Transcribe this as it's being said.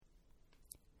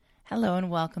Hello and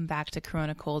welcome back to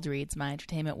Corona Cold Reads, my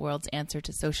entertainment world's answer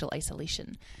to social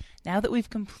isolation. Now that we've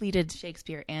completed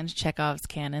Shakespeare and Chekhov's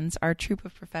canons, our troupe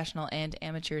of professional and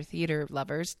amateur theater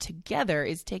lovers together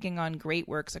is taking on great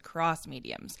works across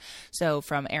mediums. So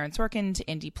from Aaron Sorkin to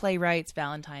indie playwrights,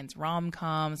 Valentine's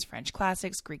rom-coms, French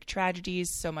classics, Greek tragedies,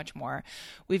 so much more.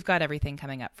 We've got everything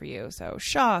coming up for you. So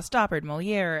Shaw, Stoppard,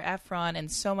 Moliere, Ephron,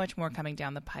 and so much more coming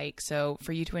down the pike. So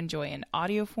for you to enjoy in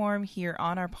audio form here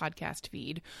on our podcast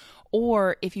feed,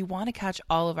 or if you want to catch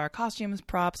all of our costumes,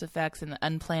 props, effects, and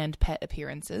unplanned pet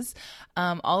appearances,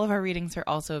 all of our readings are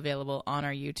also available on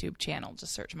our YouTube channel.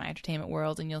 Just search My Entertainment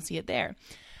World and you'll see it there.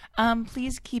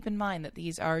 Please keep in mind that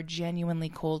these are genuinely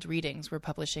cold readings. We're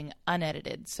publishing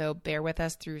unedited, so bear with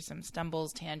us through some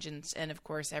stumbles, tangents, and of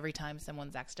course, every time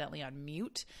someone's accidentally on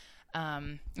mute.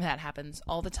 That happens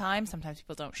all the time. Sometimes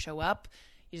people don't show up.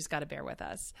 You just got to bear with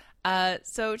us.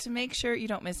 So to make sure you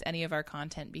don't miss any of our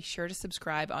content, be sure to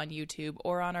subscribe on YouTube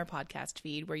or on our podcast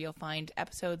feed, where you'll find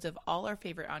episodes of all our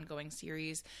favorite ongoing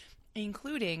series,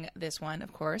 including this one,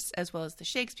 of course, as well as the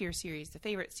Shakespeare series, the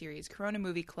Favorite series, Corona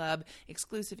Movie Club,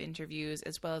 exclusive interviews,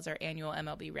 as well as our annual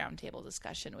MLB Roundtable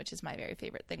discussion, which is my very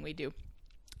favorite thing we do.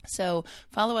 So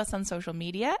follow us on social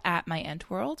media at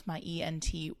MyEntWorld, my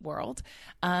E-N-T World.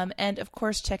 And of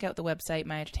course, check out the website,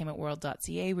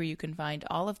 myentertainmentworld.ca, where you can find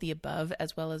all of the above,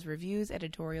 as well as reviews,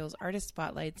 editorials, artist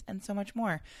spotlights, and so much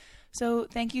more. So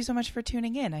thank you so much for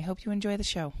tuning in. I hope you enjoy the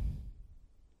show.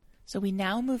 So we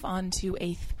now move on to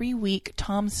a 3-week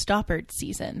Tom Stoppard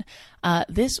season.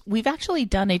 We've actually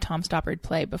done a Tom Stoppard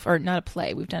play before, not a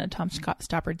play. We've done a Tom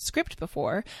Stoppard script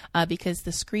before, because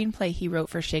the screenplay he wrote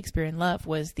for Shakespeare in Love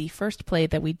was the first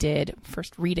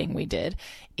reading we did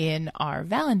in our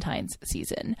Valentine's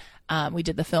season. We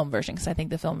did the film version because I think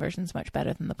the film version is much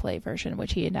better than the play version,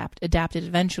 which he adapted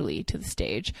eventually to the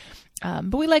stage.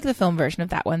 But we like the film version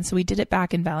of that one, so we did it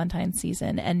back in Valentine's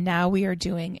season, and now we are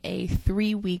doing a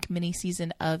 3-week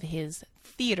mini-season of his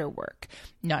theater work,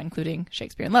 not including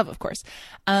Shakespeare in Love, of course.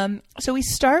 So we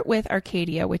start with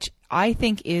Arcadia, which I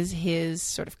think is his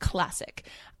sort of classic.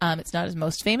 It's not his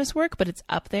most famous work, but it's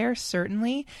up there,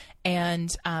 certainly. And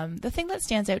the thing that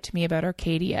stands out to me about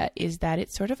Arcadia is that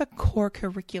it's sort of a core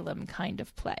curriculum kind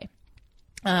of play.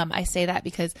 I say that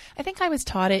because I think I was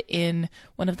taught it in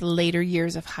one of the later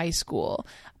years of high school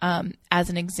as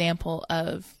an example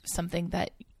of something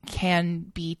that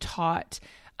can be taught,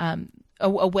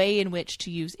 a way in which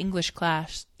to use English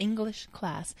class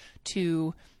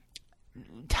to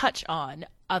touch on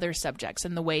other subjects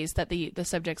and the ways that the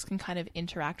subjects can kind of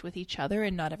interact with each other,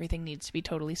 and not everything needs to be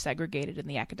totally segregated in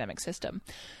the academic system.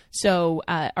 So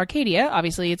Arcadia,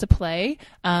 obviously it's a play.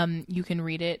 You can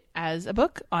read it as a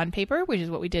book on paper, which is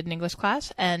what we did in English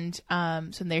class. And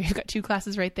so there you've got 2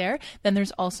 classes right there. Then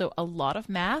there's also a lot of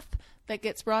math that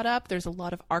gets brought up. There's a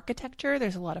lot of architecture.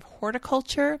 There's a lot of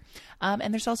horticulture.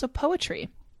 And there's also poetry.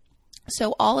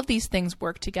 So all of these things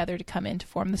work together to come in to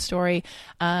form the story.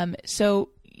 So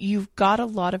you've got a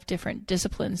lot of different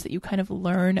disciplines that you kind of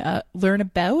learn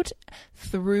about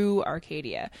through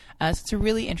Arcadia. So it's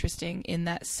really interesting in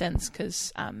that sense,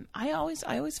 because I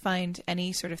always find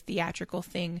any sort of theatrical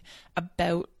thing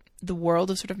about the world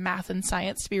of sort of math and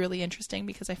science to be really interesting,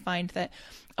 because I find that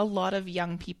a lot of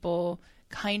young people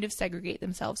kind of segregate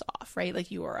themselves off, right?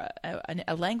 Like you are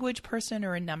a language person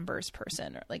or a numbers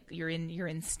person, or like you're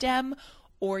in STEM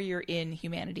or you're in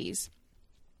humanities.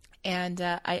 And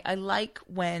I like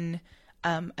when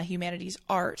a humanities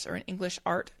art or an English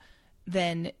art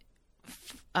then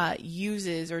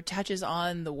uses or touches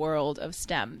on the world of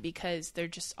STEM, because they're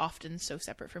just often so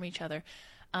separate from each other.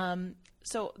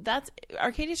 So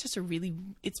Arcadia is just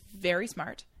it's very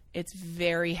smart. It's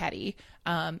very heady.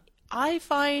 I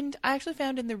actually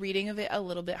found in the reading of it a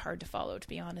little bit hard to follow, to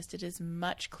be honest. It is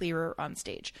much clearer on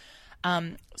stage.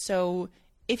 So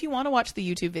if you want to watch the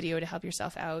YouTube video to help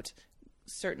yourself out,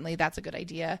 certainly that's a good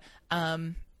idea.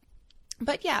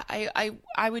 But yeah,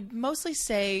 I would mostly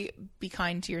say be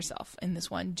kind to yourself in this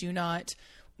one. Do not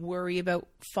worry about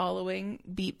following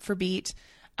beat for beat.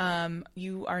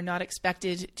 You are not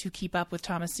expected to keep up with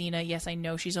Thomasina. Yes, I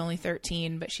know she's only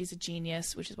 13, but she's a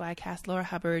genius, which is why I cast Laura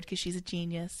Hubbard, because she's a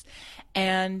genius.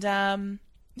 And be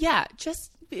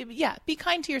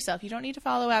kind to yourself. You don't need to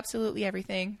follow absolutely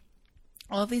everything.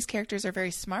 All of these characters are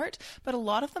very smart, but a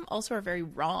lot of them also are very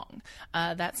wrong.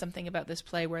 That's something about this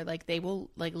play where they will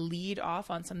lead off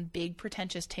on some big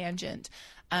pretentious tangent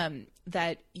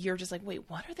that you're just like, wait,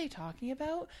 what are they talking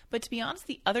about? But to be honest,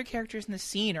 the other characters in the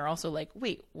scene are also like,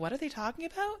 wait, what are they talking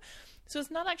about? So it's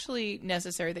not actually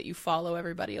necessary that you follow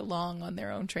everybody along on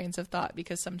their own trains of thought,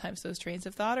 because sometimes those trains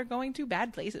of thought are going to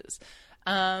bad places.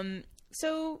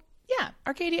 So Yeah,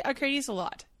 Arcadia's a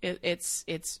lot.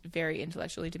 It's very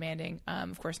intellectually demanding.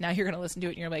 Of course, now you're going to listen to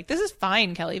it and you're like, this is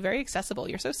fine, Kelly, very accessible.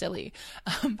 You're so silly.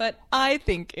 But I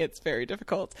think it's very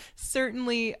difficult.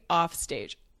 Certainly off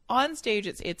stage. On stage,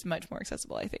 it's much more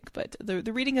accessible, I think. But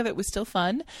the reading of it was still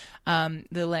fun.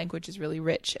 The language is really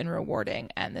rich and rewarding,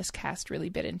 and this cast really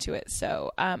bit into it.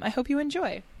 So I hope you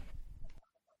enjoy.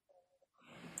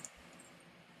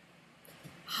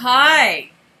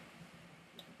 Hi.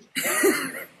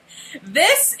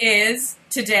 This is,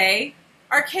 today,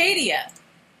 Arcadia,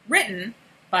 written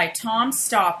by Tom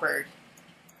Stoppard.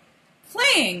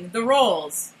 Playing the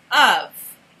roles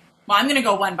of, well, I'm going to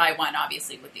go one by one,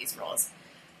 obviously, with these roles.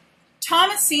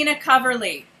 Thomasina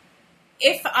Coverley.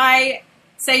 If I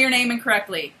say your name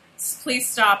incorrectly, please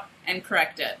stop and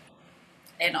correct it.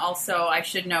 And also, I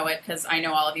should know it because I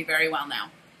know all of you very well now.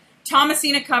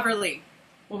 Thomasina Coverley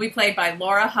will be played by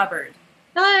Laura Hubbard.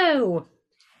 Hello.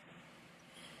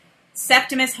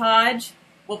 Septimus Hodge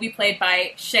will be played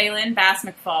by Shaylin Bass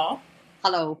McFall.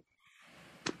 Hello.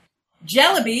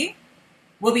 Jellaby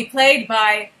will be played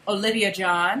by Olivia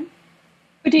John.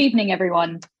 Good evening,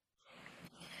 everyone.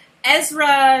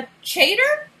 Ezra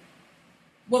Chater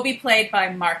will be played by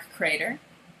Mark Crater.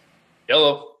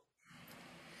 Hello.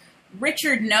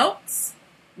 Richard Noakes,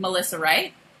 Melissa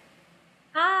Wright.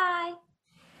 Hi.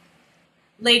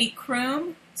 Lady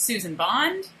Croom, Susan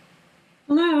Bond.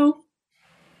 Hello.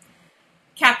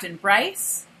 Captain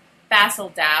Bryce, Basil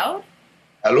Dowd.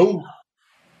 Hello.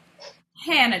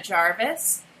 Hannah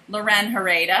Jarvis, Loren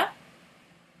Hereda.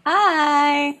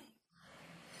 Hi.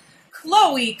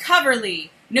 Chloe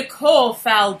Coverley, Nicole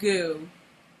Falgoo.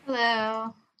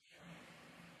 Hello.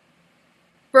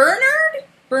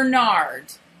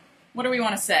 Bernard. What do we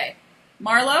want to say?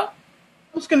 Marlowe? I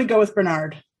was going to go with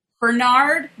Bernard.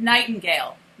 Bernard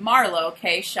Nightingale, Marlowe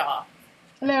K. Shaw.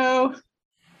 Hello.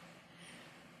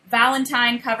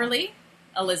 Valentine Coverley,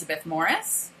 Elizabeth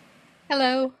Morris.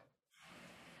 Hello.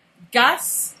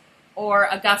 Gus, or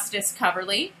Augustus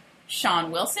Coverley,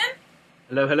 Sean Wilson.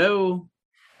 Hello, hello.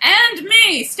 And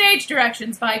me, stage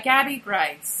directions by Gabby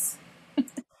Grice.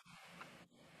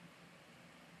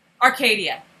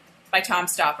 Arcadia, by Tom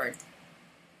Stoppard.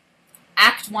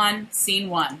 Act 1, Scene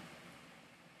 1.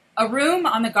 A room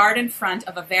on the garden front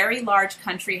of a very large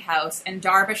country house in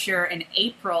Derbyshire in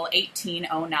April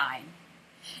 1809.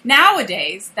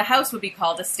 Nowadays, the house would be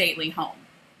called a stately home.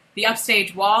 The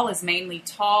upstage wall is mainly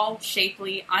tall,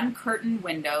 shapely, uncurtained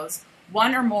windows,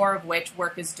 one or more of which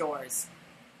work as doors.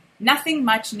 Nothing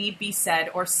much need be said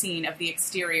or seen of the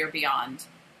exterior beyond.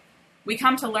 We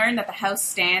come to learn that the house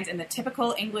stands in the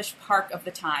typical English park of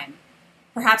the time.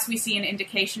 Perhaps we see an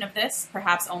indication of this,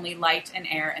 perhaps only light and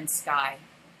air and sky.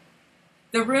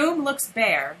 The room looks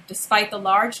bare, despite the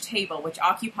large table which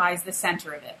occupies the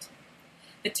center of it.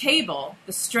 The table,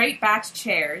 the straight-backed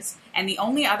chairs, and the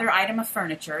only other item of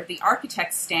furniture, the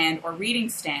architect's stand or reading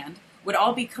stand, would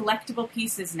all be collectible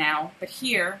pieces now, but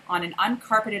here, on an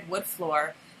uncarpeted wood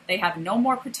floor, they have no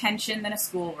more pretension than a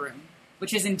schoolroom,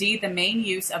 which is indeed the main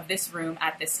use of this room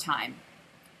at this time.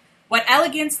 What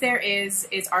elegance there is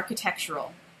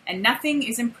architectural, and nothing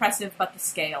is impressive but the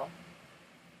scale.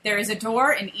 There is a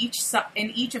door in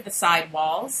each of the side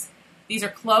walls. These are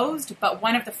closed, but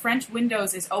one of the French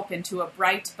windows is open to a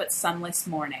bright but sunless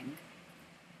morning.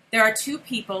 There are two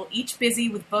people, each busy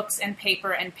with books and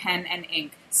paper and pen and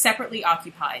ink, separately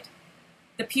occupied.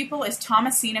 The pupil is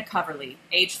Thomasina Coverley,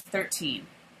 age 13.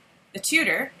 The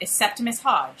tutor is Septimus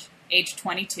Hodge, age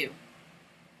 22.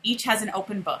 Each has an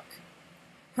open book.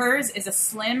 Hers is a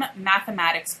slim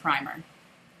mathematics primer.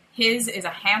 His is a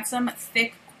handsome,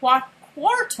 thick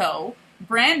quarto,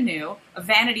 brand new, a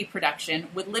vanity production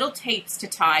with little tapes to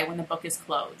tie when the book is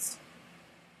closed.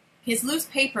 His loose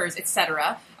papers,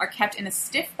 etc., are kept in a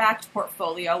stiff-backed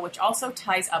portfolio which also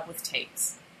ties up with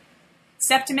tapes.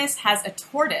 Septimus has a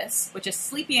tortoise which is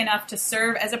sleepy enough to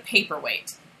serve as a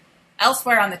paperweight.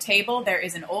 Elsewhere on the table there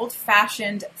is an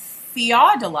old-fashioned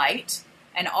theodolite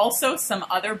and also some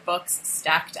other books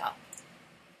stacked up.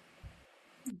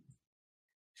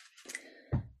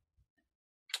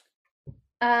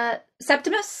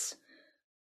 Septimus,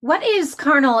 what is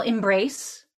carnal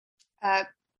embrace?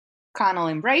 Carnal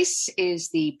embrace is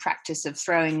the practice of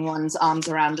throwing one's arms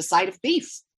around a side of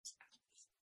beef.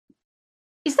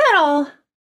 Is that all?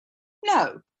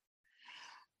 No.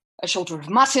 A shoulder of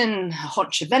mutton, a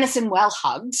haunch of venison well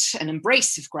hugged, an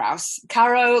embrace of grouse,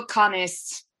 caro,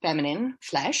 carnis, feminine,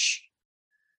 flesh.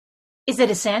 Is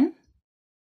it a sin?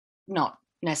 Not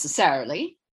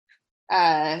necessarily.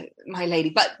 my lady,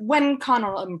 but when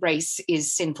carnal embrace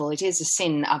is sinful, it is a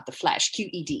sin of the flesh,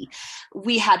 QED.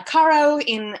 We had Caro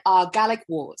in our Gallic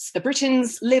wars. The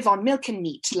Britons live on milk and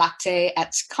meat, lacte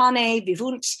et carne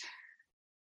vivunt.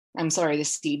 I'm sorry,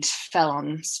 this seed fell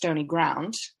on stony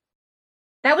ground.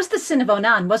 That was the sin of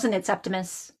Onan, wasn't it,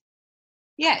 Septimus?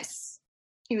 Yes.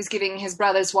 He was giving his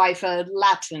brother's wife a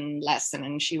Latin lesson,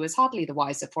 and she was hardly the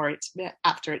wiser for it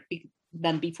after it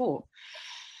than before.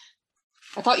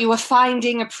 I thought you were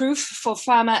finding a proof for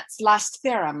Fermat's last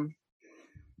theorem.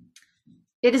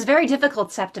 It is very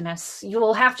difficult, Septimus. You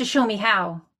will have to show me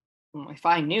how. If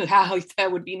I knew how, there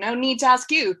would be no need to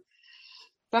ask you.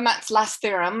 Fermat's last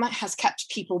theorem has kept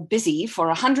people busy for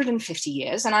 150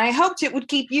 years, and I hoped it would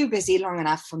keep you busy long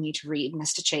enough for me to read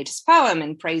Mr. Chater's poem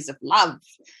in praise of love,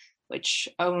 which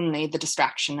only the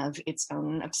distraction of its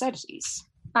own absurdities.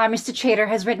 Mr. Chater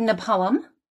has written a poem?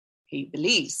 He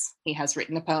believes he has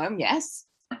written a poem, yes.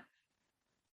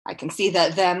 I can see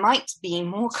that there might be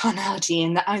more carnality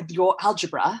in your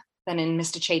algebra than in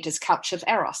Mr. Chater's couch of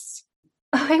Eros.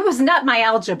 It was not my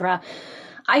algebra.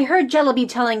 I heard Jellaby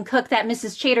telling Cook that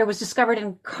Mrs. Chater was discovered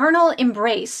in carnal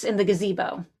embrace in the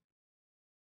gazebo.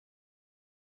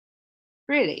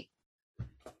 Really?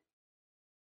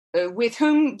 With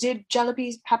whom did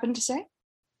Jellaby happen to say?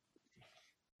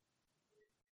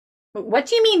 What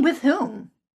do you mean, with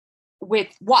whom? With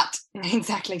what?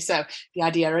 Exactly so. The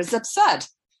idea is absurd.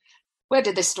 Where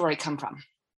did this story come from?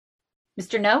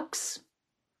 Mr. Noakes?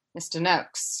 Mr.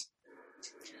 Noakes.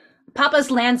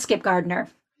 Papa's landscape gardener.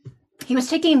 He was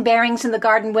taking bearings in the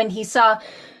garden when he saw,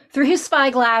 through his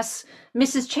spyglass,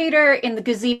 Mrs. Chater in the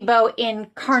gazebo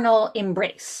in carnal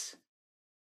embrace.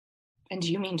 And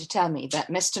you mean to tell me that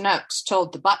Mr. Noakes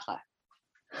told the butler?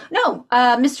 No,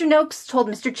 Mr. Noakes told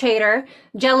Mr. Chater.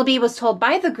 Jellaby was told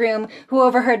by the groom, who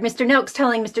overheard Mr. Noakes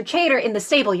telling Mr. Chater in the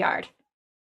stable yard.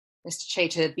 Mr.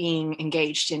 Chater being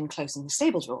engaged in closing the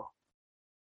stable door.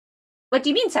 What do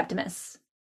you mean, Septimus?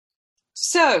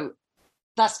 So,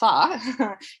 thus far,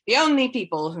 the only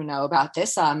people who know about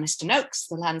this are Mr. Noakes,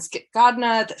 the landscape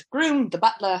gardener, the groom, the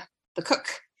butler, the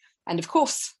cook, and of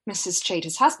course, Mrs.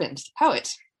 Chater's husband, the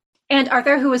poet. And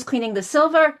Arthur, who was cleaning the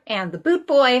silver, and the boot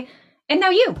boy, and now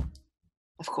you.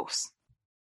 Of course.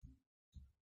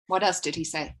 What else did he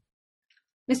say?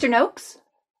 Mr. Noakes?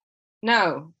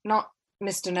 No, not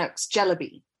Mr. Noakes,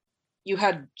 Jellaby. You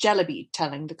heard Jellaby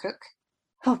telling the cook?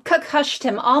 Oh, Cook hushed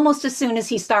him almost as soon as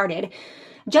he started.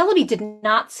 Jellaby did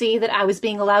not see that I was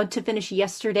being allowed to finish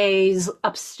yesterday's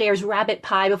upstairs rabbit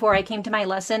pie before I came to my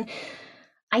lesson.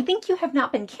 I think you have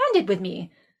not been candid with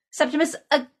me. Septimus,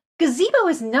 a gazebo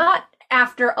is not,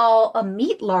 after all, a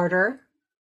meat larder.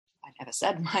 I never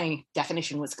said my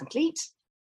definition was complete.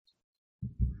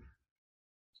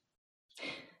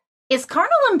 Is carnal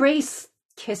embrace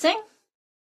kissing?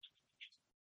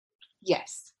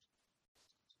 Yes.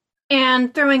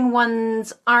 And throwing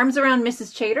one's arms around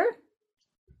Mrs. Chater?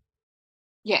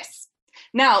 Yes.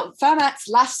 Now, Fermat's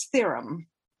last theorem.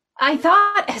 I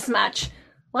thought as much.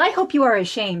 Well, I hope you are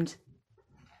ashamed.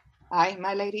 Aye,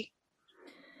 my lady?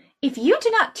 If you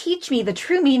do not teach me the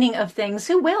true meaning of things,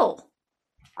 who will?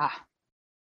 Ah.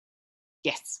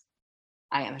 Yes,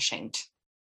 I am ashamed.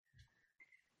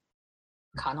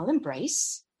 Carnal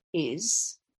embrace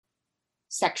is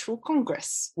sexual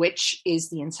congress, which is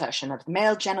the insertion of the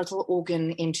male genital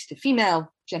organ into the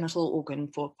female genital organ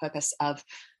for purpose of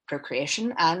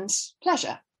procreation and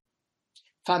pleasure.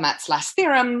 Fermat's last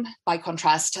theorem, by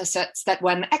contrast, asserts that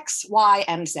when x, y,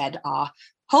 and z are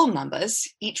whole numbers,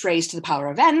 each raised to the power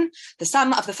of n, the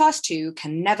sum of the first two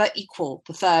can never equal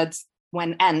the thirds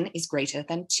when n is greater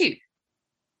than 2.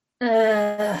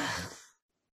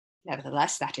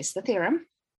 Nevertheless, that is the theorem.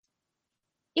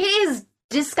 It is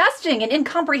disgusting and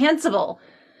incomprehensible.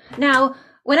 Now,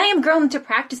 when I am grown to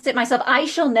practice it myself, I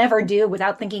shall never do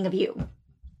without thinking of you.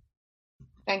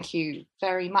 Thank you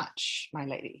very much, my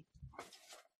lady.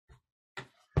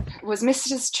 Was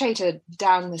Mrs. Chater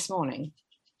down this morning?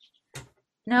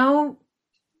 No.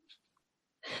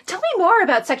 Tell me more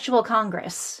about sexual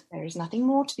congress. There is nothing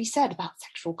more to be said about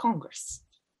sexual congress.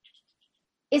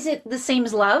 Is it the same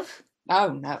as love? Oh,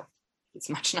 no. It's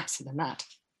much nicer than that.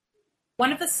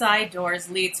 One of the side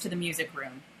doors leads to the music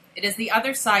room. It is the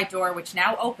other side door which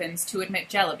now opens to admit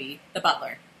Jellaby, the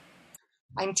butler.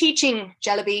 I'm teaching,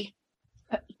 Jellaby.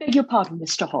 Beg your pardon,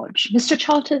 Mr. Hodge. Mr.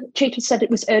 Chater said it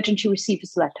was urgent you receive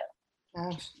his letter.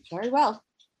 Very well.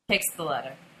 Takes the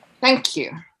letter. Thank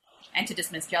you. And to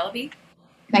dismiss Jellaby?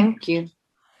 Thank you.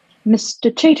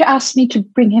 Mr. Chater asked me to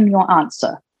bring him your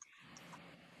answer.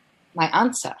 My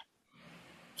answer?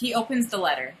 He opens the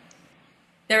letter.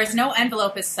 There is no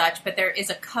envelope as such, but there is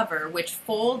a cover which,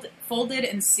 folded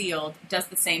and sealed, does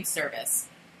the same service.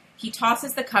 He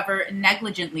tosses the cover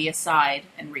negligently aside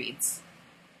and reads.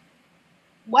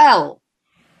 Well,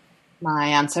 my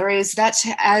answer is that,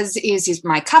 as is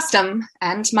my custom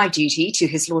and my duty to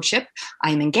his lordship,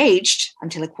 I am engaged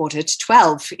until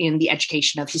 11:45 in the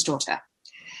education of his daughter.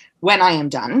 When I am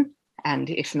done, and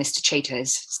if Mr. Chater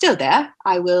is still there,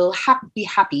 I will be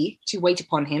happy to wait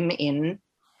upon him in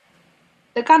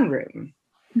the gun room.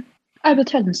 I will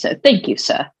tell him so. Thank you,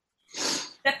 sir.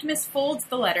 Septimus folds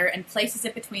the letter and places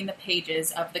it between the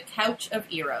pages of The Couch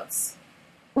of Eros.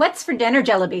 What's for dinner,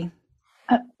 Jellaby?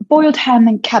 Boiled ham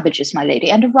and cabbages, my lady,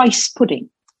 and a rice pudding.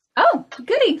 Oh,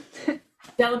 goody.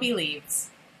 Jellaby leaves.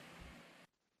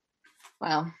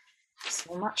 Well,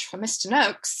 so much for Mr.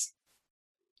 Noakes.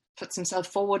 Puts himself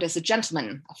forward as a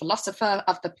gentleman, a philosopher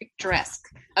of the picturesque,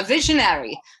 a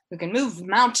visionary who can move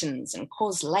mountains and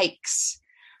cause lakes.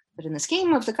 But in the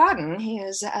scheme of the garden, he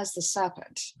is as the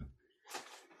serpent.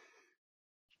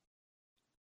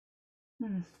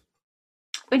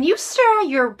 When you stir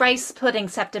your rice pudding,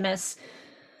 Septimus,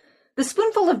 the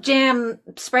spoonful of jam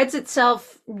spreads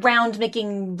itself round,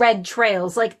 making red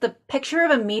trails, like the picture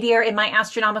of a meteor in my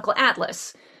astronomical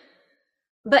atlas.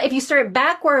 But if you stir it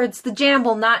backwards, the jam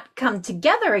will not come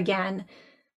together again.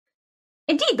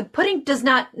 Indeed, the pudding does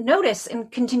not notice and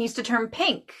continues to turn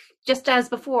pink, just as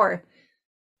before.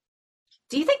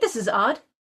 Do you think this is odd?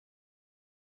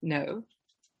 No.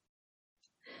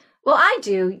 Well, I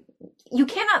do. You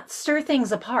cannot stir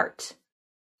things apart.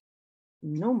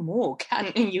 No more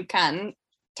you can.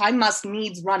 Time must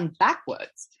needs run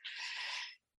backwards.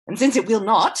 And since it will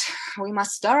not, we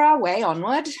must stir our way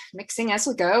onward, mixing as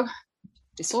we go.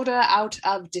 Disorder out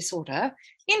of disorder,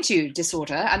 into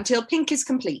disorder, until pink is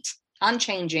complete,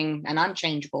 unchanging and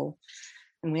unchangeable.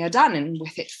 And we are done and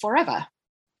with it forever.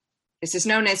 This is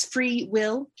known as free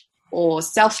will or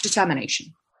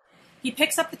self-determination. He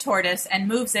picks up the tortoise and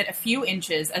moves it a few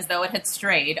inches as though it had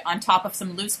strayed on top of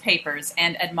some loose papers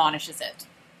and admonishes it.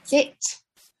 Sit.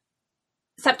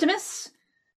 Septimus,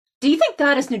 do you think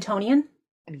God is Newtonian?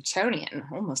 Newtonian?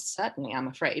 Almost certainly, I'm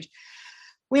afraid.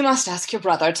 We must ask your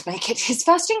brother to make it his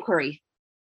first inquiry.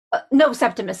 No,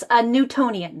 Septimus, a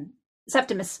Newtonian.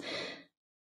 Septimus,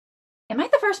 am I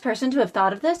the first person to have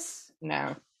thought of this?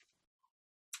 No.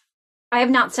 I have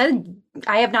not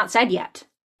said yet.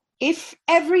 If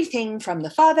everything from the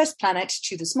farthest planet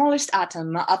to the smallest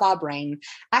atom of our brain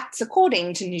acts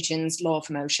according to Newton's law of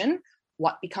motion,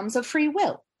 what becomes of free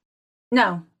will?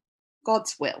 No.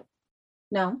 God's will.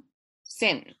 No.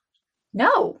 Sin.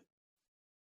 No.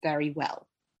 Very well.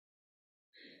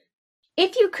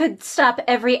 If you could stop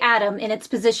every atom in its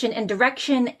position and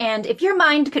direction, and if your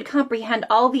mind could comprehend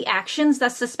all the actions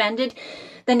thus suspended,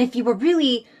 then if you were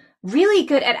really, really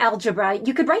good at algebra,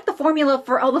 you could write the formula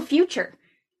for all the future.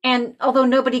 And although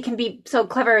nobody can be so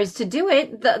clever as to do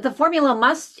it, the formula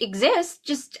must exist,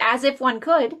 just as if one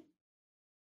could.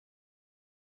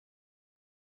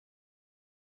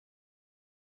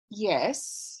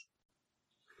 Yes.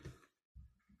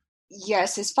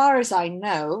 Yes, as far as I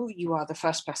know, you are the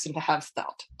first person to have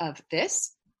thought of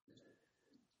this.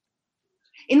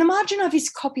 In the margin of his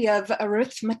copy of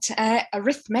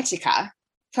Arithmetica,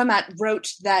 Fermat wrote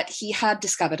that he had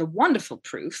discovered a wonderful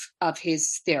proof of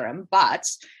his theorem, but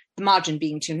the margin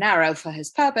being too narrow for his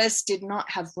purpose, did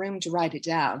not have room to write it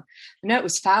down. The note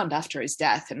was found after his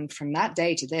death, and from that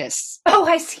day to this... Oh,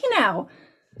 I see now.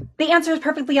 The answer is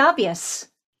perfectly obvious.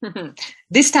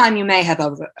 This time you may have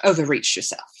overreached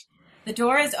yourself. The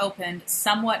door is opened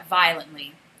somewhat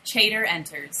violently. Chater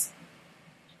enters.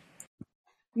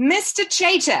 Mr.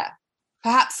 Chater,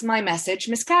 perhaps my message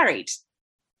miscarried.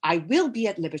 I will be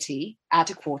at liberty at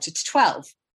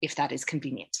 11:45, if that is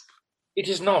convenient. It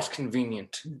is not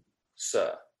convenient,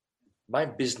 sir. My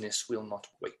business will not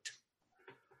wait.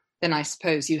 Then I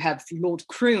suppose you have Lord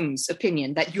Croom's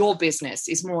opinion that your business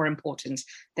is more important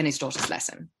than his daughter's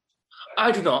lesson.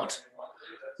 I do not.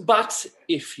 But,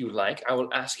 if you like, I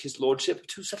will ask his lordship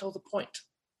to settle the point.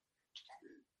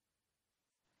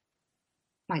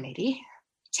 My lady,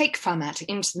 take Fermat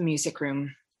into the music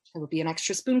room. There will be an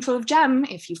extra spoonful of jam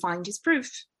if you find his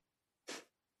proof.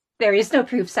 There is no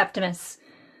proof, Septimus.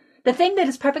 The thing that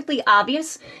is perfectly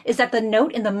obvious is that the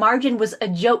note in the margin was a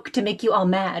joke to make you all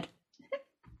mad.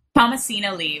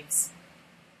 Thomasina leaves.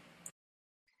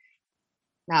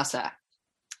 Now, sir,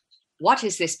 what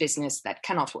is this business that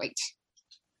cannot wait?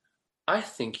 I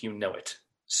think you know it,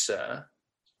 sir.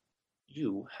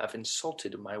 You have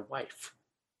insulted my wife.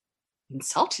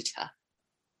 Insulted her?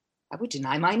 I would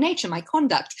deny my nature, my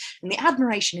conduct, and the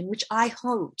admiration in which I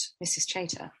hold Mrs.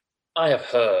 Chater. I have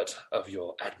heard of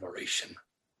your admiration.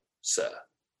 sir.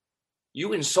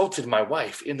 You insulted my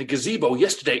wife in the gazebo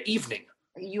yesterday evening.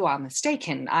 You are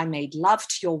mistaken. I made love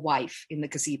to your wife in the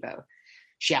gazebo.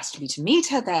 She asked me to meet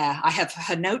her there. I have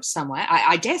her note somewhere.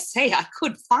 I dare say I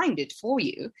could find it for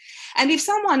you. And if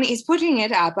someone is putting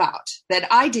it about that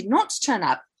I did not turn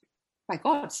up, by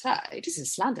God, sir, it is a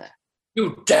slander.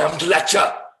 You damned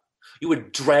lecher! You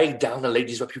would drag down a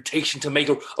lady's reputation to make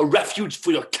her a refuge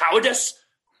for your cowardice?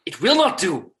 It will not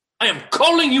do. I am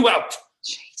calling you out.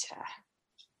 Chater,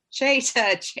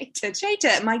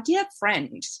 my dear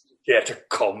friend. Dare to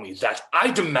call me that. I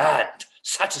demand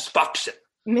satisfaction.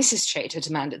 Mrs. Chater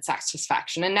demanded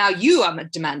satisfaction, and now you are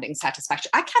demanding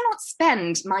satisfaction. I cannot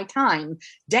spend my time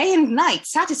day and night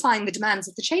satisfying the demands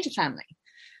of the Chater family.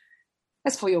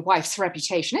 As for your wife's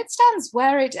reputation, it stands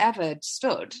where it ever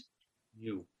stood.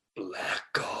 You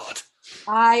blackguard.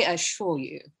 I assure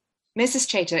you, Mrs.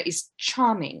 Chater is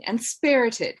charming and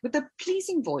spirited, with a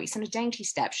pleasing voice and a dainty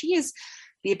step. She is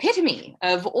the epitome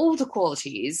of all the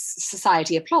qualities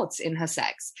society applauds in her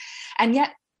sex, and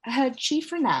yet her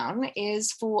chief renown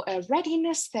is for a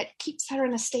readiness that keeps her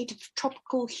in a state of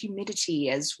tropical humidity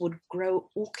as would grow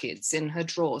orchids in her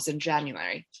drawers in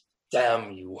January.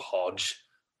 Damn you, Hodge.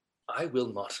 I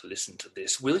will not listen to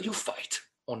this. Will you fight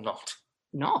or not?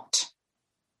 Not.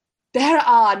 There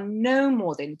are no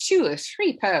more than 2 or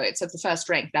 3 poets of the first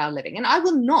rank now living, and I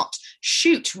will not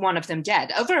shoot one of them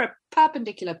dead over a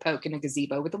perpendicular poke in a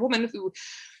gazebo with a woman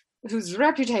whose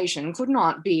reputation could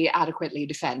not be adequately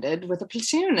defended with a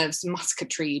platoon of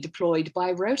musketry deployed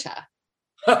by rota.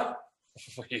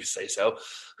 You say so.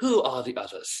 Who are the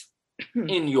others?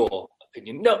 In your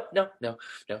opinion? No.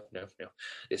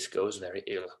 This goes very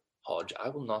ill, Hodge. I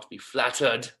will not be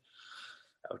flattered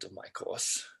out of my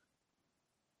course.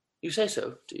 You say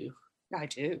so, do you? I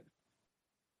do.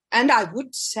 And I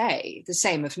would say the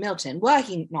same of Milton, were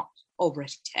he not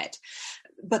already dead.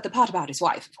 But the part about his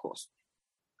wife, of course.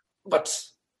 But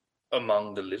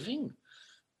among the living,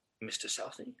 Mr.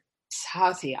 Southey?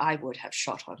 Southey I would have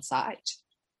shot on sight.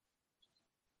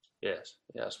 Yes,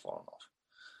 far enough.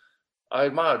 I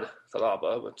admired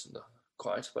Thalaba, but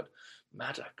quite, but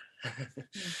Maddock.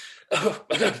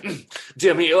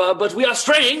 Dear me, but we are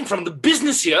straying from the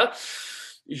business here.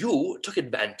 You took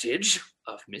advantage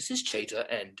of Mrs. Chater,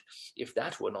 and if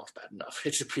that were not bad enough,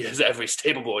 it appears every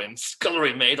stable boy and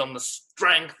scullery maid on the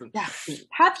strength.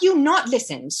 Have you not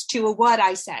listened to a word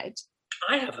I said?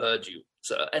 I have heard you,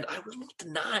 sir, and I will not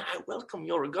deny I welcome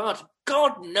your regard.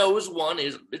 God knows one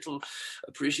is a little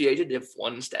appreciated if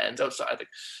one stands outside the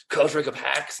coterie of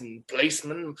hacks and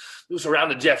policemen who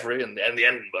surrounded Geoffrey and the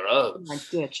Edinburgh. My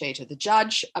dear Chater, they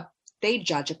judge a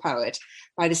poet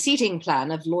by the seating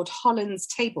plan of Lord Holland's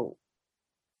table.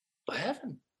 By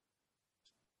heaven,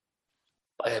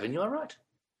 you are right.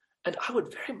 And I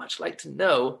would very much like to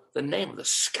know the name of the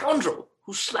scoundrel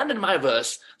who slandered my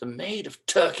verse, the Maid of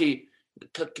Turkey, the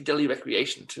Turkey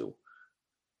Recreation too.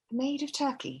 The Maid of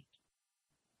Turkey?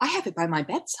 I have it by my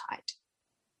bedside.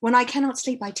 When I cannot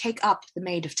sleep, I take up the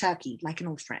Maid of Turkey like an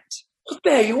old friend. But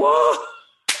there you are!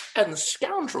 And the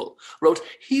scoundrel wrote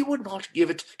he would not give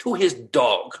it to his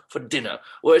dog for dinner,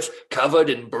 were it covered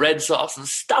in bread sauce and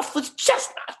stuffed with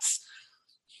chestnuts.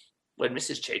 When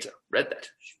Mrs. Chater read that,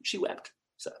 she wept,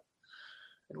 sir,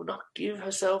 and would not give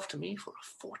herself to me for a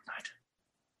fortnight.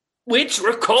 Which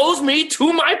recalls me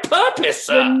to my purpose,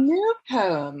 sir. The new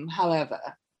poem,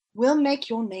 however, will make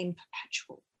your name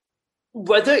perpetual.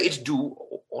 Whether it do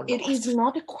or not. It is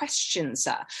not a question,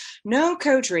 sir. No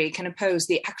coterie can oppose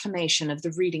the acclamation of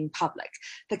the reading public.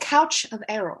 The couch of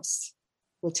Eros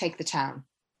will take the town.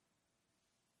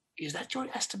 Is that your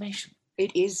estimation?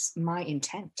 It is my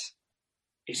intent.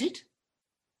 Is it?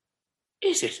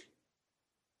 Is it?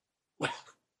 Well,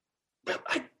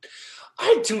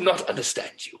 I do not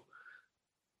understand you.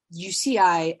 You see,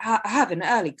 I have an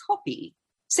early copy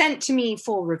sent to me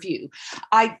for review.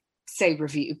 I say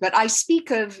review, but I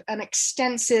speak of an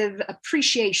extensive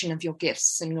appreciation of your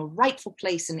gifts and your rightful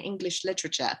place in English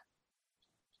literature.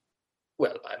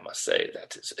 Well, I must say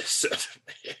that is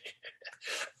certainly...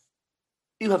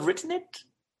 You have written it?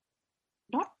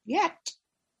 Not yet.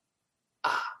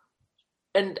 Ah,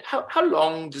 and how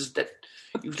long does that...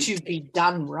 To be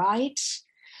done right,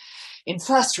 it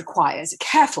first requires a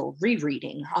careful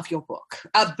rereading of your book,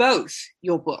 both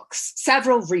your books,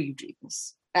 several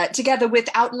readings, together with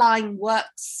outlying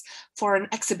works for an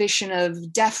exhibition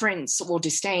of deference or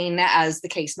disdain as the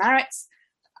case merits.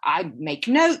 I make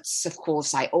notes, of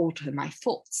course, I alter my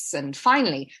thoughts, and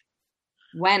finally,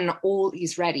 when all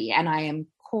is ready and I am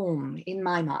calm in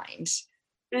my mind...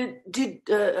 Did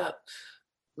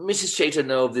Mrs. Chater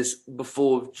know of this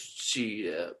before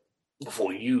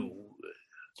you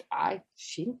I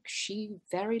think she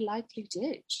very likely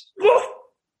did.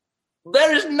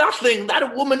 There is nothing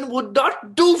that woman would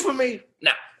not do for me.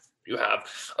 Now, you have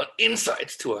an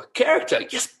insight to her character.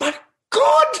 Yes, by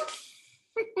God!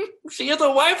 She is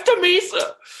a wife to me,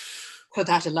 sir. For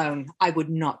that alone, I would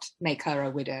not make her a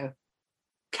widow.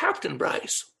 Captain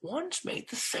Bryce once made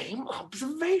the same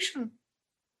observation.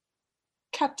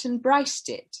 Captain Bryce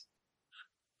did.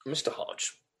 Mr.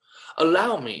 Hodge,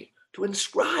 allow me to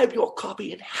inscribe your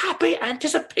copy in happy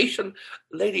anticipation.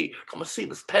 Lady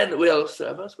Thomasina's pen will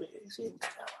serve us.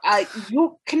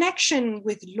 Your connection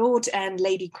with Lord and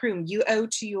Lady Croom you owe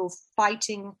to your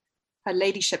fighting her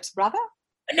ladyship's brother?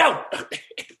 No,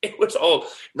 it was all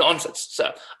nonsense,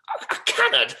 sir. A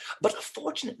canard, but a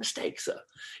fortunate mistake, sir.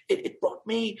 It brought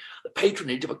me the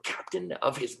patronage of a captain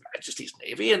of His Majesty's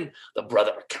Navy and the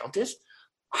brother of a countess.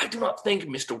 I do not think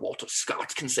Mr. Walter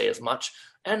Scott can say as much,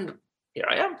 and here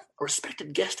I am, a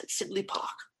respected guest at Sidley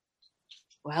Park.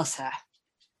 Well, sir,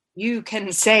 you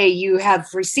can say you have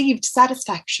received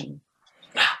satisfaction.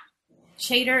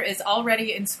 Chater is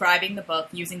already inscribing the book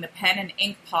using the pen and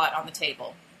ink pot on the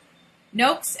table.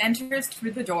 Noakes enters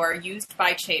through the door used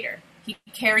by Chater. He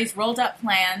carries rolled-up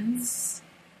plans.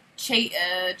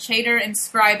 Chater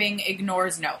inscribing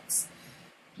ignores Noakes.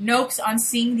 Noakes, on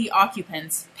seeing the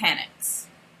occupants, panics.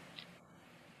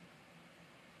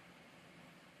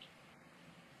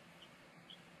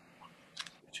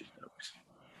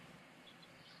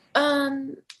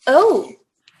 Oh.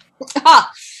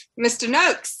 Ah, Mr.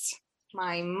 Noakes,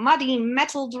 my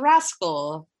muddy-mettled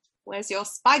rascal. Where's your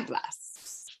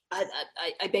spyglass?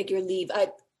 I beg your leave.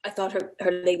 I thought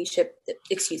her ladyship...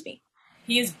 Excuse me.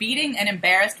 He is beating an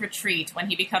embarrassed retreat when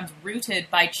he becomes routed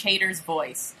by Chater's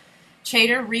voice.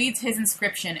 Chater reads his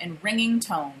inscription in ringing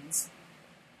tones.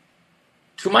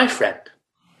 To my friend,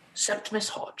 Septimus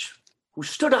Hodge, who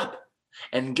stood up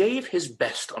and gave his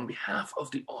best on behalf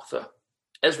of the author,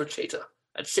 Ezra Chater,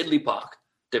 at Sidley Park,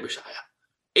 Derbyshire,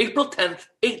 April 10th,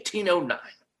 1809.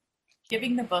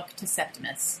 Giving the book to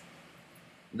Septimus.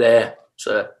 There,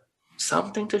 sir.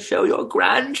 Something to show your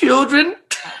grandchildren.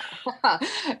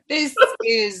 This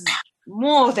is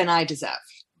more than I deserve.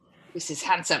 This is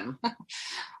handsome.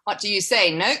 What do you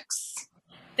say, Noakes?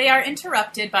 They are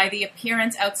interrupted by the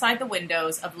appearance outside the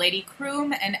windows of Lady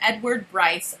Croom and Edward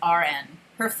Bryce, R.N.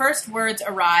 Her first words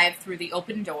arrive through the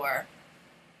open door.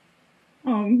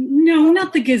 Oh, no,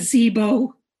 not the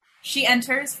gazebo. She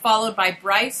enters, followed by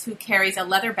Bryce, who carries a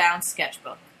leather-bound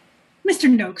sketchbook. Mr.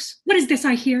 Noakes, what is this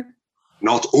I hear?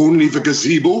 Not only the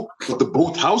gazebo, but the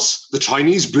boathouse, the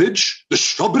Chinese bridge, the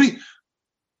shrubbery.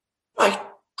 My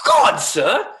God,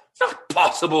 sir! Not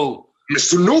possible!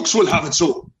 Mr. Noakes will have it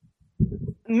so.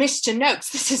 Mr. Noakes,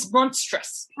 this is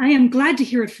monstrous. I am glad to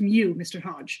hear it from you, Mr.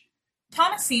 Hodge.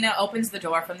 Thomasina opens the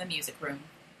door from the music room.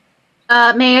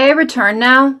 May I return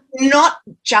now? Not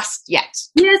just yet.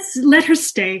 Yes, let her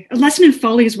stay. A lesson in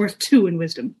folly is worth 2 in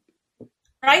wisdom.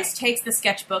 Bryce takes the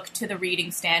sketchbook to the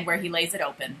reading stand where he lays it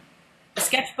open. The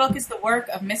sketchbook is the work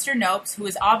of Mr. Noakes, who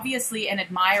is obviously an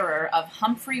admirer of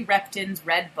Humphrey Repton's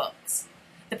Red Books.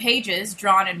 The pages,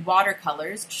 drawn in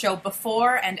watercolors, show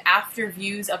before and after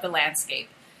views of the landscape,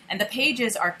 and the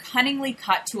pages are cunningly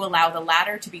cut to allow the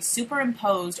latter to be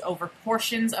superimposed over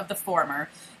portions of the former,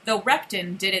 though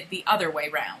Repton did it the other way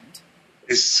round.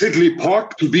 Is Sidley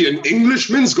Park to be an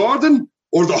Englishman's garden,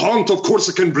 or the haunt of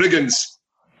Corsican brigands?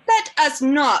 Let us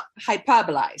not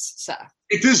hyperbolize, sir.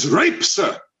 It is ripe,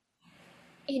 sir.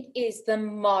 It is the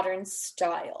modern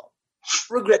style.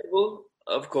 Regrettable,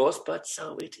 of course, but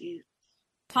so it is.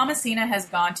 Thomasina has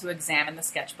gone to examine the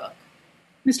sketchbook.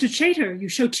 Mr. Chater, you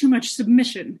show too much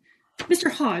submission. Mr.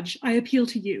 Hodge, I appeal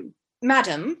to you.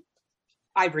 Madam,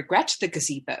 I regret the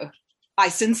gazebo. I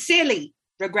sincerely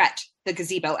regret the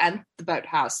gazebo and the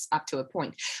boathouse up to a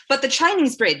point. But the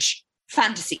Chinese bridge,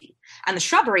 fantasy, and the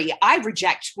shrubbery I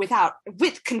reject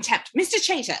with contempt. Mr.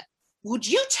 Chater, would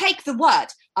you take the word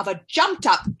of a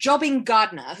jumped-up, jobbing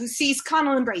gardener who sees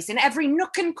carnal embrace in every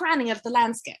nook and cranny of the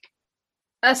landscape?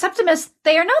 Septimus,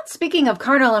 they are not speaking of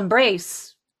carnal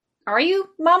embrace. Are you,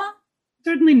 Mama?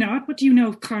 Certainly not. What do you know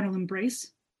of carnal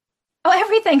embrace? Oh,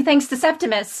 everything thanks to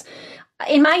Septimus.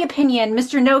 In my opinion,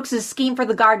 Mr. Noakes' scheme for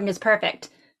the garden is perfect.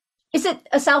 Is it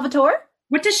a Salvatore?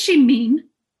 What does she mean?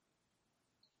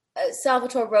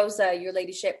 Salvatore Rosa, your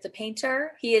ladyship, the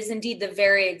painter. He is indeed the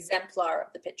very exemplar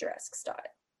of the picturesque style.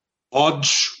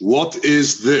 Hodge, what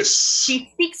is this? She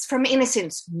speaks from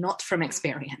innocence, not from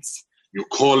experience. You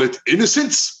call it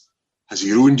innocence? Has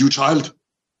he ruined you, child?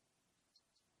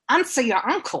 Answer your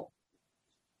uncle.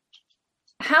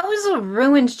 How is a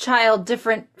ruined child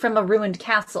different from a ruined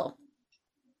castle?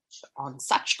 On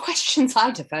such questions,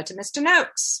 I defer to Mr.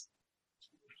 Noakes.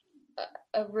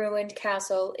 A ruined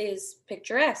castle is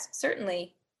picturesque,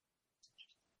 certainly.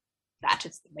 That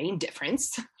is the main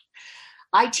difference.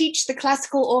 I teach the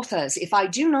classical authors. If I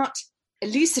do not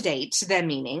elucidate their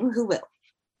meaning, who will?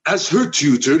 As her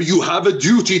tutor, you have a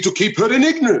duty to keep her in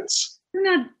ignorance. Do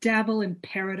not dabble in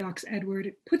paradox, Edward.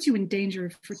 It puts you in danger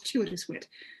of fortuitous wit.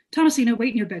 Thomasina,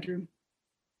 wait in your bedroom.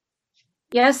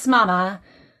 Yes, Mama.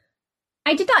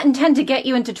 I did not intend to get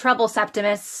you into trouble,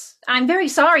 Septimus. I'm very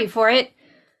sorry for it.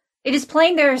 It is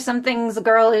plain there are some things a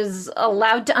girl is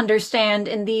allowed to understand,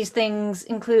 and these things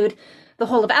include the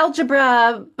whole of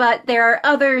algebra, but there are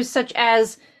others such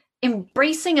as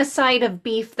embracing a side of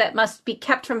beef that must be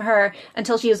kept from her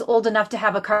until she is old enough to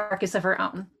have a carcass of her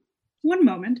own. One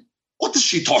moment. What is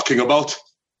she talking about?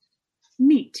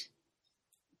 Meat.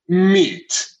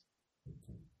 Meat.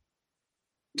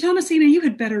 Thomasina, you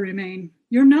had better remain.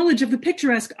 Your knowledge of the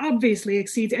picturesque obviously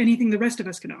exceeds anything the rest of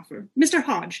us can offer. Mr.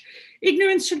 Hodge,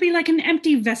 ignorance should be like an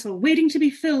empty vessel waiting to be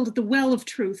filled at the well of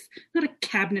truth, not a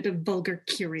cabinet of vulgar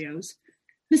curios.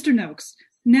 Mr. Noakes,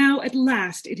 now at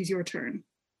last it is your turn.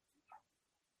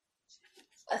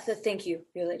 Thank you,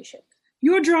 your ladyship.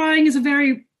 Your drawing is a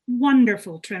very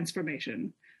wonderful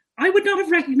transformation. I would not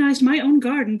have recognized my own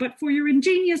garden but for your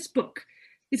ingenious book.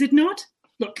 Is it not?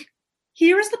 Look,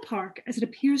 here is the park as it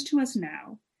appears to us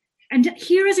now, and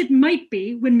here as it might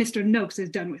be when Mr. Noakes is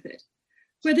done with it.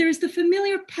 Where there is the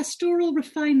familiar pastoral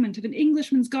refinement of an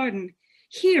Englishman's garden,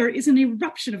 here is an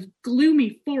eruption of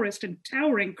gloomy forest and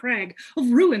towering crag,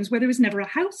 of ruins where there was never a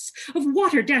house, of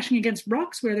water dashing against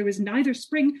rocks where there was neither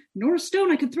spring nor a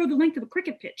stone I could throw the length of a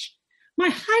cricket pitch. My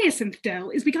hyacinth dell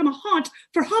is become a haunt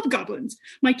for hobgoblins.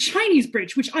 My Chinese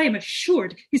bridge, which I am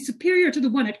assured is superior to the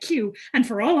one at Kew, and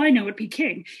for all I know at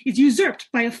Peking, is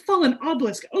usurped by a fallen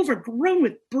obelisk overgrown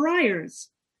with briars.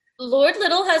 Lord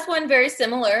Little has one very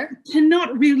similar.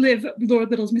 Cannot relive Lord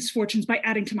Little's misfortunes by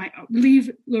adding to my own.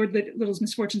 Leave Lord Little's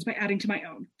misfortunes by adding to my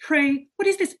own. Pray, what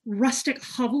is this rustic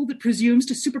hovel that presumes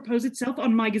to superpose itself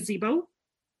on my gazebo?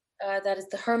 That is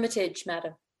the Hermitage,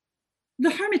 madam.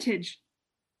 The Hermitage.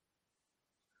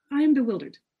 I am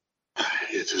bewildered.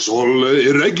 It is all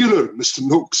irregular, Mr.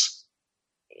 Noakes.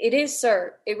 It is,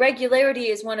 sir. Irregularity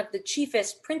is one of the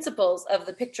chiefest principles of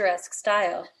the picturesque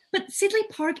style. But Sidley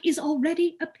Park is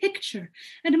already a picture,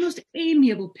 and a most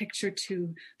amiable picture,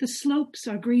 too. The slopes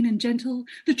are green and gentle.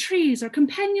 The trees are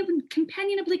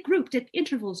companionably grouped at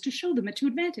intervals to show them to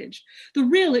advantage. The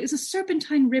rill is a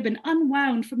serpentine ribbon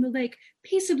unwound from the lake,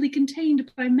 peaceably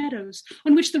contained by meadows,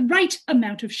 on which the right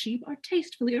amount of sheep are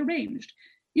tastefully arranged.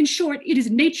 In short, it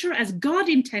is nature as God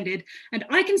intended, and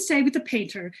I can say with the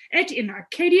painter, et in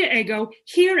Arcadia ego,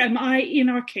 here am I in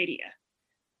Arcadia.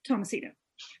 Thomasina.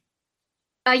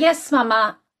 Yes,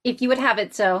 Mama, if you would have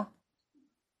it so.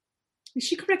 Is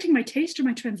she correcting my taste or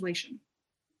my translation?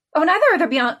 Oh, neither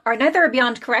are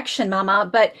beyond correction, Mama,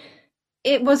 but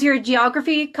it was your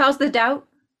geography caused the doubt?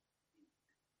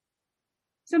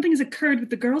 Something has occurred with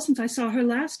the girl since I saw her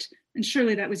last, and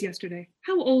surely that was yesterday.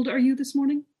 How old are you this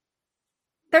morning?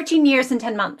 13 years and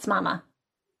 10 months, Mama.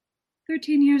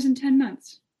 13 years and 10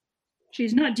 months. She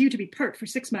is not due to be pert for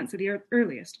 6 months at the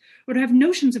earliest, or to have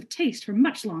notions of taste for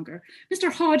much longer. Mr.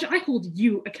 Hodge, I hold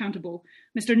you accountable.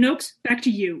 Mr. Noakes, back to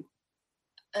you.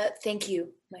 Thank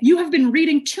you. You have been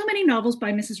reading too many novels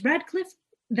by Mrs. Radcliffe.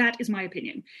 That is my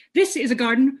opinion. This is a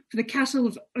garden for the castle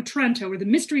of Otranto, or the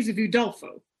mysteries of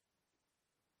Udolpho.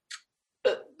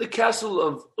 The castle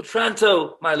of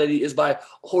Otranto, my lady, is by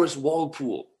Horace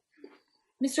Walpole.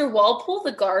 Mr. Walpole,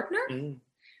 the gardener?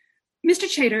 Mr.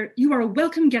 Chater, you are a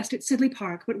welcome guest at Sidley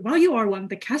Park, but while you are one,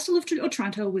 the Castle of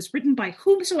Otranto was written by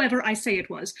whomsoever I say it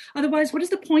was. Otherwise, what is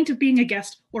the point of being a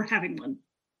guest or having one?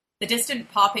 The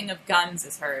distant popping of guns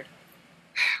is heard.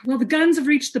 Well, the guns have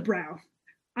reached the brow.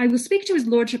 I will speak to his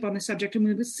lordship on the subject, and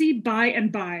we will see by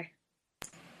and by.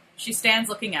 She stands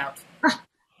looking out. Ah,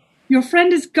 your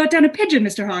friend has got down a pigeon,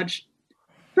 Mr. Hodge.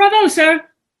 Bravo, sir!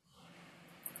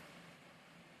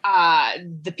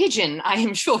 The pigeon, I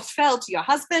am sure, fell to your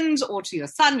husband or to your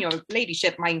son, your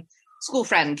ladyship. My school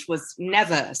friend was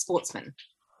never a sportsman.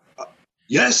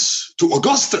 Yes, to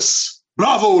Augustus.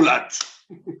 Bravo, lad.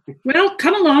 Well,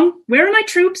 come along. Where are my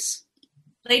troops?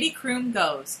 Lady Croom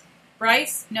goes.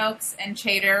 Bryce, Noakes, and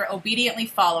Chater obediently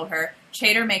follow her,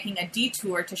 Chater making a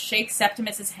detour to shake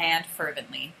Septimus's hand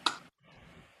fervently.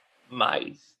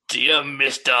 My dear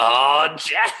Mr.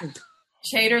 Hodge.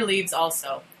 Chater leaves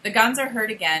also. The guns are heard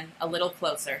again, a little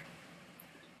closer.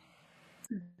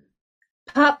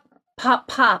 Pop, pop,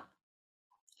 pop.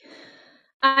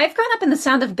 I've grown up in the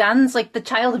sound of guns like the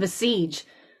child of a siege.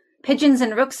 Pigeons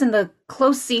and rooks in the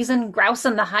close season, grouse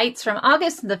on the heights from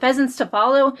August, and the pheasants to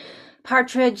follow,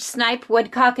 partridge, snipe,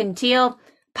 woodcock, and teal.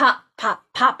 Pop, pop,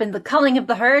 pop, and the culling of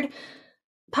the herd.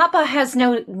 Papa has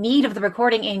no need of the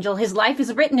recording angel. His life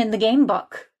is written in the game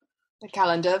book. The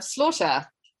calendar of slaughter.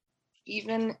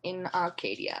 Even in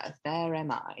Arcadia, there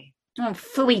am I. Oh,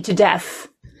 phooey to death.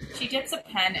 She dips a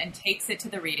pen and takes it to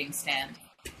the reading stand.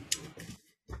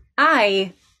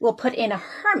 I will put in a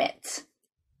hermit.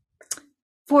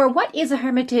 For what is a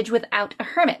hermitage without a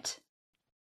hermit?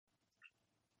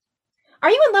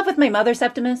 Are you in love with my mother,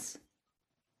 Septimus?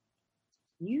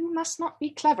 You must not be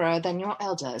cleverer than your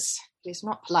elders. It is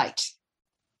not polite.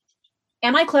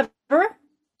 Am I clever?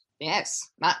 Yes,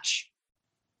 much.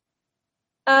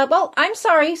 Well, I'm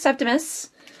sorry, Septimus.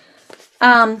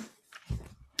 Mrs.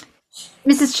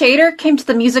 Chater came to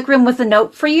the music room with a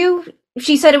note for you.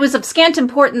 She said it was of scant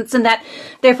importance and that,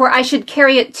 therefore, I should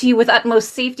carry it to you with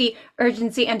utmost safety,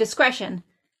 urgency, and discretion.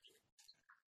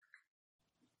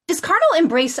 Does carnal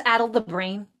embrace addle the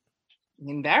brain?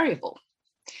 Invariable.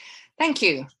 Thank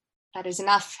you. That is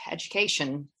enough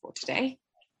education for today.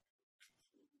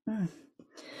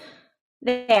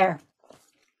 There.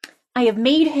 I have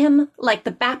made him like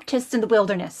the Baptist in the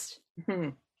wilderness.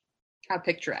 How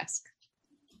picturesque.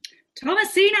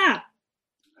 Thomasina!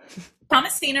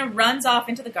 Thomasina runs off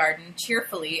into the garden,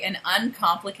 cheerfully, an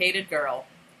uncomplicated girl.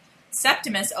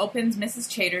 Septimus opens Mrs.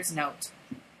 Chater's note.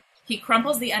 He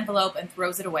crumples the envelope and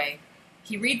throws it away.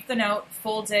 He reads the note,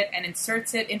 folds it, and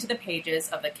inserts it into the pages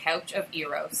of the Couch of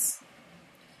Eros.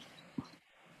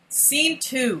 Scene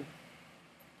 2.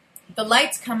 The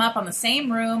lights come up on the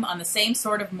same room on the same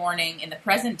sort of morning in the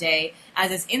present day,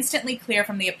 as is instantly clear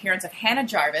from the appearance of Hannah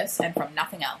Jarvis and from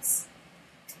nothing else.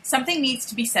 Something needs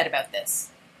to be said about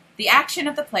this. The action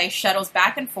of the play shuttles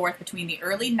back and forth between the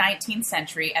early 19th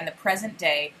century and the present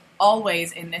day,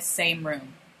 always in this same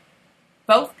room.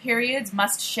 Both periods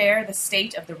must share the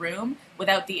state of the room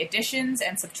without the additions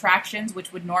and subtractions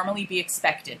which would normally be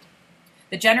expected.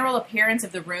 The general appearance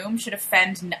of the room should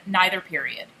offend neither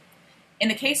period. In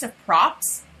the case of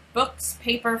props, books,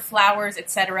 paper, flowers,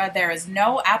 etc., there is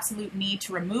no absolute need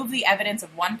to remove the evidence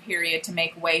of one period to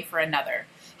make way for another.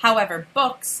 However,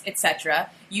 books, etc.,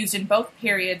 used in both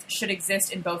periods should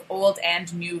exist in both old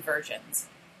and new versions.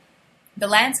 The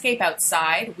landscape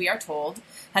outside, we are told,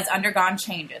 has undergone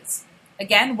changes.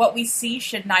 Again, what we see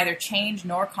should neither change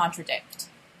nor contradict.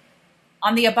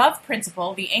 On the above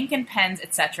principle, the ink and pens,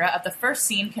 etc., of the first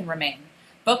scene can remain.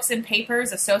 Books and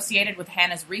papers associated with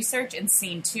Hannah's research in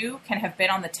Scene 2 can have been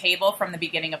on the table from the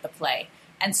beginning of the play,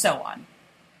 and so on.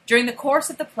 During the course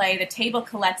of the play, the table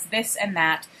collects this and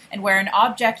that, and where an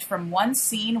object from one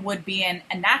scene would be an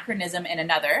anachronism in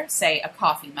another, say a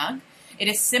coffee mug, it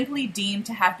is simply deemed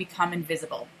to have become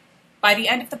invisible. By the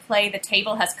end of the play, the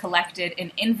table has collected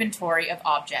an inventory of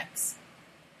objects.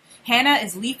 Hannah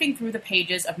is leafing through the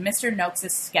pages of Mr.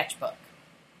 Noakes' sketchbook.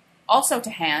 Also to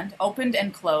hand, opened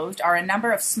and closed, are a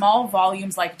number of small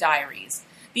volumes-like diaries.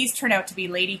 These turn out to be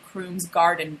Lady Croom's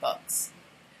garden books.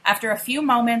 After a few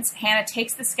moments, Hannah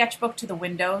takes the sketchbook to the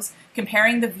windows,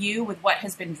 comparing the view with what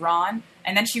has been drawn,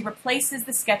 and then she replaces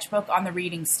the sketchbook on the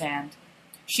reading stand.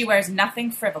 She wears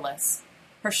nothing frivolous.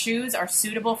 Her shoes are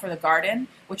suitable for the garden,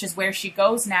 which is where she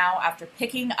goes now after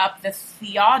picking up the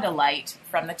theodolite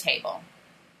from the table.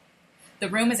 The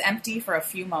room is empty for a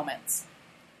few moments.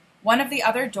 One of the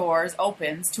other doors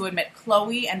opens to admit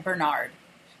Chloe and Bernard.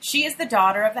 She is the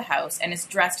daughter of the house and is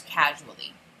dressed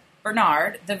casually.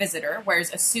 Bernard, the visitor,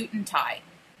 wears a suit and tie.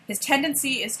 His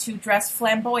tendency is to dress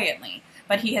flamboyantly,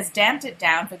 but he has damped it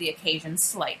down for the occasion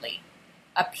slightly.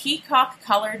 A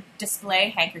peacock-colored display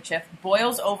handkerchief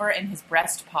boils over in his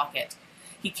breast pocket.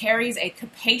 He carries a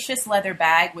capacious leather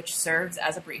bag which serves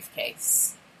as a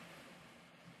briefcase.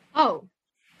 Oh,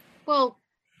 well,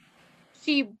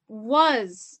 she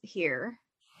was here.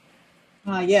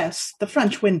 Yes, the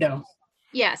French window.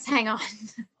 Yes, hang on.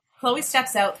 Chloe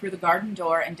steps out through the garden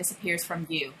door and disappears from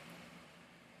view.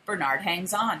 Bernard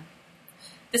hangs on.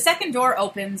 The second door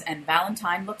opens and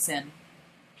Valentine looks in.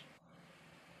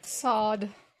 Sod.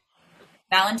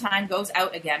 Valentine goes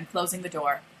out again, closing the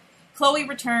door. Chloe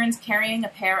returns carrying a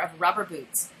pair of rubber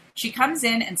boots. She comes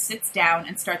in and sits down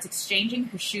and starts exchanging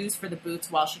her shoes for the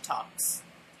boots while she talks.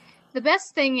 The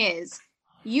best thing is,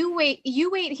 you wait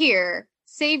here,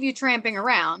 save you tramping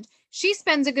around. She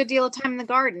spends a good deal of time in the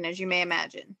garden, as you may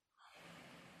imagine.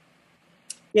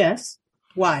 Yes.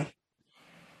 Why?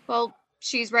 Well,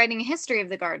 she's writing a history of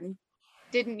the garden.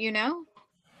 Didn't you know?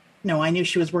 No, I knew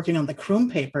she was working on the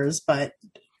Croom papers, but...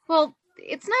 Well,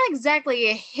 it's not exactly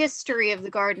a history of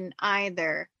the garden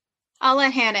either. I'll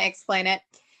let Hannah explain it.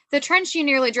 The trench you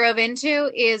nearly drove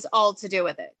into is all to do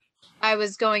with it. I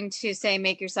was going to say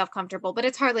make yourself comfortable, but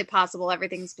it's hardly possible.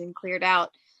 Everything's been cleared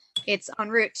out. It's en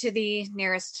route to the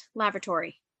nearest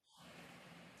lavatory.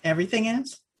 Everything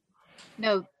is?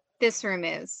 No, this room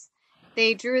is.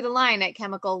 They drew the line at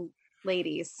chemical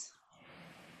ladies.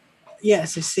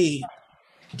 Yes, I see.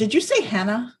 Did you say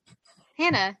Hannah?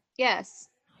 Hannah, yes.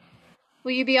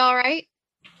 Will you be all right?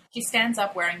 She stands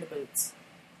up wearing the boots.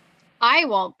 I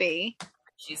won't be.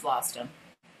 She's lost him.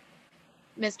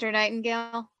 Mr.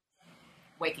 Nightingale?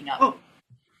 Waking up. Oh,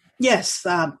 yes,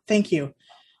 thank you.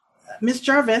 Miss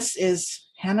Jarvis, is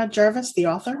Hannah Jarvis the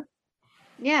author?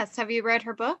 Yes, have you read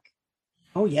her book?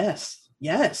 Oh, yes.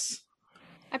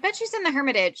 I bet she's in the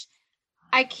Hermitage.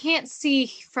 I can't see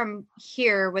from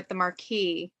here with the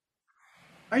marquee.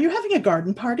 Are you having a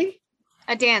garden party?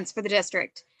 A dance for the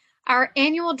district. Our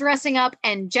annual dressing up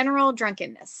and general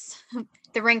drunkenness.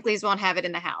 The Wrinkleys won't have it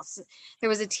in the house. There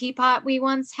was a teapot we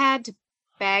once had to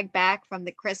bag back from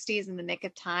the Christies in the nick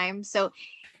of time. So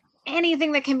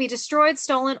anything that can be destroyed,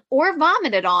 stolen, or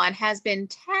vomited on has been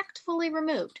tactfully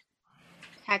removed.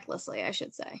 Tactlessly, I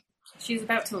should say. She's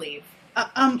about to leave.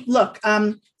 Look,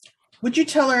 would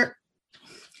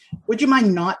you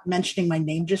mind not mentioning my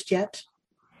name just yet?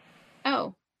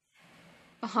 Oh.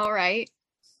 All right.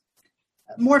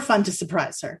 More fun to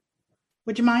surprise her.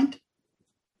 Would you mind?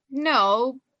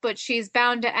 No, but she's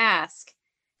bound to ask.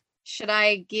 Should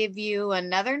I give you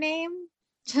another name?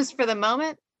 Just for the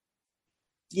moment?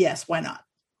 Yes, why not?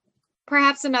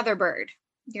 Perhaps another bird.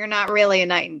 You're not really a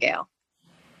nightingale.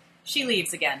 She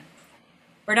leaves again.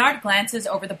 Bernard glances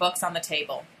over the books on the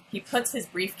table. He puts his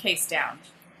briefcase down.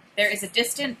 There is a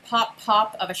distant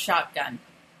pop-pop of a shotgun.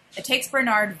 It takes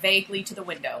Bernard vaguely to the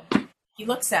window. He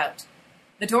looks out.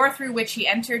 The door through which he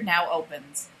entered now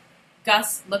opens.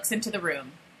 Gus looks into the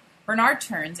room. Bernard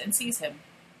turns and sees him.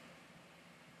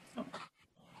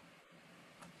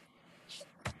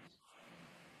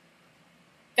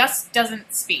 Gus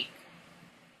doesn't speak.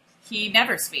 He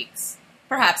never speaks.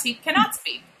 Perhaps he cannot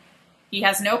speak. He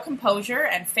has no composure,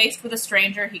 and faced with a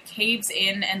stranger, he caves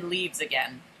in and leaves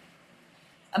again.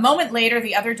 A moment later,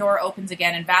 the other door opens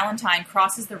again, and Valentine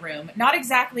crosses the room, not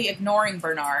exactly ignoring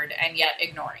Bernard, and yet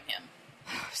ignoring him.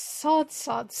 Sod,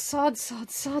 sod, sod, sod,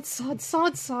 sod, sod,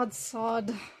 sod, sod,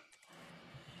 sod.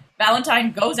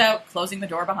 Valentine goes out, closing the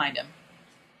door behind him.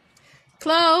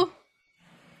 Chloe!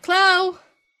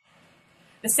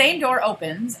 The same door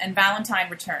opens, and Valentine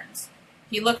returns.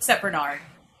 He looks at Bernard.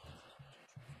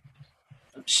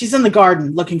 She's in the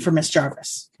garden looking for Miss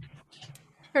Jarvis.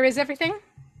 Where is everything?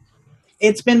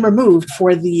 It's been removed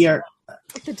for the year.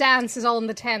 The dance is all in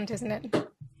the tent, isn't it?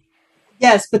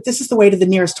 Yes, but this is the way to the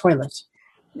nearest toilet.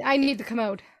 I need the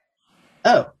commode.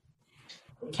 Oh.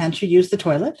 Can't you use the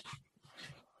toilet?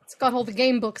 It's got all the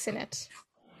game books in it.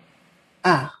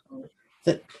 Ah.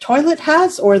 The toilet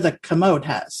has or the commode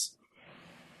has?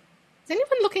 Is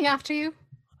anyone looking after you?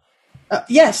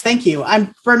 Yes, thank you.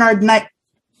 I'm Bernard Knight.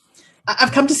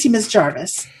 I've come to see Miss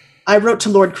Jarvis. I wrote to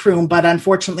Lord Croom, but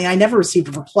unfortunately I never received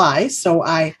a reply, so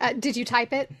I... Did you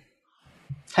type it?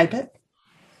 Type it?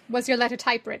 Was your letter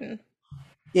typewritten?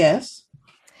 Yes.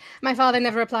 My father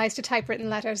never replies to typewritten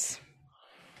letters.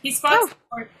 He spots...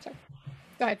 Sorry.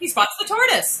 Go ahead. He spots the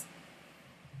tortoise.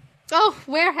 Oh,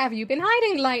 where have you been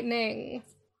hiding, Lightning?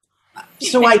 I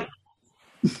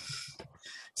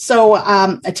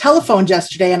telephoned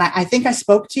yesterday, and I think I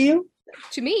spoke to you.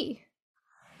 To me?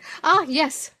 Ah,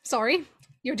 yes. Sorry.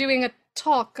 You're doing a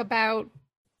talk about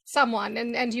someone,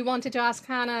 and you wanted to ask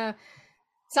Hannah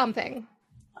something.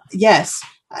 Yes.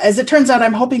 As it turns out,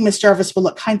 I'm hoping Miss Jarvis will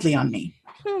look kindly on me.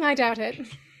 I doubt it.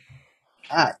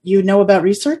 You know about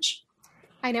research?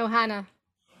 I know Hannah.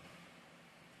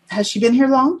 Has she been here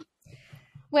long?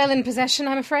 Well in possession,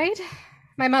 I'm afraid.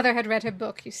 My mother had read her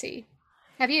book, you see.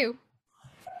 Have you?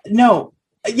 No.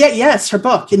 Yes, her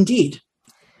book, indeed.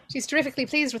 She's terrifically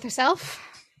pleased with herself.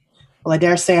 Well, I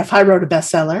dare say if I wrote a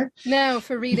bestseller. No,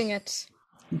 for reading it.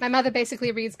 My mother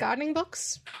basically reads gardening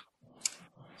books.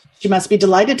 She must be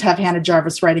delighted to have Hannah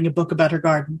Jarvis writing a book about her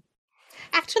garden.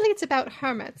 Actually, it's about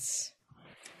hermits.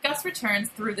 Gus returns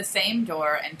through the same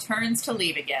door and turns to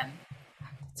leave again.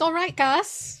 It's all right,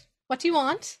 Gus. What do you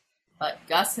want? But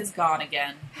Gus has gone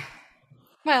again.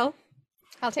 Well,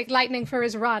 I'll take Lightning for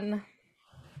his run.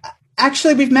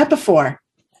 Actually, we've met before.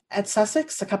 At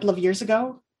Sussex a couple of years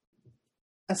ago.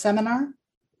 A seminar.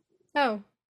 Oh,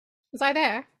 was I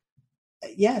there?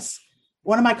 Yes.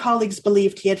 One of my colleagues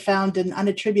believed he had found an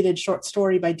unattributed short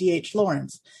story by D.H.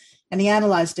 Lawrence, and he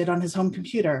analyzed it on his home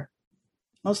computer.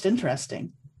 Most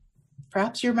interesting.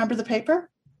 Perhaps you remember the paper?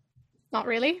 Not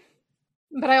really.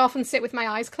 But I often sit with my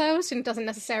eyes closed, and it doesn't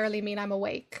necessarily mean I'm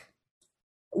awake.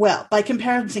 Well, by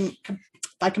comparing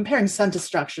sun to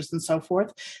structures and so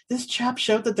forth, this chap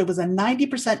showed that there was a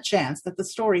 90% chance that the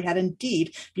story had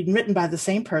indeed been written by the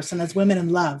same person as Women in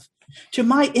Love. To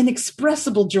my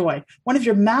inexpressible joy, one of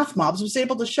your math mobs was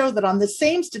able to show that on the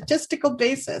same statistical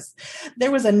basis,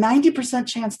 there was a 90%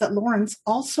 chance that Lawrence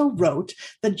also wrote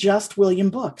the Just William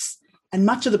books, and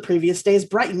much of the previous day's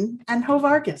Brighton and Hove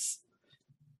Argus.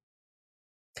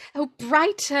 Oh,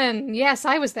 Brighton. Yes,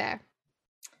 I was there.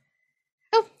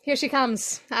 Oh, here she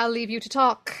comes. I'll leave you to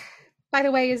talk. By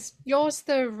the way, is yours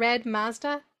the red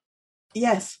Mazda?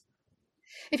 Yes.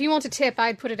 If you want a tip,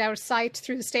 I'd put it out of sight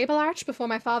through the stable arch before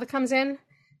my father comes in.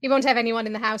 He won't have anyone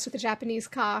in the house with a Japanese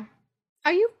car.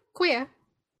 Are you queer?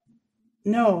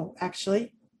 No,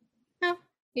 actually. Oh,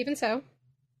 even so.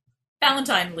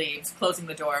 Valentine leaves, closing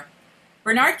the door.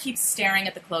 Bernard keeps staring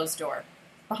at the closed door.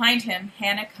 Behind him,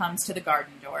 Hannah comes to the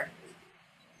garden door.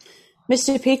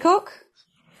 Mr. Peacock?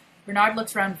 Bernard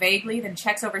looks round vaguely, then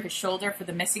checks over his shoulder for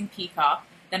the missing peacock,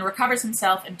 then recovers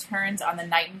himself and turns on the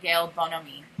nightingale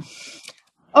bonhomie.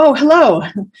 Oh, hello.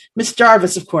 Miss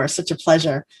Jarvis, of course. Such a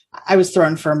pleasure. I was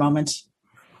thrown for a moment.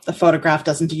 The photograph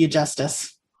doesn't do you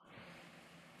justice.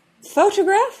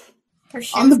 Photograph?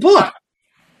 On the book.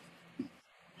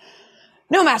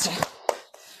 No matter.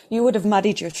 You would have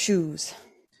muddied your shoes.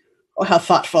 Oh, how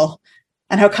thoughtful.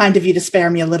 And how kind of you to spare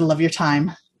me a little of your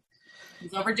time.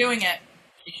 He's overdoing it.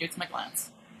 She shoots him a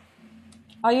glance.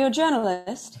 Are you a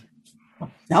journalist?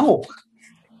 No.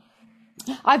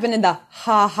 I've been in the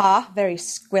ha-ha, very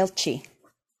squelchy.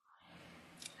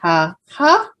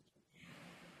 Ha-ha?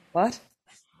 What?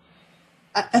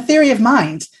 A theory of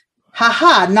mind.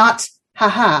 Ha-ha, not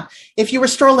ha-ha. If you were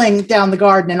strolling down the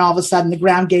garden and all of a sudden the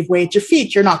ground gave way at your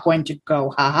feet, you're not going to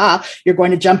go ha-ha. You're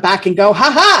going to jump back and go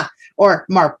ha-ha. Or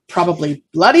more probably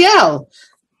bloody hell.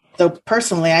 Though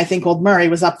personally, I think old Murray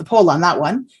was up the pole on that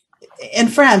one. In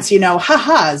France, you know,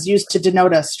 ha-ha is used to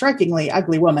denote a strikingly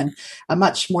ugly woman, a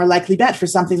much more likely bet for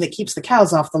something that keeps the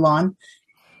cows off the lawn.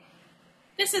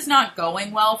 This is not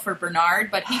going well for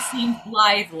Bernard, but he seems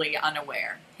blithely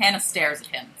unaware. Hannah stares at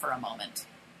him for a moment.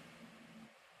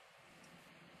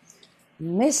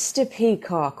 Mr.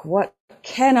 Peacock, what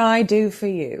can I do for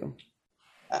you?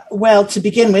 Well, to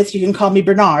begin with, you can call me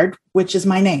Bernard, which is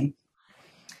my name.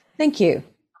 Thank you.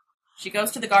 She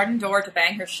goes to the garden door to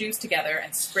bang her shoes together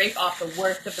and scrape off the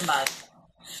worst of the mud.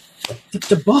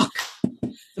 The book.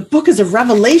 The book is a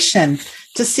revelation.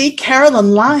 To see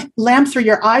Carolyn Lamb through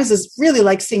your eyes is really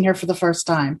like seeing her for the first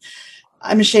time.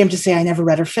 I'm ashamed to say I never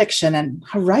read her fiction, and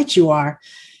how right you are.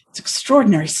 It's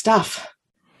extraordinary stuff.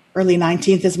 Early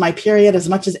 19th is my period as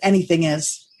much as anything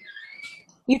is.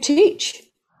 You teach?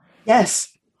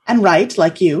 Yes, and write,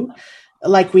 like you.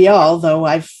 Like we all, though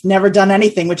I've never done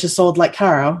anything which is sold like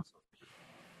Caro.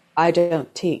 I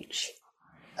don't teach.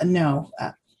 No.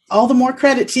 All the more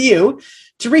credit to you.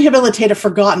 To rehabilitate a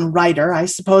forgotten writer, I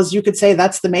suppose you could say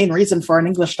that's the main reason for an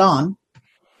English Dawn.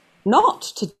 Not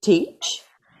to teach?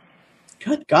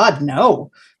 Good God,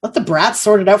 no. Let the brats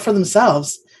sort it out for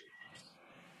themselves.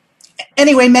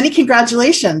 Anyway, many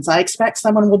congratulations. I expect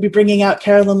someone will be bringing out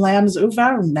Carolyn Lamb's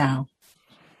Ouvre now.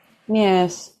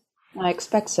 Yes, I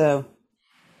expect so.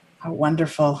 How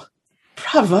wonderful.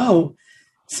 Bravo.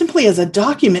 Simply as a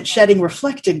document shedding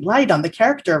reflecting light on the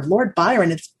character of Lord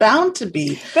Byron, it's bound to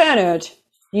be. Bernard.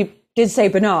 You did say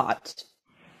Bernard,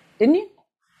 didn't you?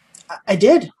 I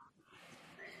did.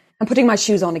 I'm putting my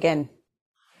shoes on again.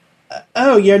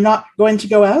 Oh, you're not going to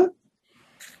go out?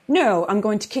 No, I'm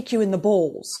going to kick you in the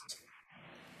balls.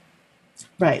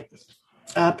 Right.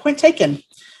 Point taken.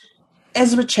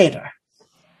 Ezra Chater.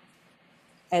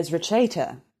 Ezra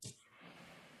Chater.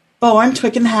 Born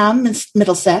Twickenham,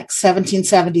 Middlesex,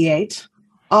 1778.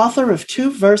 Author of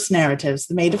 2 verse narratives,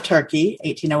 The Maid of Turkey,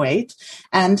 1808,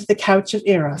 and The Couch of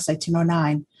Eros,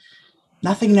 1809.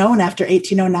 Nothing known after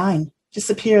 1809.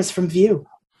 Disappears from view.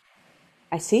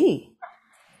 I see.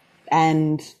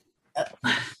 And?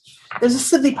 There's a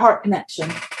Sydney Park connection.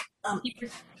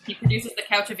 He produces The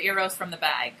Couch of Eros from the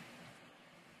bag.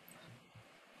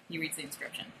 He reads the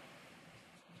inscription.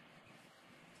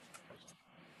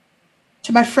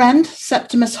 To my friend,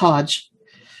 Septimus Hodge,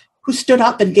 who stood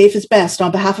up and gave his best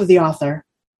on behalf of the author,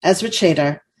 Ezra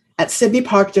Chater, at Sydney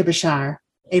Park, Derbyshire,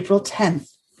 April 10th,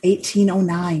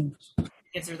 1809.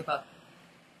 Gives her the book.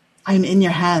 I'm in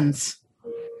your hands.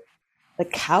 The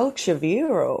Couch of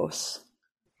Eros.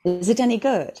 Is it any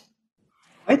good?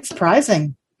 Quite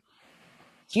surprising.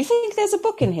 Do you think there's a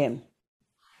book in him?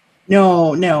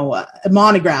 No, a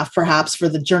monograph perhaps for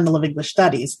the Journal of English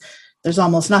Studies. There's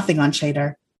almost nothing on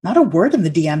Chater. Not a word in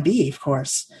the DMB, of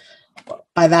course.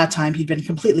 By that time, he'd been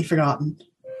completely forgotten.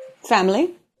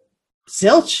 Family?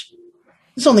 Zilch.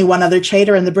 There's only one other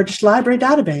Chater in the British Library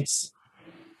database.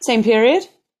 Same period?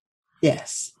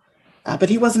 Yes. But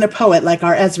he wasn't a poet like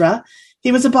our Ezra.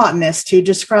 He was a botanist who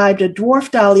described a dwarf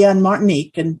dahlia in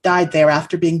Martinique and died there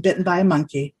after being bitten by a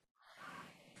monkey.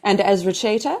 And Ezra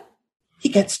Chater? He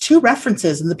gets 2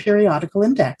 references in the periodical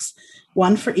index,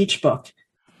 one for each book.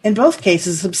 In both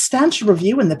cases, a substantial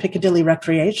review in the Piccadilly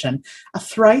Recreation, a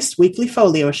thrice weekly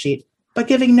folio sheet, but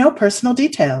giving no personal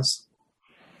details.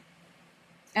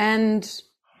 And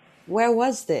where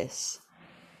was this?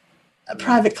 A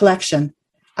private collection.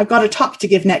 I've got a talk to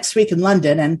give next week in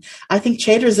London, and I think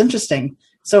Chater's interesting.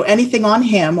 So anything on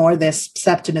him or this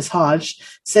Septimus Hodge,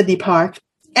 Sydney Park,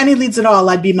 any leads at all,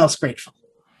 I'd be most grateful.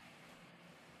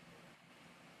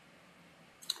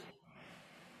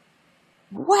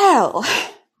 Well,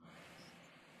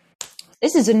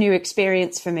 this is a new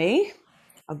experience for me.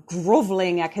 A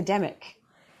grovelling academic.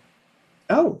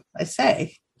 Oh, I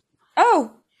say.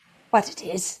 Oh, but it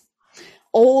is.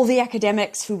 All the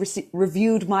academics who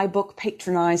reviewed my book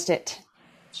patronized it.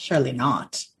 Surely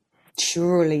not.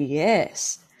 Surely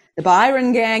yes. The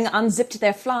Byron gang unzipped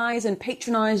their flies and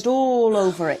patronized all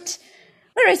over it.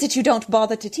 Where is it you don't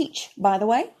bother to teach, by the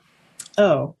way?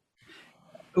 Oh,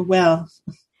 well,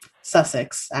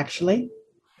 Sussex, actually.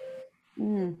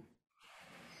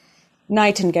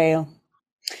 Nightingale.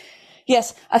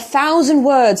 Yes, 1,000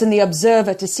 words in the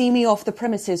Observer to see me off the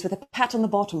premises with a pat on the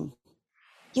bottom.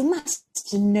 You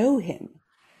must know him.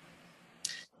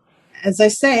 As I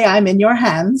say, I'm in your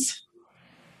hands.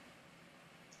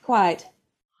 Quite.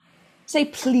 Say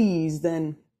please,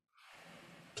 then.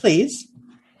 Please.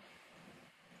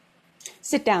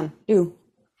 Sit down, do.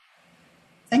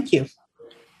 Thank you.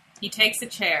 He takes a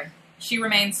chair. She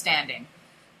remains standing.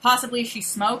 Possibly she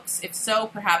smokes. If so,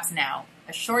 perhaps now.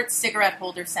 A short cigarette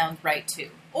holder sounds right, too.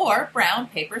 Or brown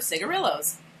paper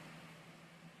cigarillos.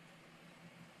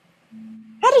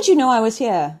 How did you know I was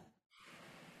here?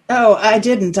 Oh, I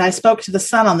didn't. I spoke to the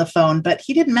son on the phone, but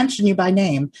he didn't mention you by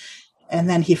name. And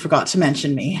then he forgot to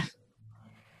mention me.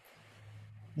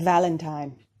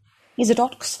 Valentine. He's at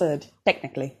Oxford,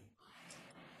 technically.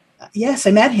 Yes,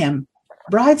 I met him.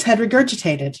 Bride's head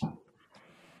regurgitated.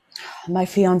 My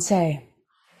fiancé.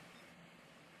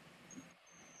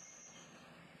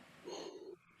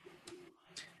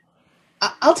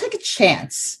 I'll take a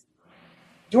chance.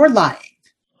 You're lying.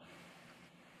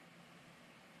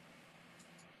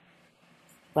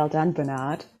 Well done,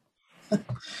 Bernard.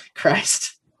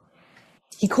 Christ.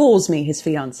 He calls me his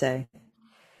fiancé.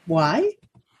 Why?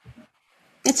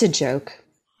 It's a joke.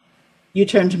 You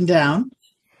turned him down?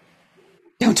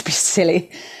 Don't be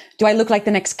silly. Do I look like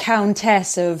the next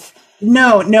countess of...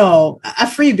 No, a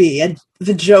freebie,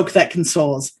 the joke that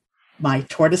consoles. My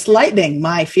tortoise lightning,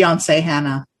 my fiancée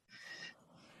Hannah.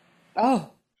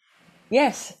 Oh,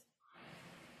 yes.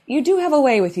 You do have a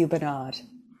way with you, Bernard.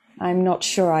 I'm not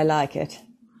sure I like it.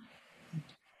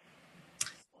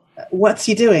 What's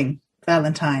he doing,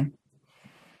 Valentine?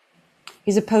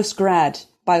 He's a post-grad,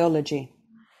 biology.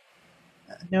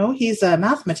 No, he's a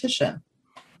mathematician.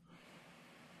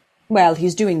 Well,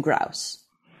 he's doing grouse.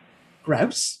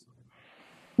 Grouse?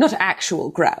 Not actual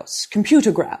grouse,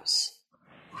 computer grouse.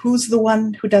 Who's the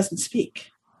one who doesn't speak?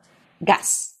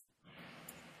 Gus.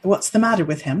 What's the matter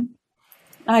with him?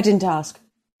 I didn't ask.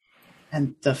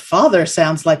 And the father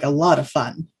sounds like a lot of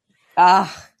fun.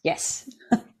 Ah, yes.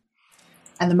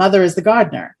 And the mother is the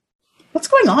gardener. What's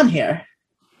going on here?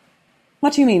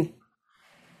 What do you mean?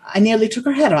 I nearly took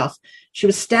her head off. She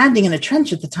was standing in a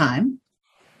trench at the time.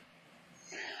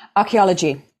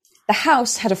 Archaeology. The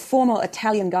house had a formal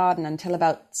Italian garden until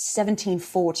about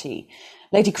 1740.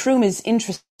 Lady Croom is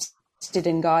interested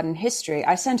in garden history.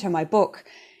 I sent her my book.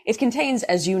 It contains,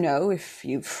 as you know, if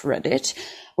you've read it,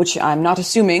 which I'm not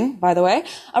assuming, by the way,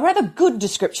 a rather good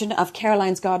description of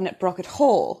Caroline's garden at Brockett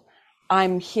Hall.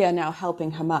 I'm here now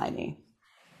helping Hermione.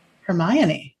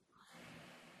 Hermione?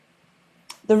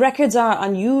 The records are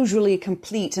unusually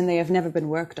complete and they have never been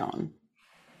worked on.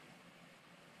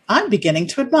 I'm beginning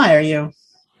to admire you.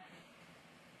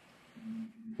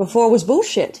 Before was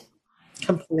bullshit.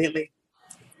 Completely.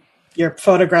 Your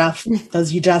photograph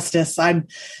does you justice. I'm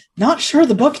not sure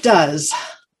the book does.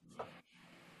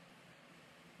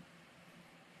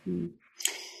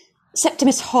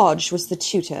 Septimus Hodge was the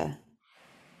tutor.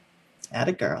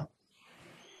 Atta girl.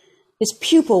 His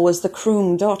pupil was the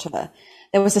Croom daughter.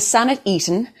 There was a son at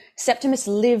Eton. Septimus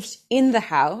lived in the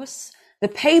house. The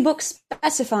paybook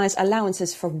specifies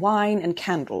allowances for wine and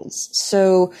candles.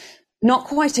 So not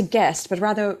quite a guest, but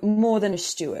rather more than a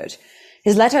steward.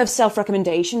 His letter of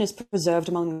self-recommendation is preserved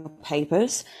among the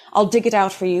papers. I'll dig it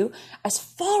out for you. As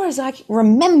far as I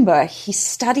remember, he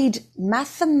studied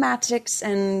mathematics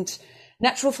and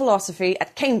natural philosophy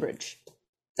at Cambridge.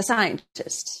 A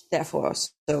scientist, therefore,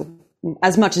 so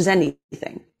as much as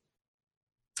anything.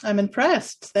 I'm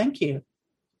impressed. Thank you.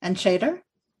 And Chater?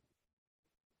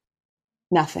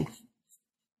 Nothing.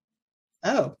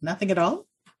 Oh, nothing at all?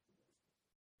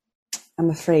 I'm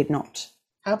afraid not.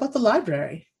 How about the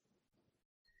library?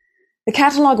 The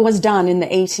catalogue was done in the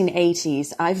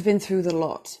 1880s. I've been through the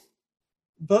lot.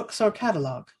 Books or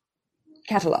catalogue?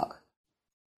 Catalogue.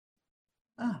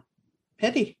 Ah,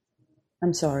 pity.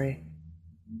 I'm sorry.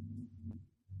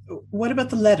 What about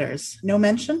the letters? No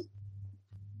mention?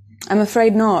 I'm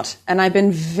afraid not. And I've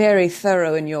been very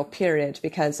thorough in your period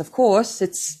because, of course,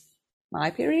 it's my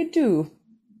period too.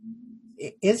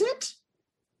 Is it?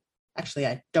 Actually,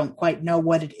 I don't quite know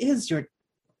what it is you're...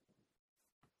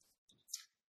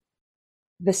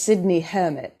 The Sydney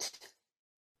Hermit.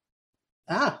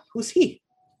 Ah, who's he?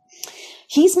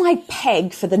 He's my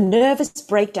peg for the nervous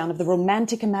breakdown of the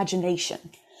romantic imagination.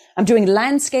 I'm doing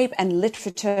landscape and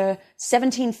literature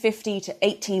 1750 to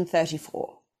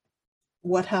 1834.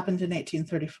 What happened in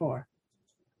 1834?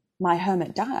 My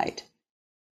hermit died.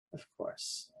 Of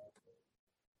course.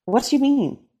 What do you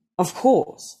mean? Of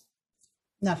course.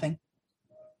 Nothing.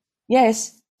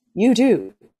 Yes, you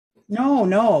do.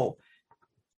 No.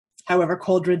 However,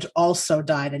 Coleridge also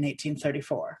died in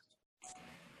 1834.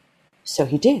 So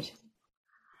he did.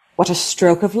 What a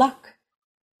stroke of luck.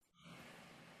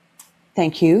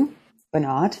 Thank you,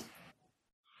 Bernard.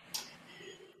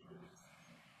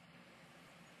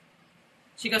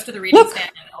 She goes to the reading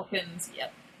stand and opens,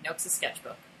 Noakes'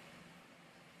 sketchbook.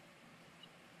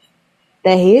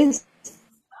 There he is.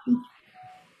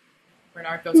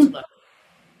 Bernard goes to look.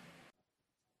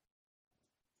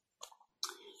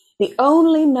 The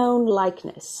only known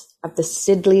likeness of the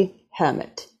Sidley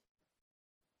Hermit.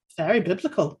 Very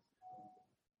biblical.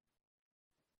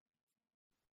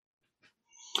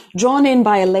 Drawn in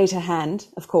by a later hand,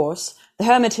 of course, the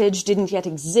Hermitage didn't yet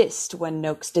exist when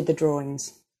Noakes did the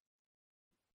drawings.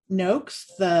 Noakes,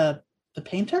 the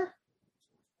painter?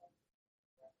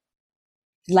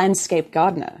 Landscape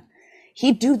gardener.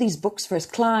 He'd do these books for his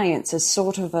clients as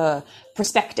sort of a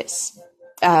prospectus.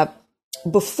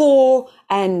 Before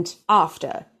and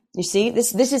after. You see,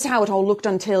 this is how it all looked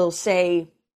until, say,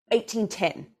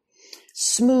 1810.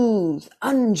 Smooth,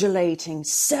 undulating,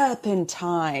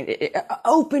 serpentine,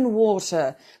 open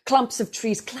water, clumps of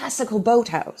trees, classical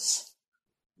boathouse.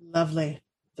 Lovely.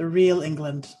 The real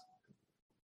England.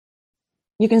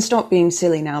 You can stop being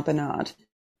silly now, Bernard.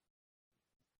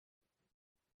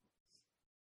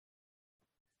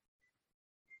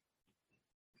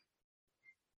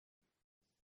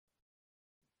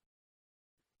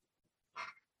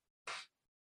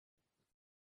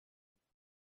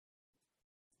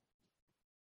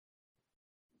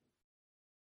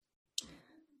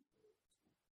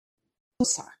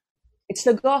 It's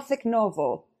the Gothic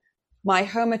novel. My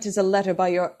Hermit is a letter by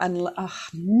your...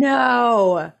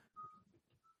 no!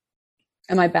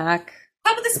 Am I back?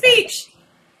 Top of the speech!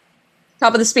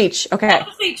 Top of the speech, okay. Top of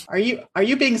the speech! Are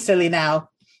you being silly now?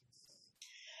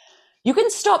 You can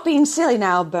stop being silly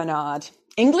now, Bernard.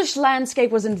 English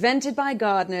landscape was invented by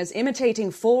gardeners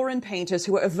imitating foreign painters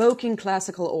who were evoking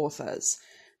classical authors.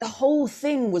 The whole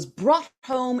thing was brought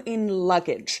home in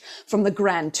luggage from the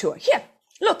Grand Tour. Here,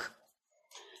 look.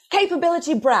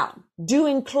 Capability Brown,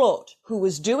 doing Claude, who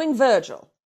was doing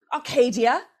Virgil.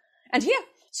 Arcadia. And here,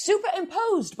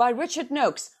 superimposed by Richard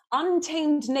Noakes,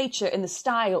 untamed nature in the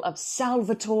style of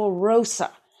Salvator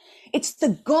Rosa. It's the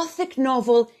Gothic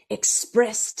novel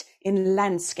expressed in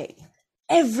landscape.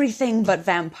 Everything but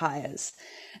vampires.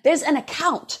 There's an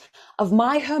account of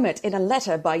my hermit in a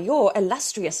letter by your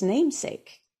illustrious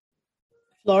namesake.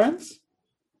 Florence?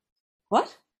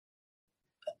 What?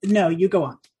 No, you go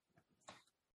on.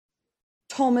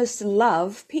 Thomas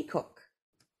Love Peacock.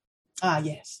 Ah,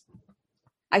 yes.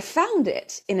 I found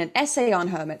it in an essay on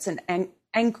hermits and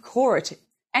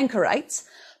anchorites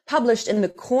published in the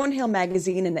Cornhill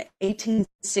magazine in the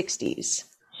 1860s.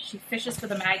 She fishes for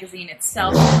the magazine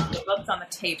itself, the books on the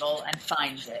table, and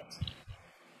finds it.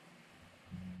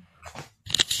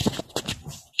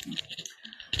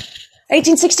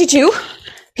 (1862).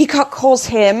 Peacock calls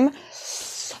him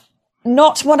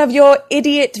not one of your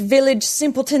idiot village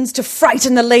simpletons to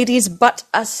frighten the ladies, but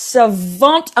a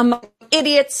savant among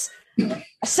idiots,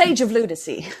 a sage of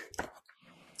lunacy.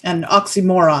 An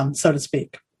oxymoron, so to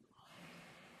speak.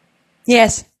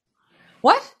 Yes.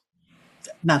 What?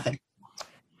 Nothing.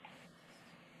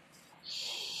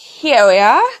 Here we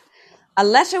are. A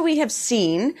letter we have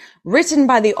seen, written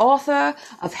by the author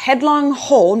of Headlong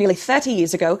Hall nearly 30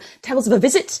 years ago, tells of a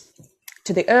visit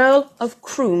to the Earl of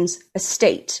Croom's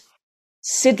estate,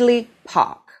 Sidley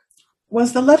Park.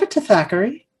 Was the letter to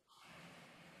Thackeray?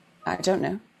 I don't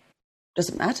know. Does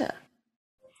it matter?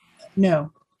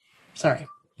 No. Sorry.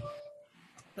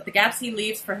 But the gaps he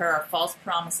leaves for her are false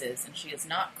promises, and she is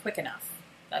not quick enough.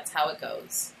 That's how it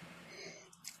goes.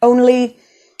 Only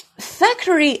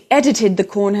Thackeray edited the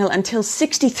Cornhill until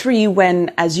 63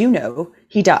 when, as you know,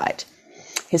 he died.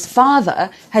 His father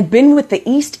had been with the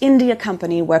East India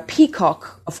Company where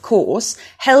Peacock, of course,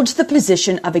 held the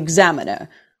position of examiner.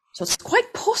 So it's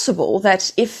quite possible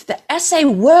that if the essay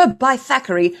were by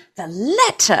Thackeray, the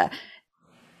letter...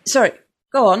 Sorry,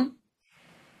 go on.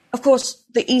 Of course,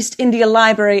 the East India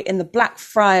Library in the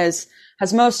Blackfriars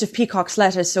has most of Peacock's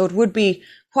letters, so it would be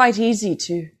quite easy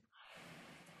to...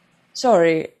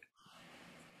 Sorry.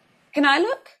 Can I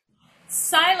look?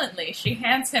 Silently, she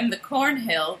hands him the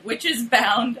Cornhill, which is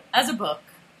bound as a book.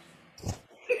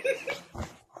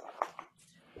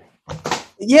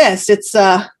 Yes,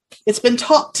 it's been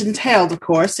topped and tailed, of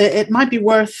course. It might be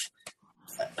worth...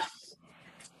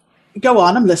 Go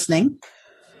on, I'm listening.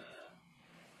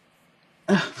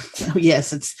 Oh,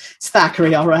 yes, it's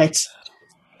Thackeray, all right.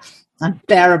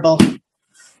 Unbearable.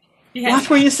 Yes. What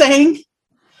were you saying?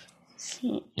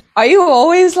 Are you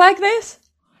always like this?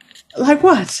 Like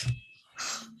what?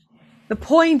 The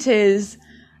point is,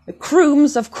 the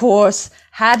Crooms, of course,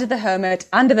 had the hermit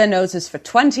under their noses for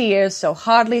 20 years, so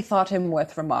hardly thought him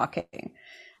worth remarking.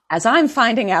 As I'm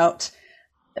finding out,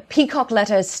 the Peacock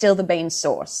letter is still the main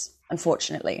source,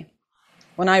 unfortunately.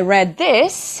 When I read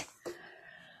this,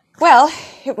 well,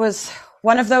 it was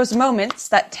one of those moments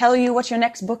that tell you what your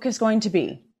next book is going to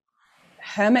be.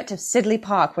 The Hermit of Sidley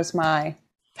Park was my...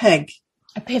 Peg.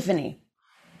 Epiphany.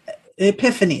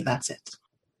 Epiphany, that's it.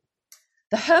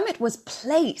 The hermit was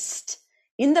placed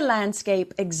in the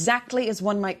landscape exactly as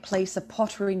one might place a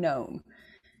pottery gnome.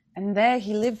 And there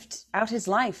he lived out his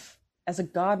life as a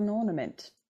garden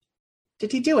ornament.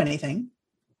 Did he do anything?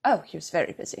 Oh, he was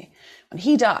very busy. When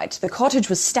he died, the cottage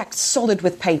was stacked solid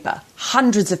with paper,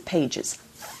 hundreds of pages,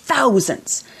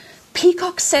 thousands.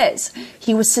 Peacock says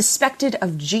he was suspected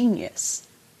of genius.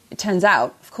 It turns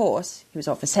out, of course, he was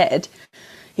off his head.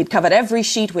 He'd covered every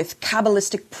sheet with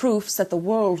Kabbalistic proofs that the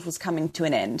world was coming to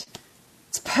an end.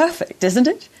 It's perfect, isn't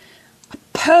it? A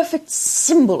perfect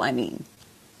symbol, I mean.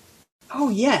 Oh,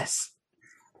 yes.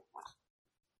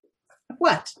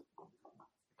 What?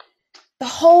 The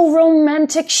whole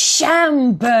romantic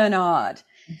sham, Bernard.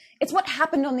 It's what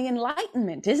happened on the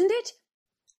Enlightenment, isn't it?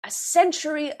 A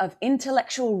century of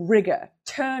intellectual rigor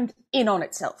turned in on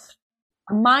itself.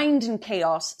 A mind in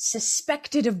chaos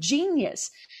suspected of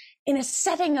genius in a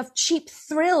setting of cheap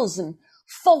thrills and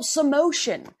false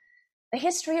emotion. The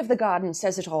history of the garden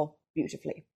says it all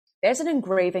beautifully. There's an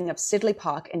engraving of Sidley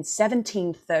Park in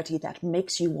 1730 that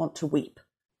makes you want to weep.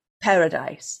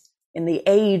 Paradise in the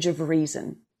age of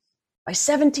reason. By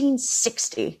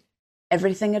 1760,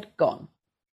 everything had gone.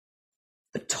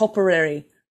 The topiary,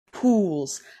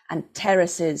 pools and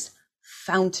terraces,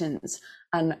 fountains,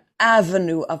 an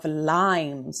avenue of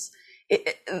limes.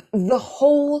 The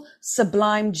whole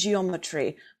sublime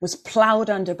geometry was ploughed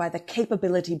under by the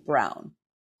capability brown.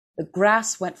 The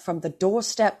grass went from the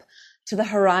doorstep to the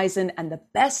horizon, and the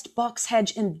best box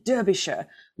hedge in Derbyshire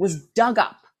was dug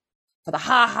up for the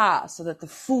ha-ha, so that the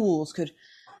fools could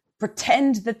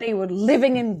pretend that they were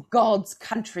living in God's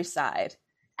countryside.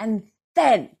 And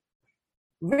then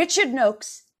Richard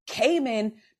Noakes came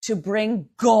in to bring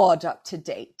God up to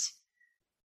date.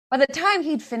 By the time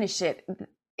he'd finished it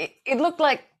looked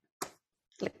like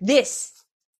this.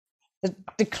 The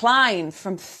decline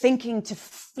from thinking to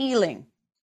feeling.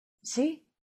 See?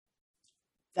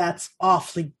 That's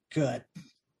awfully good.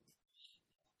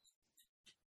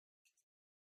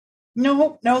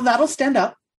 No, that'll stand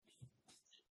up.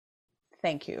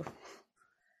 Thank you.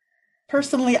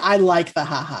 Personally, I like the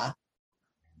haha.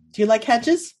 Do you like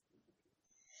hedges?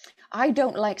 I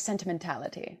don't like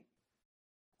sentimentality.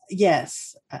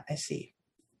 Yes, I see.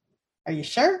 Are you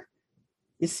sure?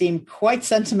 You seem quite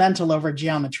sentimental over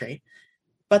geometry.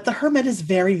 But the hermit is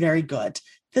very, very good.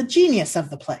 The genius of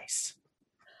the place.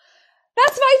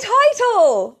 That's my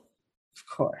title! Of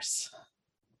course.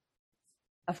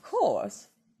 Of course?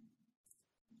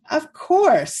 Of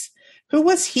course. Who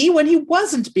was he when he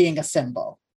wasn't being a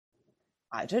symbol?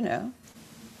 I don't know.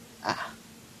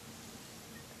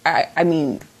 I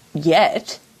mean,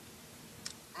 yet.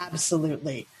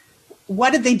 Absolutely.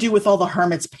 What did they do with all the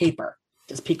hermit's paper?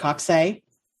 Does Peacock say?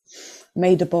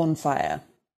 Made a bonfire.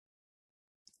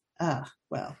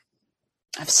 Well.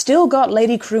 I've still got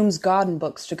Lady Croom's garden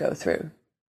books to go through.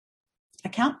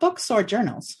 Account books or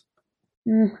journals?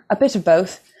 A bit of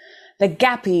both. They're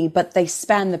gappy, but they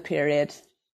span the period.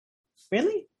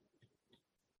 Really?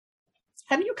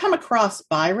 Have you come across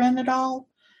Byron at all?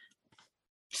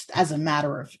 Just as a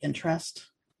matter of interest.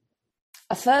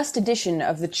 a first edition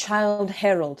of the Child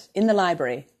Herald in the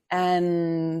library,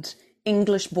 and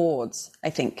English boards, I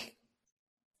think.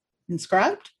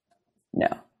 Inscribed? No.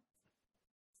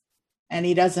 And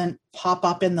he doesn't pop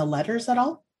up in the letters at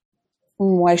all?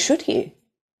 Why should he?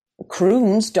 The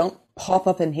croons don't pop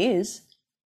up in his.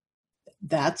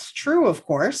 That's true, of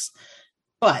course.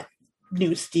 But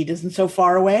Newstead isn't so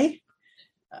far away.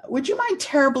 Would you mind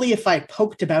terribly if I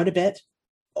poked about a bit?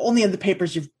 Only in the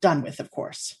papers you've done with, of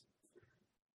course.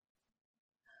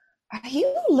 Are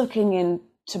you looking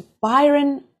into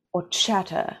Byron or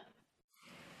Chatter?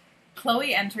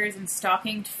 Chloe enters in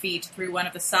stockinged feet through one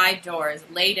of the side doors,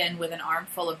 laden with an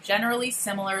armful of generally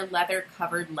similar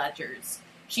leather-covered ledgers.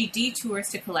 She detours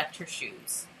to collect her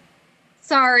shoes.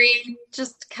 Sorry,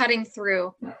 just cutting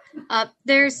through.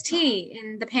 There's tea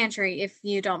in the pantry, if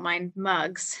you don't mind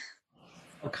mugs.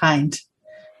 What kind?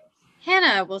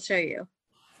 Hannah will show you.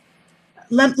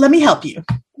 Let me help you.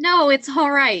 No, it's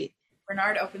all right.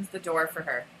 Bernard opens the door for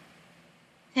her.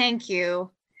 Thank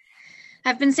you.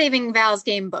 I've been saving Val's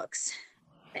game books.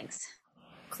 Thanks.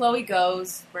 Chloe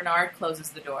goes. Bernard closes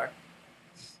the door.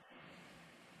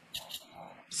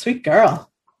 Sweet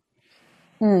girl.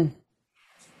 Oh,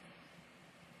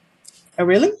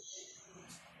 really?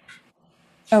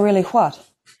 Oh, really what?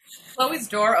 Chloe's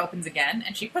door opens again,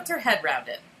 and she puts her head round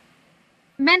it.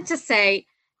 Meant to say,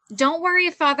 don't worry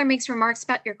if Father makes remarks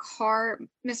about your car,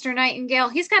 Mr. Nightingale.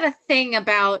 He's got a thing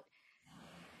about...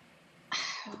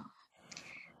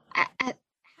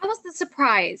 How was the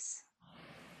surprise?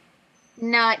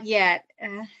 Not yet.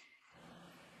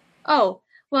 Oh,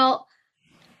 well,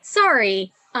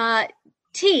 sorry.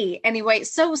 Tea, anyway.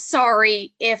 So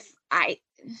sorry if I...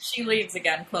 She leaves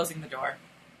again, closing the door.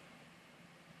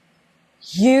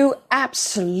 You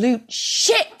absolute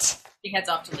shit! She heads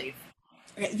off to leave.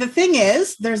 Okay, the thing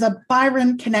is, there's a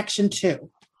Byron connection too.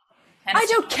 I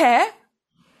don't care.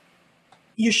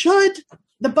 You should.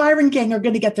 The Byron gang are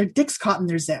going to get their dicks caught in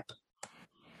their zip.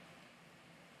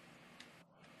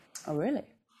 Oh, really?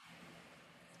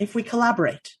 If we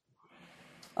collaborate.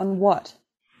 On what?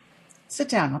 Sit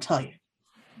down, I'll tell you.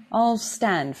 I'll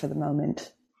stand for the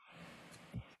moment.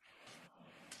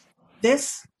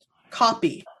 This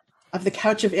copy of The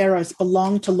Couch of Eros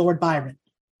belonged to Lord Byron.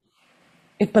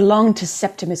 It belonged to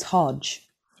Septimus Hodge.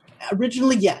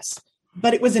 Originally, yes,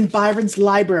 but it was in Byron's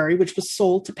library, which was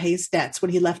sold to pay his debts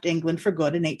when he left England for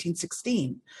good in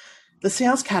 1816. The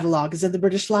sales catalogue is in the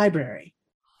British Library.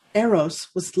 Eros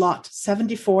was lot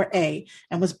 74A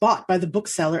and was bought by the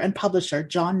bookseller and publisher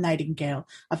John Nightingale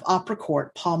of Opera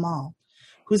Court, Pall Mall,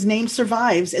 whose name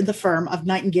survives in the firm of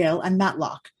Nightingale and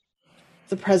Matlock,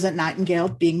 the present Nightingale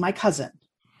being my cousin.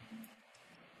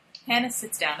 Hannah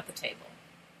sits down at the table.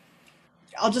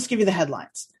 I'll just give you the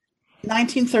headlines.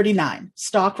 1939,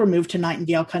 stock removed to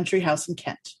Nightingale Country House in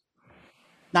Kent.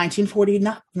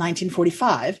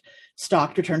 1945,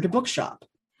 stock returned to bookshop.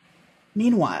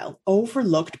 Meanwhile,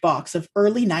 overlooked box of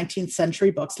early 19th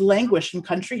century books languished in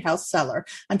country house cellar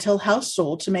until house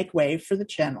sold to make way for the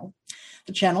Channel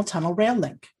Tunnel rail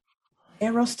link.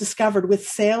 Eros discovered with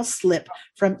sales slip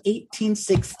from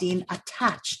 1816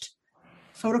 attached.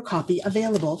 Photocopy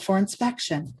available for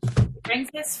inspection. He brings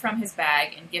this from his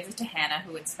bag and gives it to Hannah,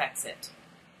 who inspects it.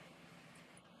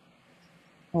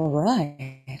 All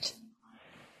right.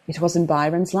 It was in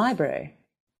Byron's library.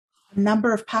 A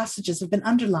number of passages have been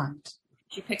underlined.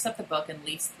 She picks up the book and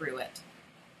leafs through it.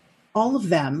 All of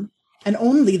them, and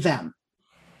only them.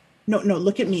 No,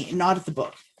 look at me, not at the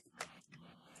book.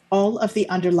 All of the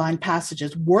underlined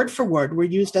passages, word for word, were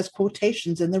used as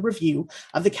quotations in the review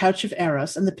of The Couch of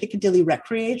Eros and the Piccadilly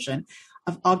Recreation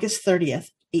of August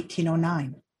 30th,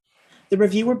 1809. The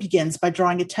reviewer begins by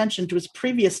drawing attention to his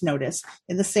previous notice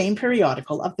in the same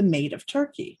periodical of the Maid of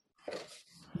Turkey.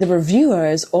 The reviewer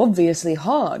is obviously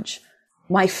Hodge,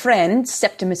 my friend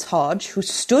Septimus Hodge, who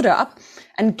stood up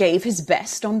and gave his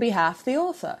best on behalf of the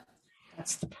author.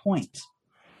 That's the point.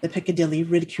 The Piccadilly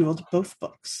ridiculed both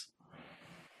books.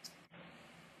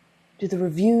 Do the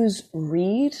reviews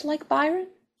read like Byron?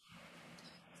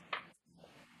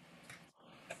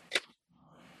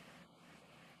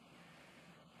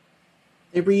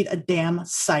 They read a damn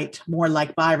sight more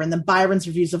like Byron than Byron's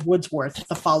reviews of Wordsworth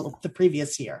the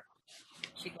previous year.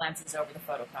 She glances over the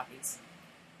photocopies.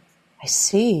 I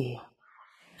see.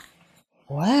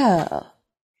 Well,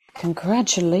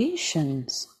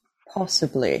 congratulations.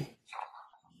 Possibly.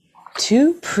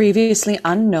 2 previously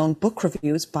unknown book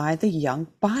reviews by the young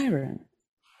Byron.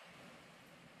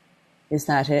 Is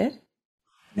that it?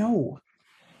 No.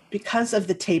 Because of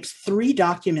the tapes, 3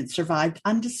 documents survived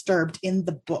undisturbed in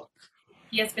the book.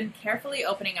 He has been carefully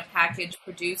opening a package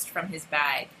produced from his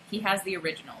bag. He has the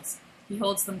originals. He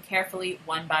holds them carefully,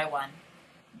 one by one.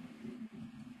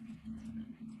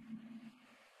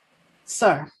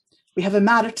 Sir, we have a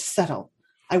matter to settle.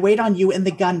 I wait on you in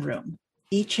the gun room.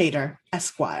 E. Chater,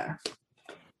 Esquire.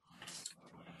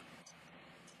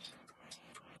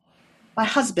 My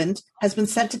husband has been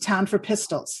sent to town for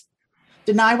pistols.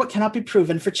 Deny what cannot be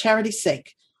proven for charity's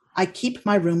sake. I keep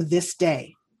my room this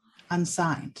day.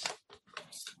 Unsigned.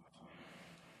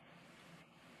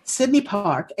 Sydney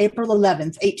Park, April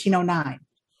 11th, 1809.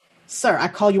 Sir, I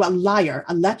call you a liar,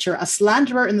 a lecher, a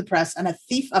slanderer in the press, and a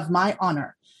thief of my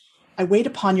honor. I wait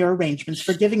upon your arrangements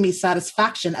for giving me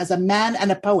satisfaction as a man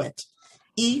and a poet.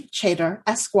 E. Chater,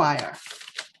 Esquire.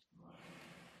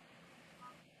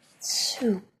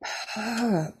 Superb.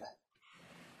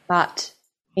 But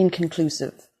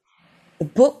inconclusive. The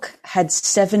book had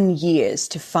 7 years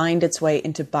to find its way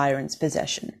into Byron's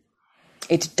possession.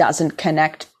 It doesn't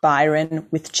connect Byron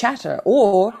with Chater,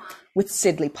 or with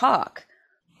Sidley Park,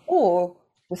 or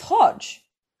with Hodge,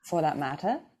 for that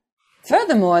matter.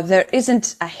 Furthermore, there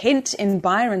isn't a hint in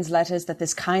Byron's letters that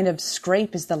this kind of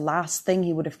scrape is the last thing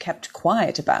he would have kept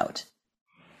quiet about.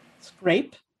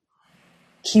 Scrape?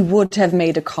 He would have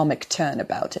made a comic turn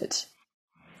about it.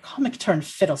 Comic turn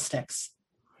fiddlesticks.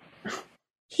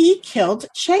 He killed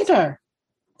Chater.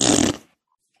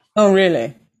 Oh,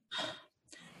 really?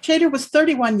 Chater was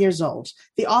 31 years old,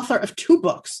 the author of 2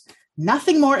 books.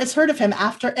 Nothing more is heard of him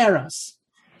after Eros.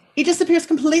 He disappears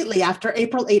completely after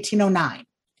April 1809.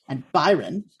 And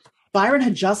Byron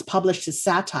had just published his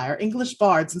satire, English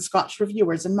Bards and Scotch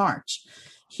Reviewers, in March.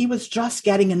 He was just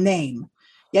getting a name,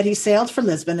 yet he sailed for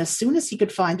Lisbon as soon as he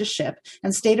could find a ship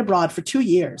and stayed abroad for 2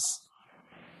 years.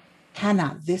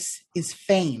 Hannah, this is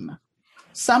fame.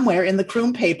 Somewhere in the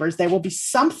Croom papers there will be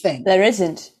something. There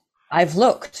isn't. I've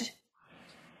looked.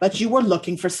 But you were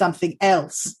looking for something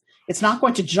else. It's not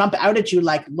going to jump out at you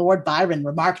like Lord Byron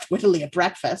remarked wittily at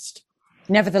breakfast.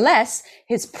 Nevertheless,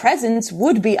 his presence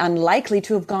would be unlikely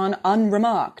to have gone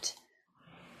unremarked.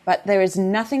 But there is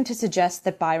nothing to suggest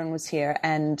that Byron was here,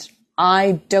 and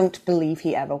I don't believe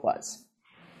he ever was.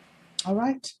 All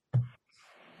right.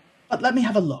 But let me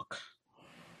have a look.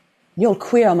 You'll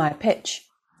queer my pitch.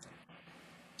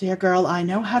 Dear girl, I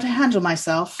know how to handle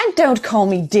myself. And don't call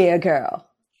me dear girl.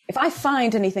 If I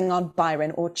find anything on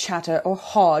Byron or Chater or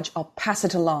Hodge, I'll pass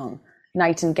it along.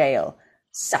 Nightingale,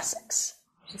 Sussex.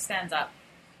 She stands up.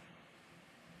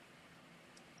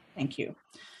 Thank you.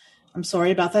 I'm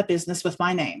sorry about that business with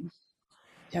my name.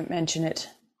 Don't mention it.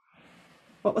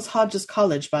 What was Hodge's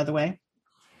college, by the way?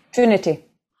 Trinity.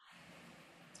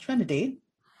 Trinity?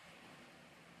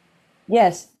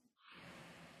 Yes.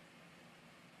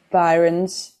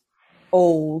 Byron's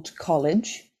old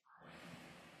college.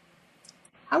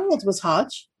 How old was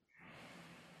Hodge?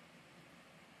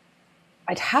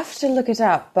 I'd have to look it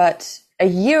up, but a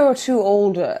year or 2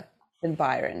 older than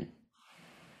Byron.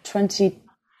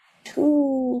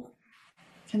 22.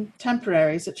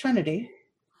 Contemporaries at Trinity?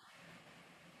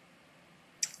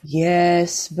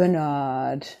 Yes,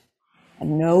 Bernard.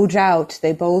 And no doubt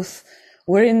they both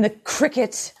were in the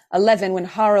cricket 11 when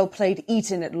Harrow played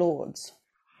Eton at Lord's.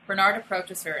 Bernard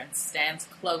approaches her and stands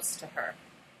close to her.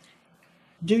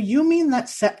 Do you mean that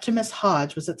Septimus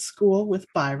Hodge was at school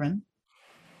with Byron?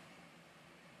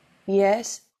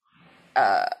 Yes.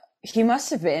 He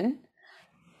must have been.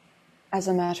 As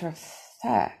a matter of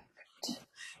fact.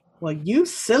 Well, you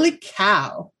silly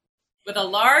cow. With a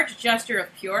large gesture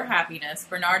of pure happiness,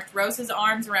 Bernard throws his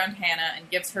arms around Hannah and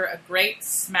gives her a great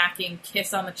smacking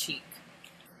kiss on the cheek.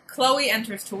 Chloe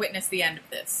enters to witness the end of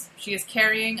this. She is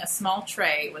carrying a small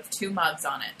tray with 2 mugs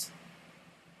on it.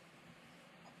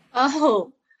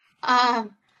 Oh,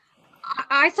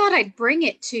 I thought I'd bring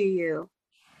it to you.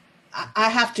 I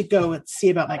have to go and see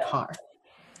about my car.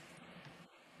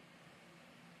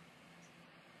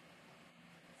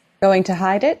 Going to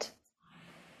hide it?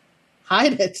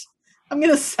 Hide it? I'm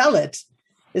going to sell it.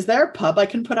 Is there a pub I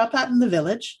can put up at in the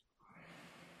village?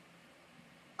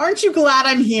 Aren't you glad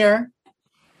I'm here?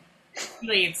 He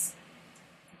leaves.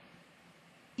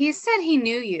 He said he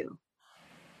knew you.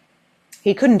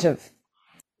 He couldn't have.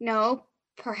 No,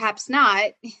 perhaps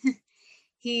not.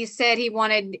 He said he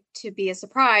wanted to be a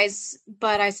surprise,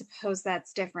 but I suppose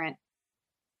that's different.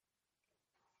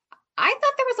 I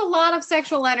thought there was a lot of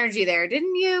sexual energy there,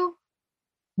 didn't you?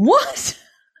 What?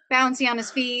 Bouncy on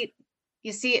his feet.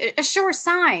 You see, a sure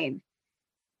sign.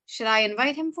 Should I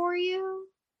invite him for you?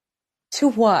 To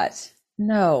what?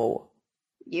 No.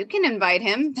 You can invite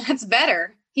him. That's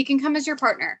better. He can come as your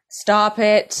partner. Stop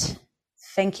it.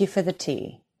 Thank you for the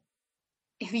tea.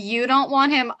 If you don't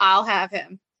want him, I'll have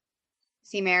him.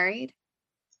 Is he married?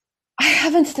 I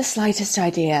haven't the slightest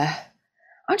idea.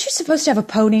 Aren't you supposed to have a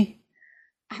pony?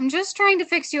 I'm just trying to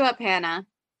fix you up, Hannah.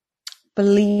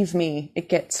 Believe me, it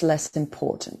gets less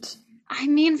important. I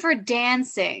mean for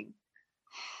dancing.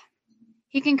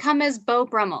 He can come as Beau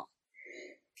Brummel.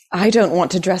 I don't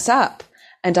want to dress up,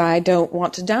 and I don't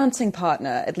want a dancing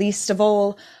partner, at least of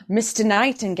all, Mr.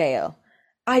 Nightingale.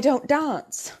 I don't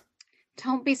dance.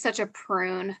 Don't be such a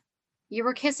prune. You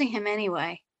were kissing him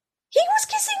anyway. He was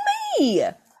kissing me!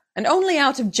 And only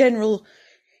out of general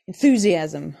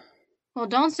enthusiasm. Well,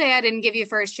 don't say I didn't give you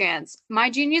first chance. My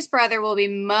genius brother will be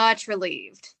much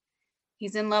relieved.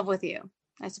 He's in love with you.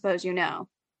 I suppose you know.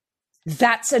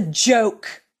 That's a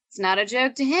joke. It's not a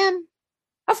joke to him.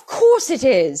 Of course it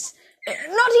is.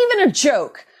 Not even a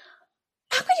joke.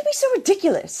 How could you be so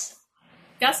ridiculous?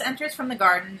 Gus enters from the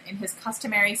garden in his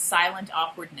customary silent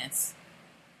awkwardness.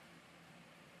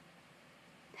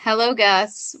 Hello,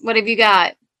 Gus. What have you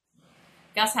got?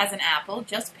 Gus has an apple,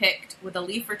 just picked, with a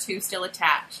leaf or two still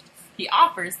attached. He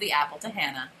offers the apple to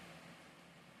Hannah.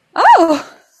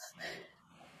 Oh!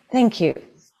 Thank you.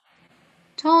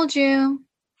 Told you.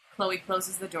 Chloe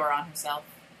closes the door on herself.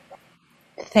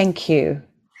 Thank you.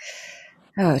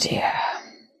 Oh, dear.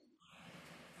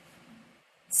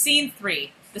 Scene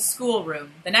 3. The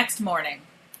schoolroom, the next morning.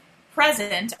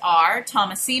 Present are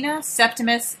Thomasina,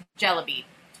 Septimus, Jellaby.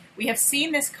 We have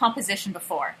seen this composition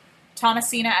before.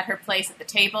 Thomasina at her place at the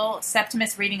table,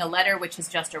 Septimus reading a letter which has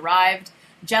just arrived,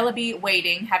 Jellaby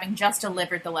waiting, having just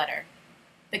delivered the letter.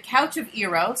 The couch of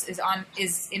Eros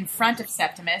is in front of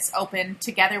Septimus, open,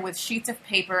 together with sheets of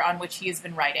paper on which he has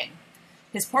been writing.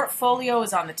 His portfolio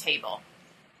is on the table.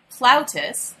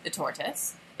 Plautus, the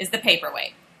tortoise, is the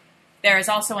paperweight. There is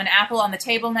also an apple on the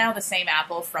table now, the same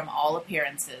apple from all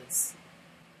appearances.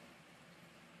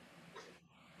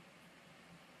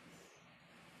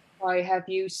 Why have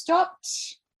you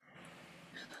stopped?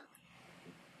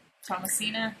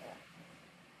 Thomasina?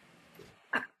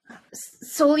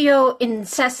 Solio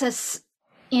incessus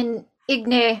in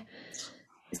igne,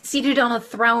 seated on a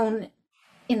throne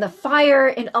in the fire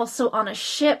and also on a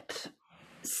ship.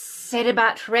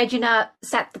 Sedebat Regina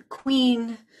sat the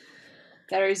queen.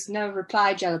 There is no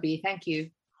reply, Jellaby. Thank you.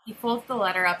 He folds the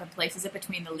letter up and places it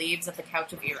between the leaves of the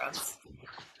couch of Eros.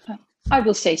 I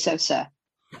will say so, sir.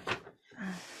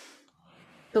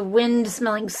 The wind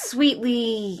smelling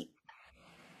sweetly.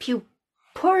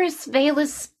 Purpurus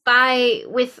veilus by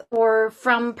with or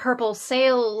from purple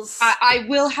sails. I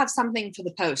will have something for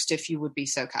the post if you would be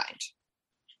so kind.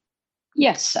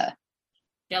 Yes, sir.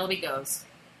 Jellaby goes.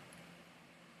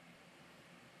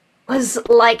 Was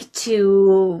like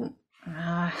to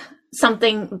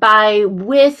something by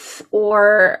with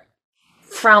or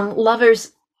from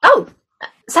lovers. Oh,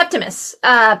 Septimus.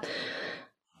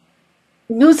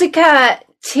 Musica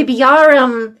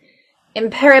tibiarum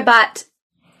imperabat,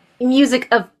 music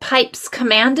of pipes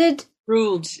commanded.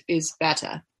 Ruled is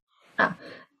better.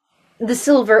 The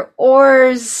silver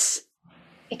oars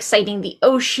exciting the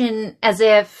ocean as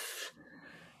if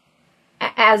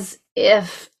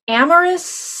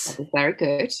amorous. That is very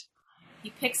good. He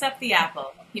picks up the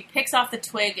apple. He picks off the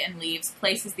twig and leaves,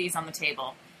 places these on the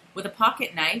table. With a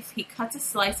pocket knife, he cuts a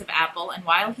slice of apple, and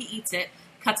while he eats it,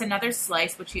 cuts another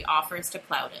slice which he offers to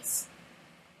Plautus.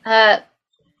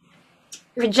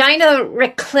 Regina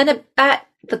reclinabat,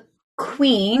 the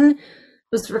queen,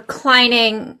 was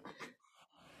reclining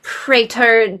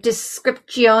praetor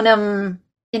descriptionem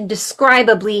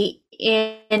indescribably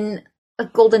in a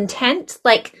golden tent,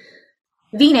 like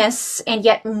Venus, and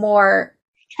yet more.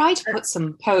 Try to put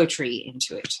some poetry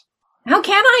into it. How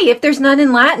can I if there's none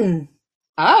in Latin?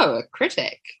 Oh, a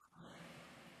critic.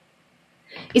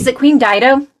 Is it Queen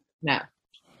Dido? No.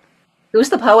 Who's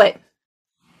the poet?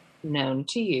 Known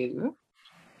to you.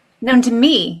 Known to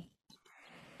me.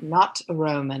 Not a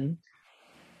Roman.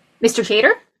 Mr.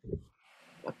 Chater?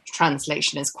 The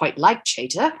translation is quite like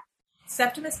Chater.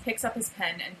 Septimus picks up his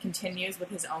pen and continues with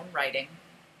his own writing.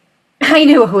 I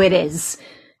know who it is.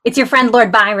 It's your friend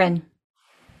Lord Byron.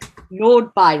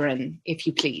 Lord Byron, if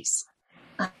you please.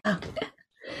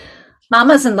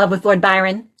 Mama's in love with Lord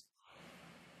Byron.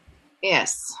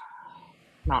 Yes.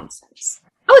 Nonsense.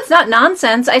 Oh, it's not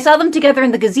nonsense. I saw them together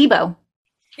in the gazebo.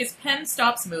 His pen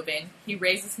stops moving. He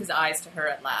raises his eyes to her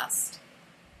at last.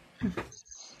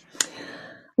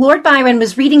 Lord Byron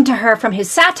was reading to her from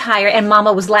his satire, and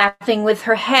Mama was laughing with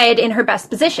her head in her best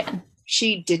position.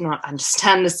 She did not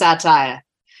understand the satire,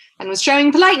 and was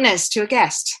showing politeness to a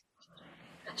guest.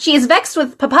 She is vexed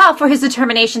with Papa for his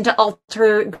determination to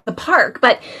alter the park,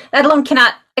 but that alone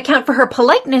cannot account for her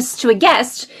politeness to a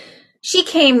guest. She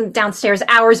came downstairs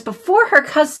hours before her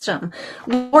custom.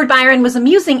 Lord Byron was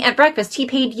amusing at breakfast. He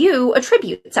paid you a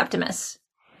tribute, Septimus.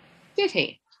 Did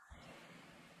he?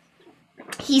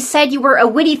 He said you were a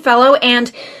witty fellow,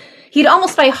 and he'd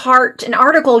almost by heart an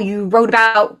article you wrote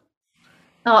about,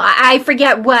 I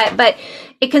forget what, but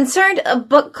it concerned a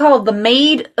book called The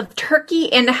Maid of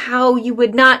Turkey and how you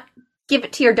would not give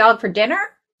it to your dog for dinner.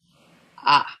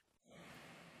 Ah.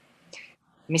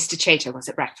 Mr. Chater was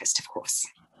at breakfast, of course.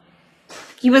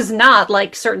 He was not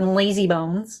like certain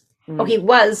lazybones. Oh, he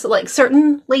was like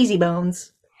certain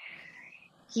lazybones.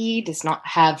 He does not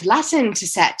have Latin to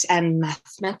set and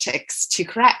mathematics to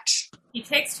correct. He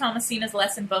takes Thomasina's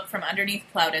lesson book from underneath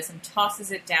Plautus and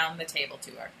tosses it down the table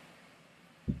to her.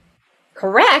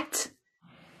 Correct?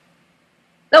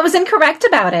 That was incorrect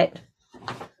about it.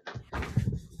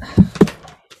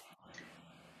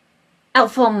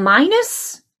 Alpha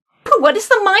minus? What is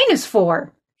the minus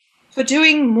for? For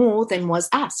doing more than was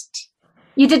asked.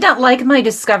 You did not like my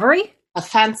discovery? A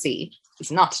fancy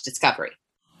is not a discovery.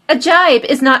 A jibe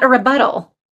is not a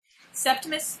rebuttal.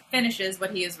 Septimus finishes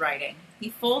what he is writing. He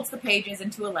folds the pages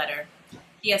into a letter.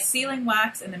 He has sealing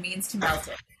wax and the means to melt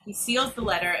it. He seals the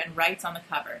letter and writes on the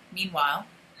cover. Meanwhile,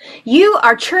 you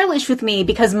are churlish with me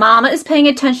because Mama is paying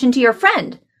attention to your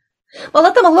friend. Well,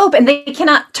 let them elope and they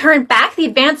cannot turn back the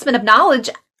advancement of knowledge.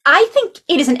 I think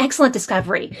it is an excellent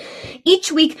discovery.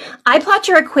 Each week, I plot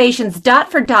your equations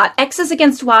dot for dot, x's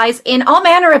against y's, in all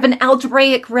manner of an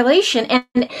algebraic relation,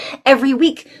 and every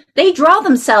week they draw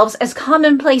themselves as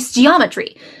commonplace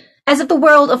geometry, as if the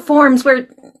world of forms were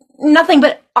nothing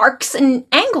but arcs and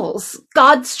angles.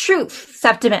 God's truth,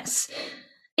 Septimus.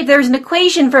 If there's an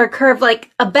equation for a curve like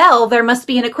a bell, there must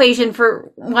be an equation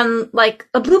for one like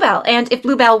a bluebell, and if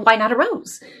bluebell, why not a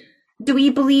rose? Do we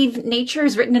believe nature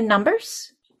is written in numbers?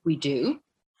 We do.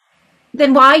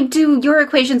 Then why do your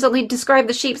equations only describe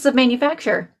the shapes of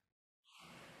manufacture?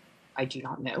 I do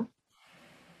not know.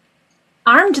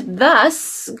 Armed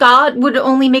thus, God would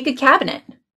only make a cabinet.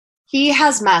 He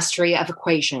has mastery of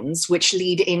equations which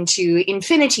lead into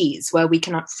infinities where we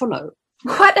cannot follow.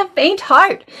 What a faint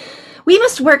heart! We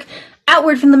must work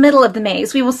outward from the middle of the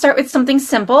maze. We will start with something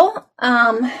simple.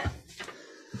 I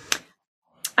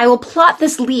will plot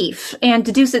this leaf and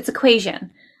deduce its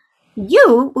equation.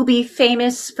 You will be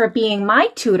famous for being my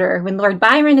tutor when Lord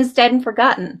Byron is dead and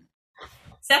forgotten.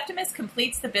 Septimus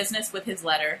completes the business with his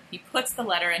letter. He puts the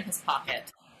letter in his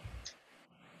pocket.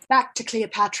 Back to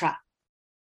Cleopatra.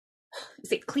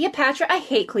 Is it Cleopatra? I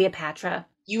hate Cleopatra.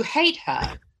 You hate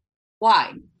her.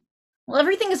 Why? Well,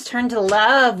 everything has turned to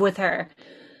love with her.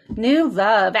 New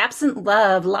love, absent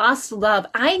love, lost love.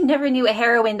 I never knew a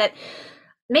heroine that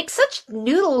makes such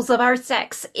noodles of our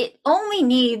sex. It only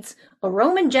needs a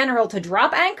Roman general to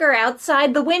drop anchor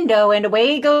outside the window, and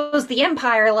away goes the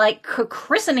empire like a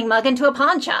christening mug into a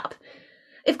pawn shop.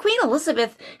 If Queen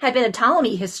Elizabeth had been a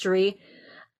Ptolemy history,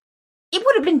 it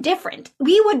would have been different.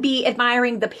 We would be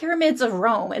admiring the pyramids of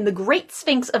Rome and the Great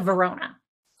Sphinx of Verona.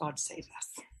 God save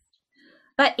us.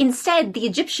 But instead, the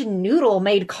Egyptian noodle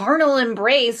made carnal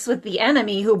embrace with the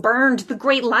enemy who burned the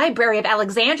great library of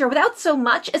Alexandria without so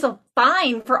much as a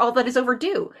fine for all that is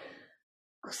overdue.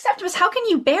 Septimus, how can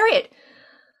you bear it?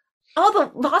 All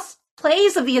the lost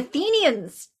plays of the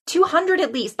Athenians, 200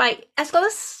 at least, by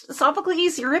Aeschylus,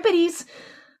 Sophocles, Euripides,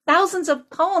 thousands of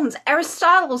poems,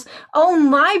 Aristotle's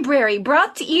own library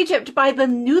brought to Egypt by the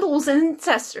noodle's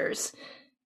ancestors.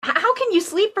 How can you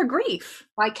sleep for grief?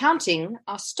 By counting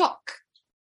our stock.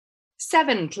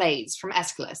 7 plays from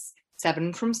Aeschylus,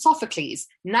 7 from Sophocles,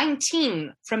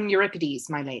 19 from Euripides,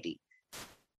 my lady.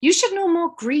 You should no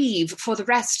more grieve for the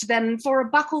rest than for a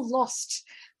buckle lost,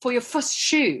 for your first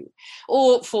shoe,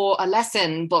 or for a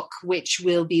lesson book which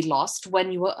will be lost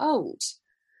when you are old.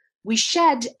 We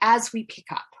shed as we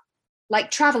pick up. Like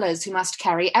travelers who must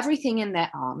carry everything in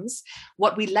their arms,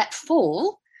 what we let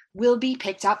fall will be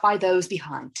picked up by those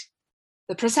behind.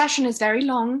 The procession is very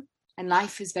long, and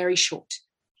life is very short.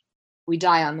 We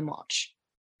die on the march.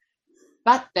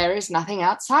 But there is nothing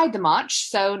outside the march,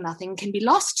 so nothing can be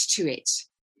lost to it.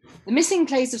 The missing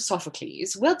plays of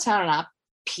Sophocles will turn up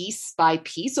piece by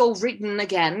piece, or written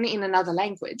again in another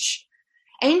language.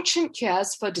 Ancient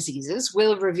cures for diseases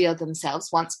will reveal themselves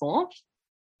once more.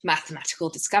 Mathematical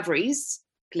discoveries,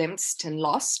 glimpsed and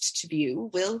lost to view,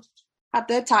 will have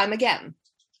their time again.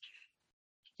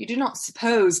 You do not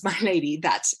suppose, my lady,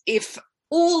 that if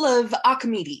all of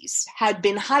Archimedes had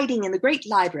been hiding in the great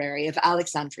library of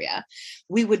Alexandria,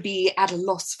 we would be at a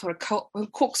loss for a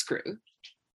corkscrew?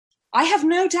 I have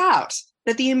no doubt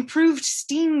that the improved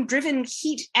steam-driven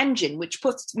heat engine which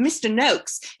puts Mr.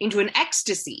 Noakes into an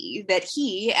ecstasy that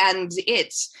he and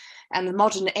it and the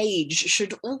modern age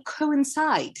should all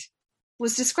coincide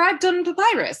was described on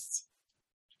papyrus.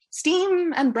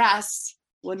 Steam and brass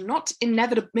were not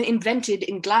invented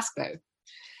in Glasgow.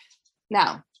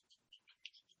 Now,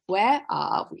 Where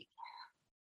are we?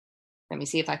 Let me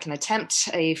see if I can attempt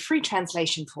a free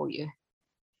translation for you.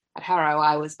 At Harrow,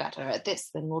 I was better at this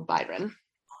than Lord Byron.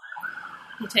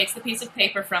 He takes the piece of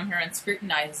paper from her and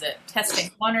scrutinizes it,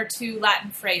 testing one or two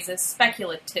Latin phrases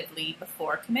speculatively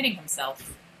before committing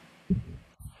himself.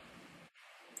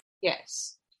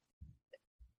 Yes.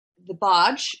 The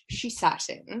barge she sat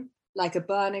in, like a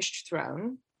burnished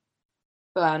throne,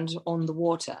 burned on the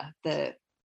water, the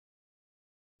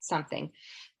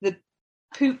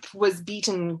poop was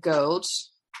beaten gold,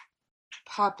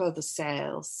 purple the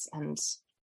sails, and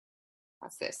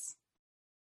what's this?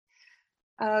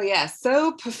 Oh yeah,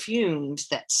 so perfumed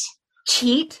that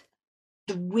Cheat?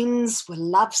 the winds were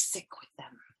lovesick with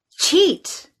them.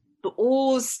 Cheat! The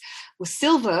oars were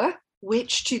silver,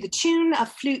 which to the tune of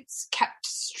flutes kept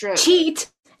stroke. Cheat!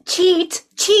 Cheat!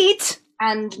 Cheat!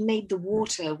 And made the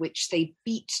water which they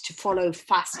beat to follow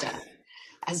faster,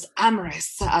 as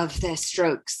amorous of their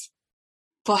strokes.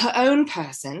 For her own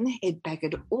person, it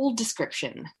beggared all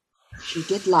description. She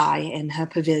did lie in her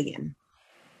pavilion.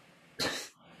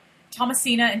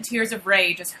 Thomasina, in tears of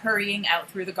rage, is hurrying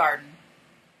out through the garden.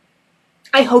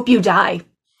 I hope you die.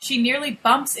 She nearly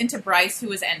bumps into Bryce,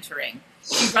 who is entering.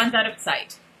 She runs out of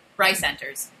sight. Bryce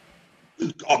enters.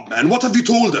 God, man, what have you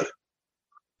told her?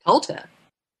 Told her?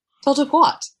 Told her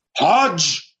what?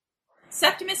 Hodge!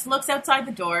 Septimus looks outside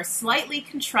the door, slightly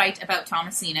contrite about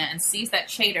Thomasina, and sees that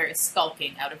Chater is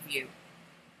skulking out of view.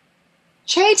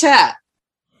 Chater!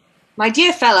 My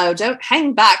dear fellow, don't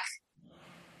hang back.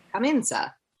 Come in,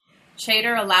 sir.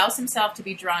 Chater allows himself to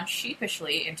be drawn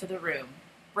sheepishly into the room.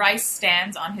 Bryce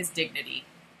stands on his dignity.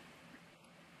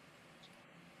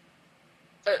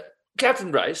 Captain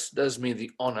Bryce does me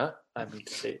the honour, I mean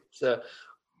to say, sir.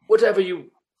 Whatever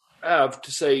you have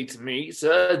to say to me,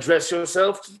 sir, address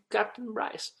yourself to Captain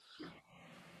Bryce.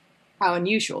 How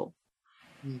unusual.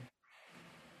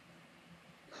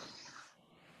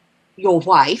 Your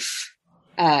wife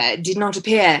did not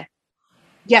appear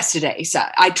yesterday,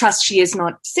 sir. I trust she is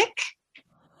not sick?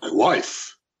 My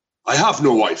wife? I have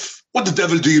no wife. What the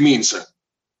devil do you mean, sir?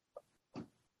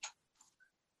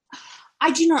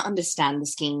 I do not understand the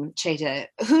scheme, Chater.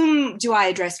 Whom do I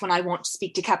address when I want to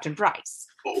speak to Captain Bryce?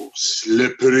 Oh,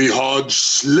 slippery, Hodge,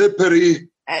 slippery.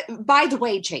 By the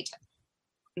way,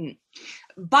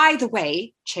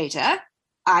 Chater.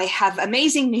 I have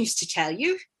amazing news to tell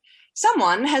you.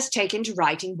 Someone has taken to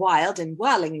writing wild and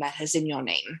whirling letters in your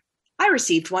name. I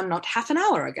received one not half an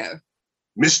hour ago.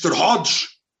 Mr. Hodge,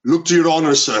 look to your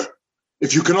honour, sir.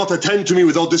 If you cannot attend to me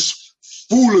without this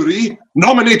foolery,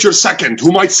 nominate your second,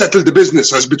 who might settle the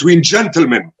business as between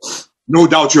gentlemen. No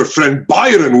doubt your friend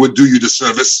Byron would do you the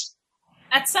service.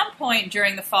 At some point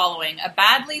during the following, a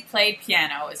badly played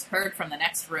piano is heard from the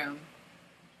next room.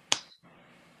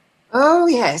 Oh,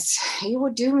 yes, he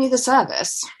would do me the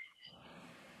service.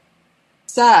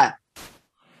 Sir,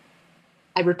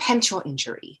 I repent your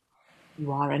injury.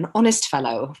 You are an honest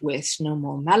fellow with no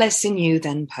more malice in you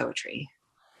than poetry.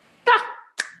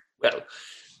 Well,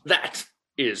 that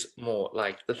is more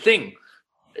like the thing.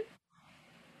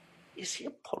 Is he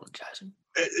apologizing?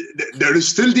 There is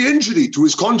still the injury to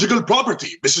his conjugal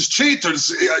property. Mrs.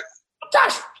 Chater's...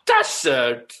 That's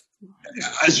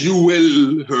as you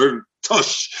will, her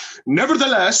tush.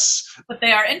 Nevertheless... But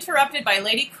they are interrupted by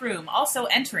Lady Croom, also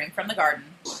entering from the garden.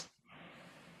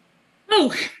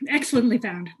 Oh, excellently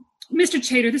found. Mr.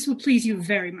 Chater, this will please you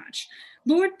very much.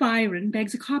 Lord Byron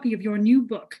begs a copy of your new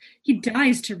book. He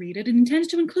dies to read it and intends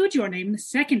to include your name in the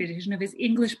second edition of his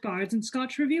English Bards and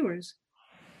Scotch Reviewers.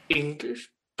 English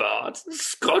Bards and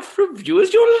Scotch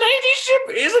Reviewers? Your ladyship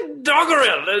is a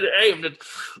doggerel aimed at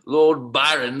Lord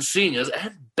Byron's seniors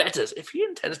and betters. If he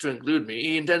intends to include me,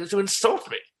 he intends to insult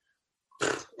me.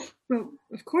 Well,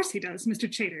 of course he does,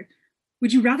 Mr. Chater.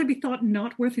 Would you rather be thought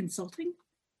not worth insulting?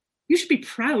 You should be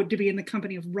proud to be in the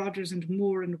company of Rogers and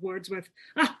Moore and Wordsworth.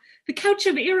 Ah, the Couch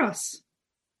of Eros.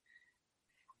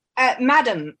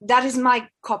 Madam, that is my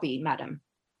copy, madam.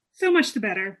 So much the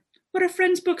better. What are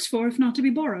friends' books for if not to be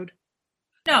borrowed?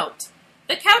 Note,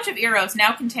 the Couch of Eros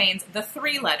now contains the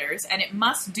 3 letters, and it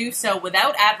must do so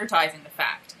without advertising the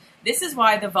fact. This is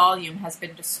why the volume has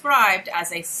been described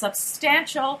as a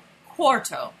substantial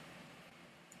quarto.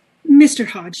 Mr.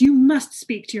 Hodge, you must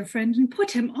speak to your friend and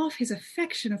put him off his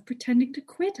affection of pretending to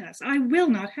quit us. I will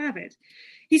not have it.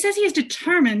 He says he is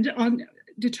determined on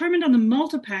the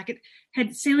Malta packet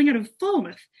head sailing out of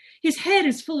Falmouth. His head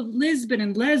is full of Lisbon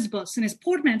and Lesbos and his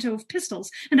portmanteau of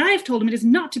pistols, and I have told him it is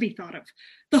not to be thought of.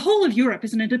 The whole of Europe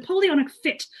is in a Napoleonic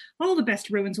fit. All the best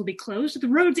ruins will be closed, the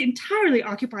roads entirely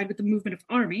occupied with the movement of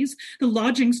armies, the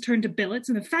lodgings turned to billets,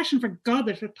 and the fashion for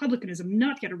godless republicanism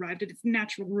not yet arrived at its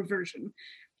natural reversion.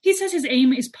 He says his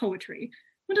aim is poetry.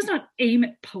 One does not aim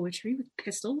at poetry with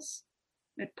pistols.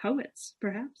 At poets,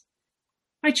 perhaps.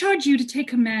 I charge you to take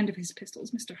command of his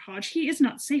pistols, Mr. Hodge. He is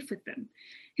not safe with them.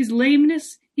 His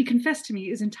lameness, he confessed to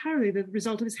me, is entirely the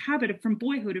result of his habit from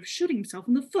boyhood of shooting himself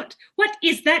in the foot. What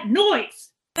is that noise?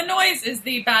 The noise is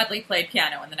the badly played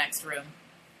piano in the next room.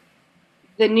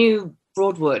 The new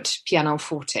Broadwood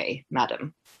pianoforte,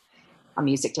 madam. Our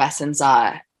music lessons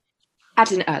are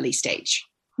at an early stage.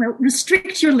 Well,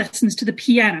 restrict your lessons to the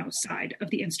piano side of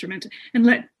the instrument and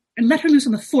let her loose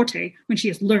on the forte when she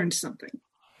has learned something.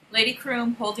 Lady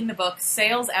Croom, holding the book,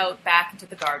 sails out back into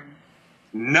the garden.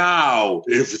 Now,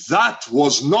 if that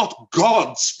was not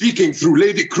God speaking through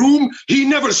Lady Croom, he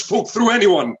never spoke through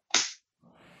anyone.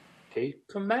 Take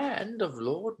command of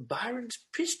Lord Byron's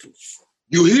pistols.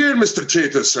 You hear, Mr.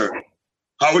 Chater, sir?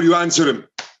 How will you answer him?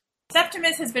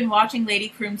 Septimus has been watching Lady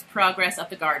Croom's progress up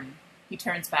the garden. He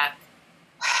turns back.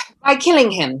 By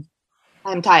killing him.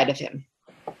 I'm tired of him.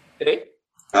 Eh?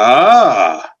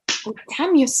 Ah! Oh,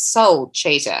 damn your soul,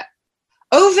 Chater.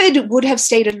 Ovid would have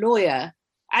stayed a lawyer,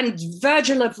 and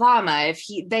Virgil of Varma if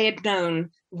they had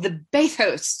known the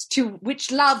bathos to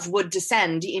which love would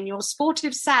descend in your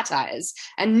sportive satires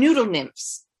and noodle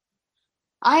nymphs.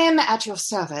 I am at your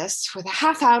service with a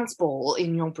half-ounce ball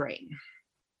in your brain.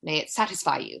 May it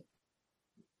satisfy you.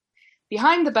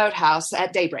 Behind the boathouse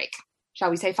at daybreak.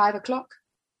 Shall we say 5 o'clock?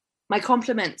 My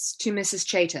compliments to Mrs.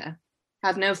 Chater.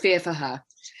 Have no fear for her.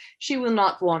 She will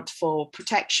not want for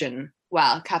protection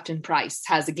while Captain Price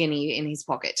has a guinea in his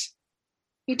pocket.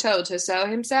 He told her so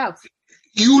himself.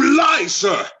 You lie,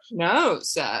 sir! No,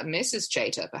 sir. Mrs.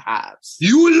 Chater, perhaps.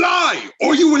 You lie,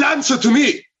 or you will answer to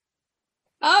me!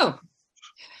 Oh,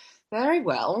 very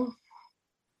well.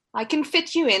 I can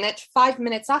fit you in at 5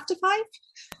 minutes after 5.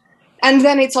 And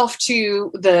then it's off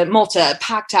to the Malta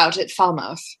packed out at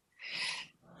Falmouth.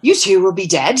 You two will be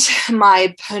dead.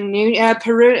 My penurious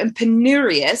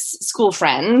school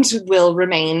friend will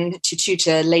remain to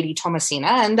tutor Lady Thomasina,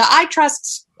 and I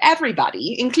trust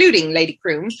everybody, including Lady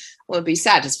Croom, will be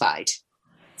satisfied.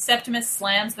 Septimus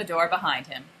slams the door behind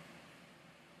him.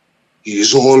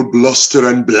 He's all bluster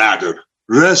and bladder.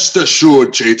 Rest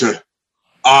assured, Chater.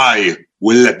 I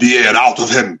will let the air out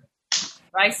of him.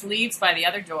 Rice leaves by the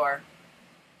other door.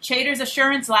 Chater's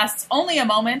assurance lasts only a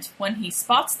moment when he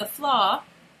spots the flaw.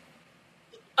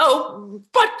 Oh,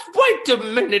 but wait a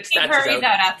minute. He hurries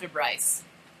out after Bryce.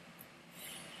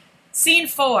 Scene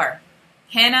 4.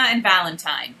 Hannah and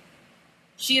Valentine.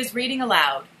 She is reading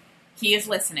aloud. He is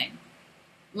listening.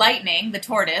 Lightning, the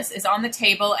tortoise, is on the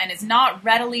table and is not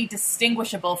readily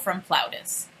distinguishable from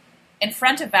Plautus. In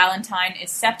front of Valentine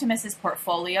is Septimus's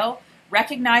portfolio,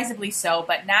 recognizably so,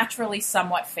 but naturally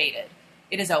somewhat faded.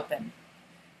 It is open.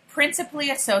 Principally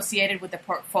associated with the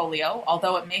portfolio,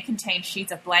 although it may contain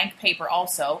sheets of blank paper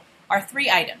also, are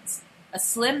 3 items: a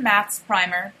slim maths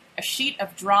primer, a sheet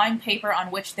of drawing paper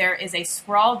on which there is a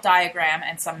scrawled diagram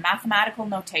and some mathematical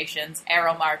notations,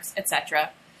 arrow marks,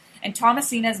 etc., and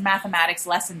Thomasina's mathematics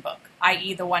lesson book,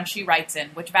 i.e. the one she writes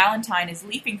in, which Valentine is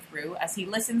leafing through as he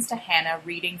listens to Hannah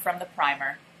reading from the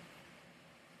primer.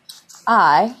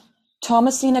 I,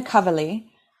 Thomasina Coverley,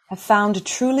 have found a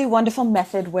truly wonderful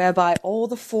method whereby all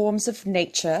the forms of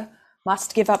nature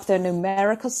must give up their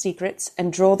numerical secrets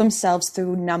and draw themselves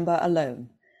through number alone.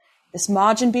 This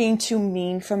margin being too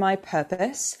mean for my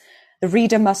purpose, the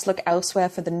reader must look elsewhere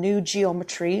for the new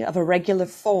geometry of irregular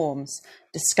forms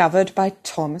discovered by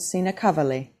Thomasina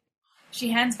Coverley. She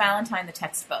hands Valentine the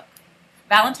textbook.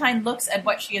 Valentine looks at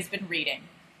what she has been reading.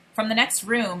 From the next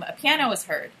room, a piano is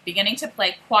heard, beginning to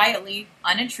play quietly,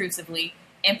 unintrusively,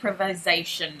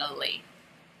 improvisationally.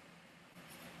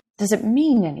 Does it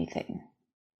mean anything?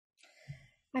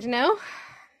 I don't know.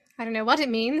 I don't know what it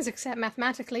means, except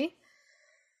mathematically.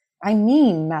 I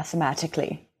mean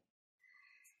mathematically.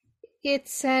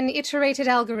 It's an iterated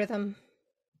algorithm.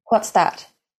 What's that?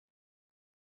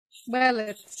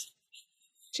 Well,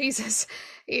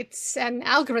 it's an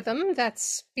algorithm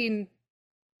that's been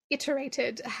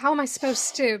iterated. How am I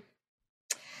supposed to...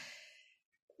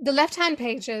 The left-hand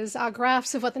pages are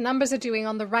graphs of what the numbers are doing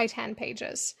on the right-hand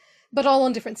pages, but all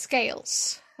on different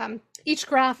scales. Each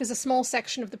graph is a small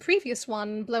section of the previous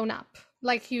one blown up,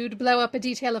 like you'd blow up a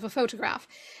detail of a photograph,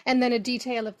 and then a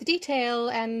detail of the detail,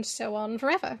 and so on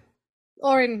forever.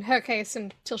 Or in her case,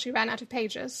 until she ran out of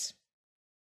pages.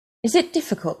 Is it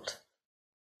difficult?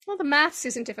 Well, the maths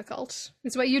isn't difficult.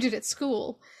 It's what you did at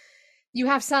school. You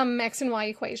have some x and y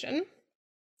equation.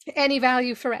 Any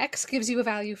value for x gives you a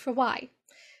value for y.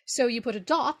 So you put a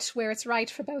dot where it's right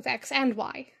for both x and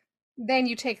y. Then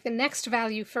you take the next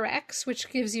value for x, which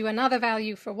gives you another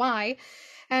value for y,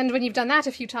 And when you've done that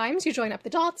a few times, you join up the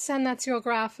dots, and that's your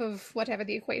graph of whatever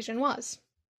the equation was.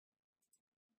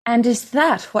 And is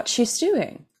that what she's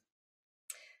doing?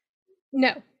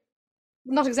 No,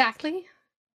 not exactly.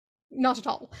 Not at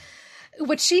all.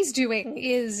 What she's doing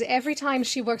is every time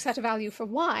she works out a value for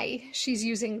y, she's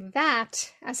using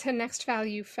that as her next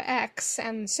value for x,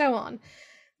 and so on,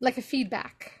 like a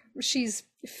feedback. She's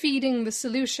feeding the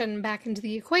solution back into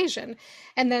the equation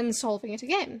and then solving it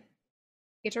again.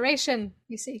 Iteration,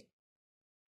 you see.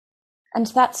 And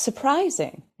that's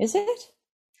surprising, is it?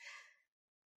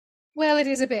 Well, it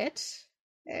is a bit.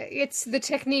 It's the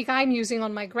technique I'm using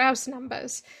on my grouse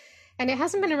numbers, and it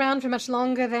hasn't been around for much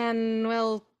longer than,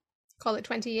 well, call it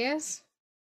 20 years.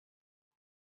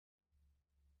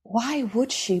 Why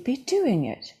would she be doing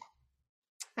it?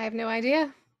 I have no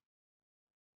idea.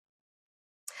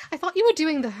 I thought you were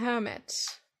doing the hermit.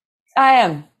 I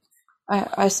am.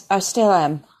 I still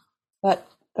am. But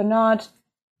Bernard,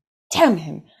 damn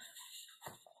him.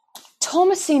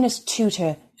 Thomasina's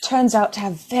tutor turns out to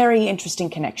have very interesting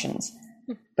connections.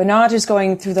 Bernard is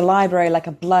going through the library like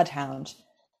a bloodhound.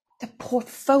 The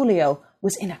portfolio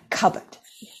was in a cupboard.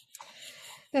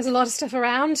 There's a lot of stuff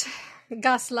around.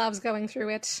 Gus loves going through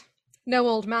it. No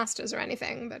old masters or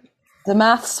anything, but... The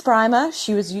maths primer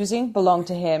she was using belonged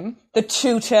to him. The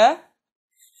tutor,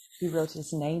 he wrote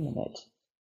his name in it.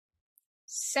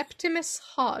 Septimus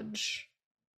Hodge.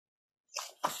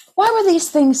 Why were these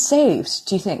things saved,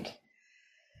 do you think?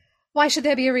 Why should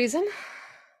there be a reason?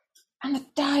 And the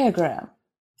diagram.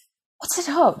 What's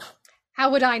it of?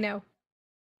 How would I know?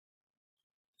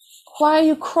 Why are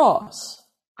you cross?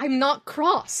 I'm not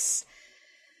cross.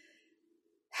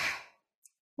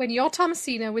 When your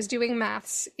Thomasina was doing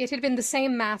maths, it had been the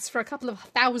same maths for a couple of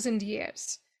 1,000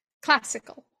 years.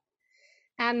 Classical.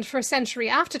 And for a century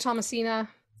after Thomasina,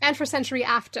 and for a century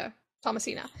after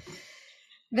Thomasina.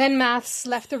 Then maths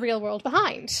left the real world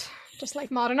behind. Just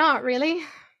like modern art, really.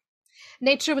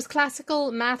 Nature was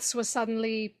classical, maths was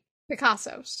suddenly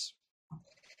Picasso's.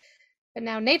 But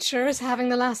now nature is having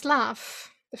the last laugh.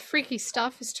 The freaky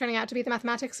stuff is turning out to be the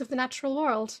mathematics of the natural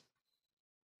world.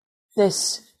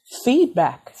 This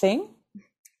feedback thing?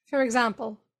 For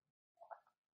example.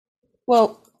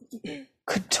 Well,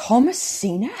 could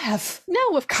Thomasina have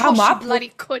No, of come course up she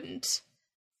bloody couldn't.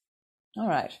 All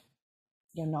right.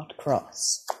 You're not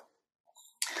cross.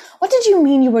 What did you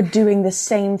mean you were doing the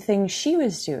same thing she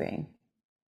was doing?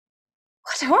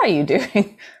 What are you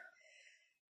doing?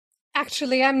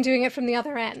 Actually, I'm doing it from the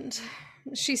other end.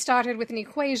 She started with an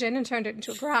equation and turned it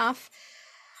into a graph.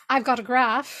 I've got a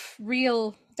graph,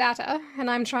 real data, and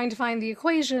I'm trying to find the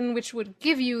equation which would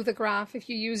give you the graph if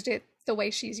you used it the way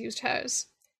she's used hers.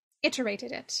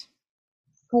 Iterated it.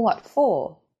 For what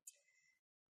for?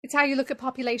 It's how you look at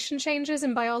population changes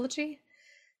in biology.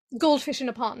 Goldfish in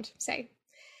a pond, say.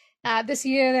 This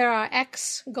year there are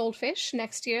X goldfish,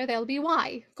 next year there'll be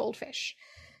Y goldfish.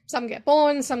 Some get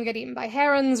born, some get eaten by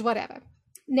herons, whatever.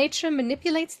 Nature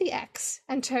manipulates the X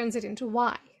and turns it into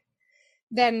Y.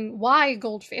 Then Y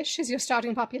goldfish is your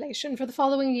starting population for the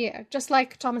following year, just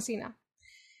like Thomasina.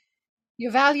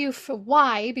 Your value for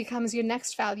Y becomes your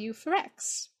next value for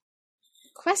X.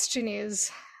 The question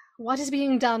is, what is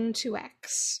being done to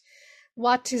X?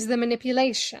 What is the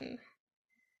manipulation?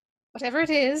 Whatever it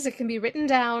is, it can be written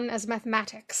down as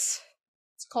mathematics.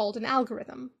 It's called an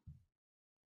algorithm.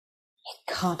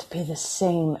 It can't be the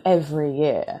same every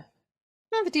year.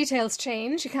 Well, the details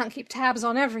change. You can't keep tabs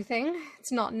on everything.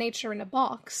 It's not nature in a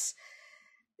box.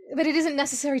 But it isn't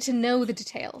necessary to know the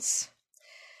details.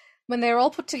 When they're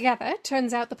all put together, it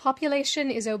turns out the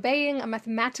population is obeying a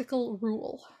mathematical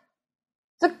rule.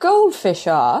 The goldfish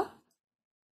are?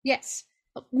 Yes.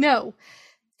 No.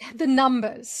 The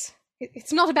numbers.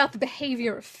 It's not about the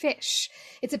behavior of fish.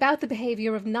 It's about the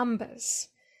behavior of numbers.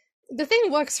 The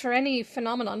thing works for any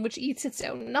phenomenon which eats its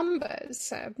own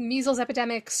numbers. Measles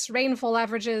epidemics, rainfall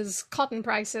averages, cotton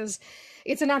prices.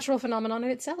 It's a natural phenomenon in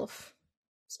itself.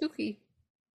 Spooky.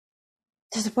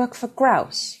 Does it work for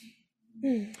grouse?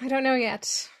 I don't know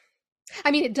yet.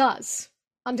 I mean, it does,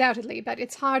 undoubtedly, but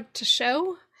it's hard to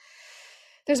show.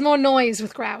 There's more noise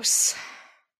with grouse.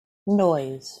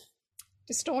 Noise.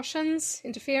 Distortions,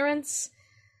 interference.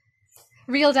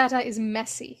 Real data is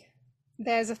messy.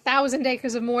 There's 1,000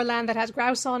 acres of moorland that has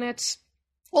grouse on it.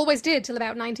 Always did till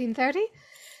about 1930.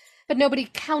 But nobody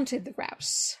counted the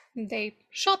grouse. They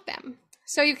shot them.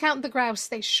 So you count the grouse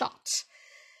they shot.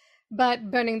 But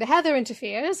burning the heather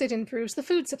interferes. It improves the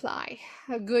food supply.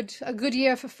 A good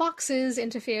year for foxes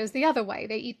interferes the other way.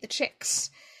 They eat the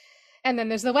chicks. And then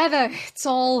there's the weather. It's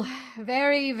all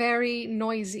very, very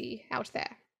noisy out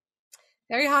there.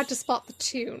 Very hard to spot the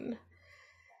tune.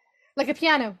 Like a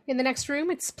piano in the next room,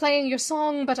 it's playing your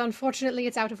song, but unfortunately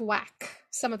it's out of whack.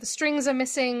 Some of the strings are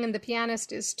missing, and the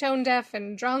pianist is tone deaf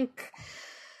and drunk.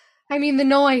 I mean, the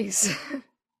noise.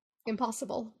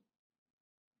 Impossible.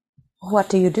 What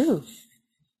do you do?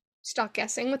 Start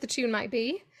guessing what the tune might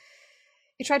be.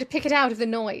 You try to pick it out of the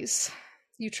noise.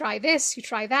 You try this, you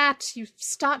try that, you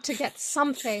start to get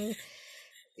something.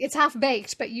 It's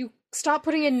half-baked, but you start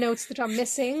putting in notes that are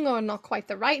missing or not quite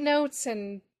the right notes,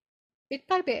 and bit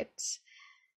by bit,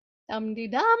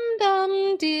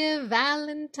 dum-de-dum-dum, dear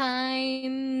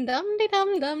Valentine,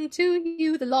 dum-de-dum-dum to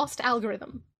you, the lost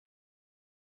algorithm.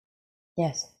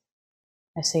 Yes,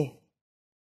 I see.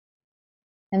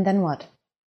 And then what?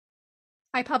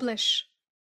 I publish.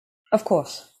 Of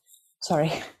course.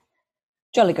 Sorry.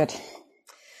 Jolly good.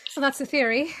 Well, that's the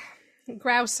theory.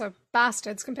 Grouse are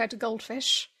bastards compared to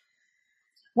goldfish.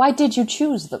 Why did you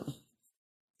choose them?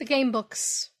 The game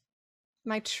books.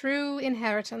 My true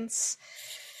inheritance.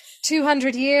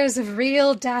 200 years of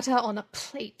real data on a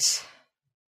plate.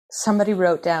 Somebody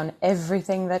wrote down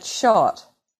everything that's shot.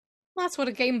 That's what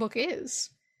a game book is.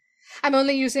 I'm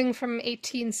only using from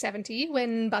 1870,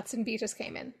 when Butts and Beaters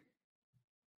came in.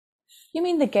 You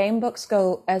mean the game books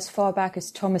go as far back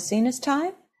as Thomasina's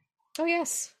time? Oh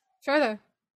yes, further.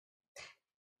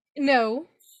 No,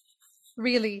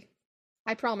 really,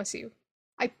 I promise you.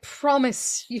 I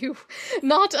promise you.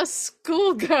 Not a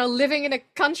schoolgirl living in a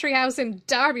country house in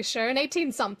Derbyshire in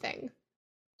 18-something.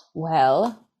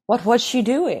 Well, what was she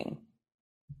doing?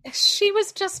 She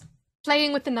was just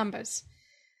playing with the numbers.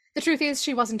 The truth is,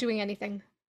 she wasn't doing anything.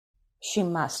 She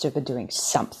must have been doing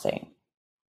something.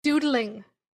 Doodling.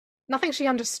 Nothing she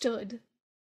understood.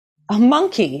 A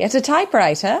monkey at a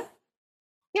typewriter?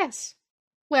 Yes.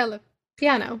 Well, a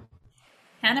piano.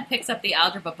 Hannah picks up the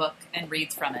algebra book and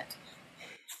reads from it.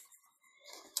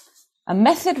 A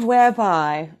method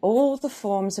whereby all the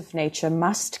forms of nature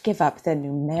must give up their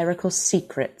numerical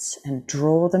secrets and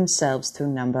draw themselves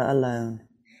through number alone.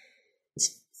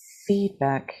 This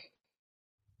feedback.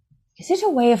 Is it a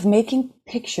way of making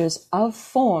pictures of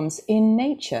forms in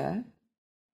nature?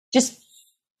 Just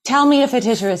tell me if it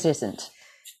is or it isn't.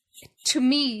 To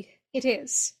me, it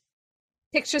is.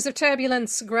 Pictures of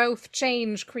turbulence, growth,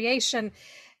 change, creation.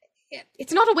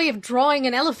 It's not a way of drawing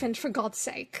an elephant, for God's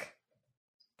sake.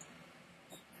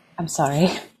 I'm sorry.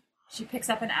 She picks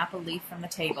up an apple leaf from the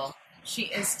table. She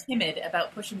is timid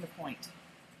about pushing the point.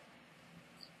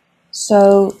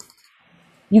 So,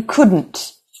 you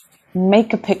couldn't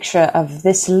make a picture of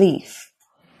this leaf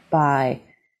by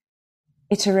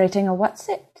iterating a what's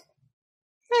it?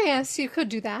 Oh yes, you could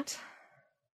do that.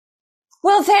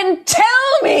 Well then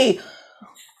tell me!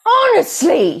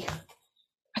 Honestly!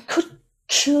 I could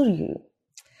kill you.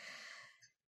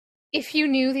 If you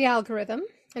knew the algorithm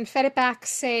and fed it back,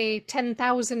 say,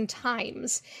 10,000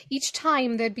 times, each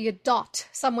time there'd be a dot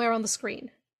somewhere on the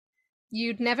screen.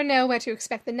 You'd never know where to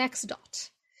expect the next dot.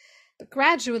 But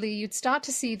gradually you'd start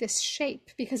to see this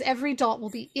shape, because every dot will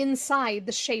be inside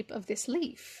the shape of this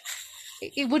leaf.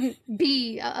 It wouldn't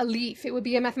be a leaf, it would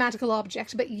be a mathematical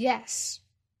object, but yes,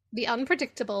 the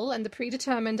unpredictable and the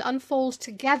predetermined unfold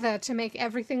together to make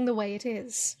everything the way it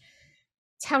is.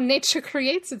 It's how nature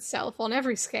creates itself on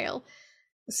every scale.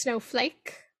 The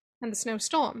snowflake and the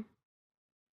snowstorm.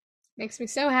 Makes me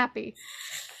so happy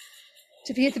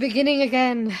to be at the beginning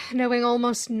again, knowing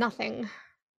almost nothing.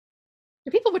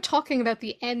 The people were talking about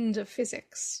the end of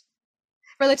physics.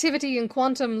 Relativity and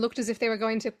quantum looked as if they were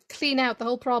going to clean out the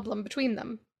whole problem between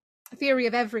them. A theory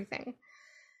of everything.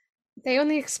 They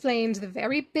only explained the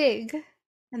very big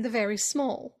and the very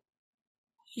small.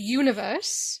 The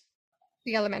universe,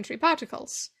 the elementary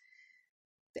particles.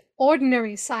 The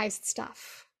ordinary-sized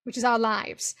stuff, which is our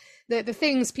lives. The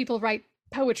things people write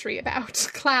poetry about.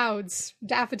 Clouds,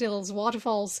 daffodils,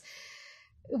 waterfalls.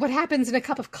 What happens in a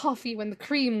cup of coffee when the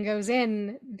cream goes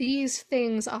in. These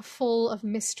things are full of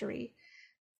mystery.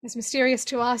 As mysterious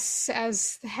to us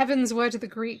as the heavens were to the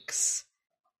Greeks.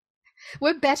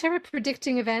 We're better at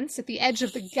predicting events at the edge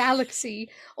of the galaxy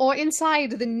or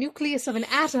inside the nucleus of an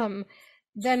atom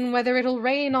than whether it'll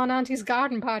rain on Auntie's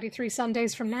garden party 3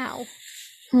 Sundays from now.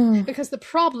 Because the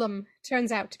problem turns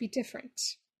out to be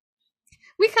different.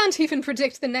 We can't even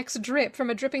predict the next drip from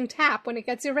a dripping tap when it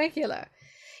gets irregular.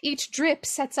 Each drip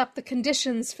sets up the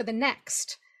conditions for the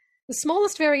next. The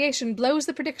smallest variation blows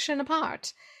the prediction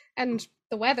apart, and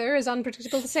the weather is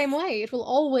unpredictable the same way. It will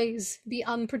always be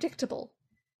unpredictable.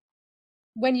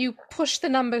 When you push the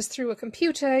numbers through a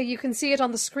computer, you can see it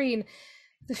on the screen.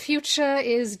 The future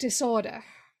is disorder.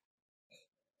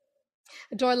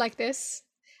 A door like this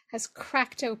has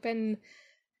cracked open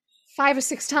 5 or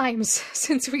 6 times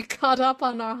since we got up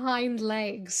on our hind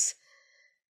legs.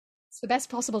 It's the best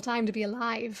possible time to be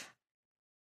alive,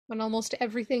 when almost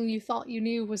everything you thought you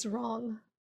knew was wrong.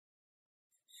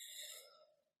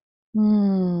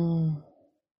 Mm-hmm.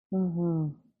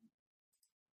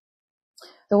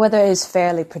 The weather is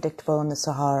fairly predictable in the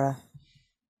Sahara.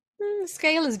 The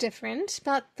scale is different,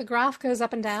 but the graph goes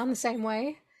up and down the same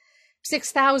way.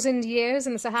 6,000 years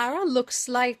in the Sahara looks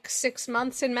like 6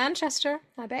 months in Manchester,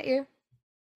 I bet you.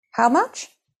 How much?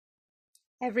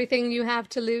 Everything you have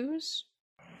to lose.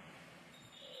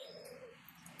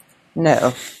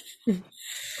 No.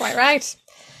 Quite right.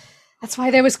 That's why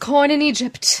there was corn in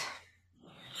Egypt.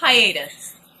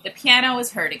 Hiatus. The piano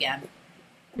is heard again.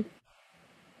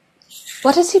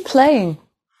 What is he playing?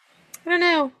 I don't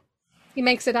know. He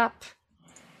makes it up.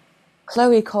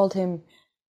 Chloe called him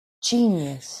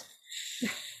genius.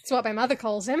 It's what my mother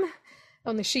calls him,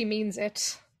 only she means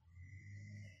it.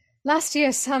 Last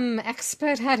year, some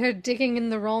expert had her digging in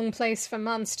the wrong place for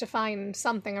months to find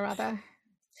something or other.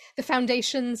 The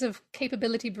foundations of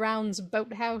Capability Brown's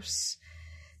boathouse.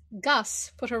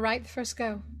 Gus put her right the first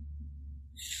go.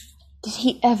 Did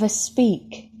he ever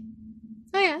speak?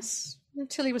 Oh, yes,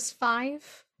 until he was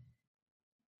 5.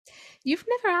 You've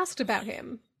never asked about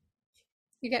him.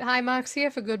 You get high marks here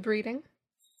for good breeding.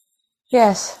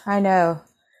 Yes, I know.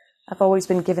 I've always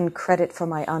been given credit for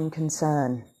my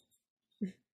unconcern.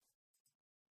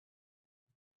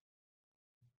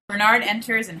 Bernard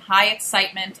enters in high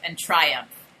excitement and triumph.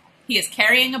 He is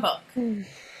carrying a book.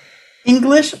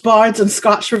 English, bards, and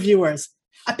Scotch reviewers.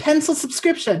 A pencil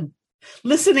subscription.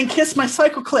 Listen and kiss my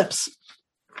cycle clips.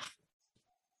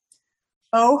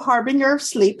 O harbinger of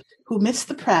sleep, who missed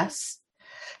the press,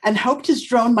 and hoped his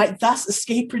drone might thus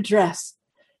escape redress,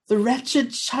 the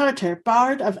wretched charter,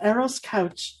 bard of Eros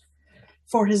couch,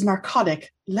 for his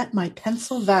narcotic, let my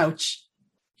pencil vouch.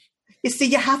 You see,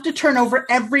 you have to turn over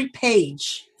every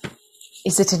page.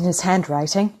 Is it in his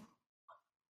handwriting?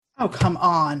 Oh, come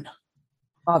on.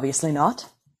 Obviously not.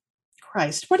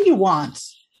 Christ, what do you want?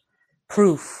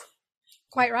 Proof.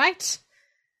 Quite right.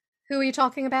 Who are you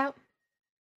talking about?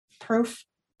 Proof?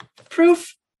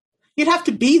 Proof? You'd have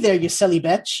to be there, you silly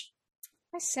bitch.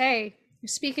 I say, you're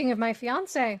speaking of my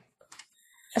fiancé.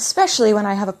 Especially when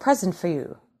I have a present for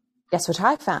you. Guess what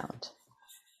I found?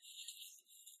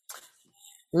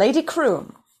 Lady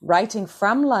Croom, writing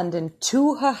from London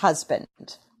to her husband,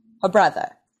 her brother,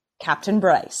 Captain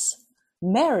Bryce,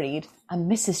 married a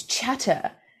Mrs.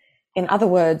 Chatter. In other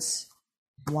words,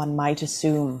 one might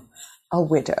assume a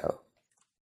widow.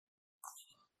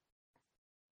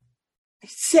 I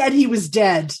said he was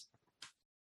dead.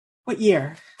 What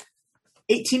year?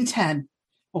 1810.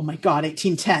 Oh my God,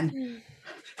 1810.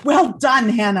 Well done,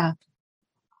 Hannah.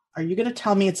 Are you going to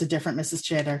tell me it's a different Mrs.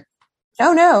 Chater?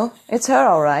 Oh no, it's her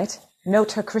all right.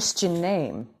 Note her Christian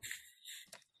name.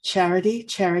 Charity,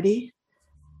 charity.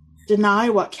 Deny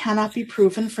what cannot be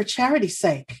proven for charity's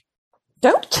sake.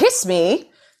 Don't kiss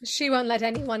me. She won't let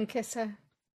anyone kiss her.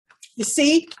 You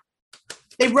see?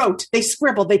 They wrote, they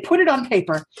scribbled, they put it on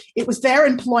paper. It was their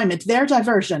employment, their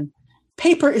diversion.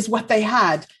 Paper is what they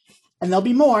had. And there'll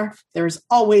be more. There is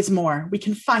always more. We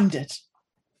can find it.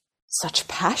 Such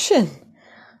passion.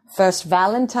 First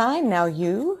Valentine, now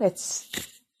you. It's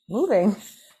moving.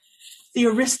 The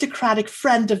aristocratic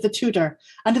friend of the tutor,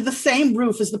 under the same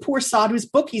roof as the poor sod whose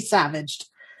book he savaged.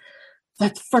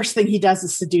 That the first thing he does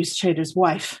is seduce Chater's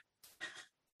wife.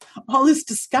 All is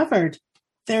discovered.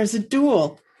 There's a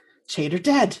duel. Chater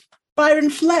dead. Byron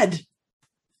fled.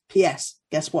 P.S.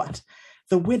 Guess what?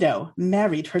 The widow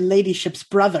married her ladyship's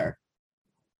brother.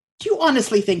 Do you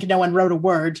honestly think no one wrote a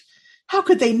word? How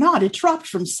could they not? It dropped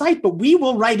from sight, but we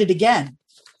will write it again.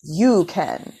 You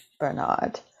can,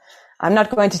 Bernard. I'm not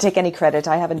going to take any credit.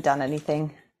 I haven't done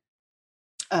anything.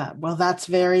 Well, that's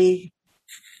very,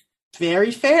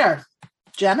 very fair.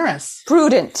 Generous.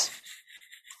 Prudent.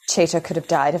 Chater could have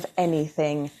died of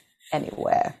anything,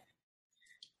 anywhere.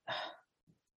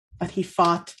 But he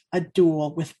fought a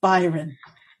duel with Byron.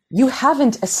 You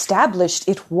haven't established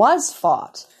it was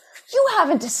fought. You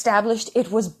haven't established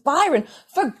it was Byron.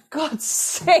 For God's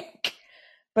sake.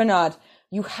 Bernard,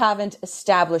 you haven't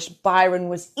established Byron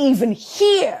was even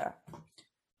here.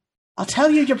 I'll tell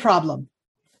you your problem.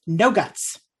 No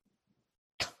guts.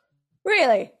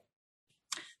 Really?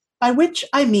 By which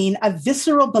I mean a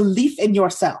visceral belief in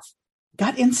yourself.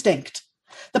 Gut instinct.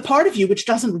 The part of you which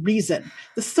doesn't reason.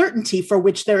 The certainty for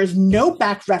which there is no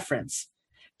back reference.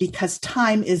 Because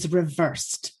time is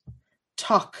reversed.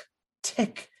 Talk,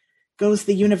 tick, goes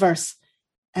the universe,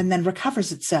 and then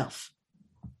recovers itself.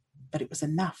 But it was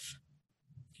enough.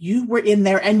 You were in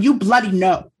there, and you bloody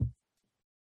know.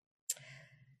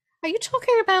 Are you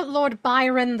talking about Lord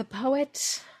Byron the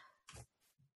poet?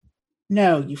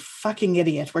 No, you fucking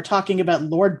idiot. We're talking about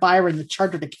Lord Byron, the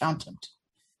chartered accountant.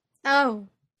 Oh.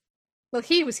 Well,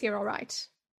 he was here all right.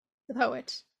 The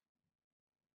poet.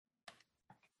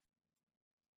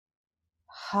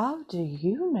 How do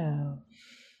you know?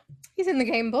 He's in the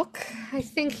game book. I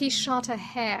think he shot a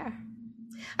hare.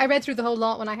 I read through the whole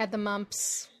lot when I had the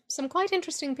mumps. Some quite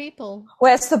interesting people.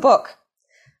 Where's the book?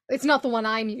 It's not the one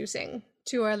I'm using.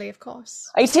 Too early, of course.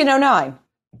 1809.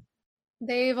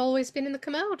 They've always been in the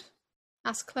commode.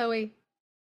 Ask Chloe.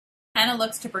 Hannah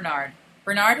looks to Bernard.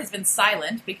 Bernard has been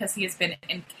silent because he has been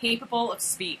incapable of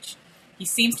speech. He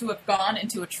seems to have gone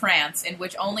into a trance in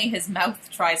which only his mouth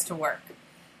tries to work.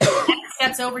 Hannah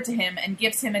steps over to him and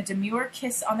gives him a demure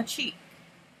kiss on the cheek.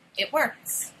 It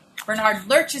works. Bernard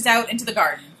lurches out into the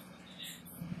garden.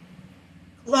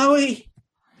 Chloe!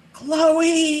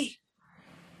 Chloe!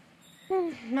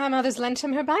 My mother's lent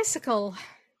him her bicycle.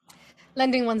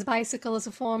 Lending one's bicycle is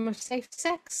a form of safe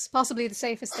sex, possibly the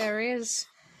safest there is.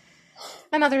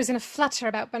 My mother is in a flutter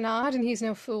about Bernard, and he's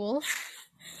no fool.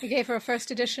 He gave her a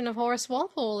first edition of Horace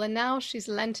Walpole, and now she's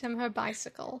lent him her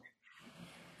bicycle.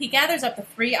 He gathers up the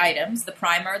 3 items, the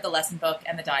primer, the lesson book,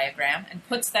 and the diagram, and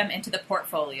puts them into the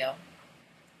portfolio.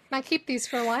 Can I keep these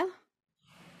for a while?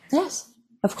 Yes,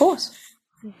 of course.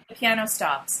 The piano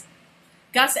stops.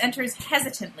 Gus enters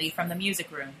hesitantly from the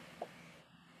music room.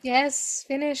 Yes,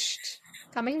 finished.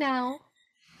 Coming now.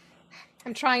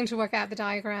 I'm trying to work out the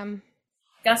diagram.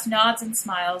 Gus nods and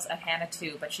smiles at Hannah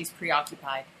too, but she's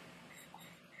preoccupied.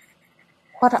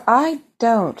 What I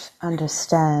don't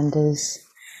understand is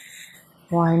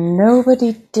why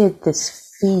nobody did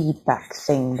this feedback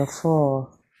thing before.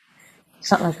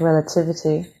 It's not like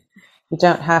relativity. You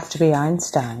don't have to be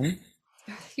Einstein.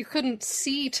 You couldn't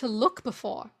see to look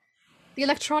before. The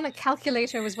electronic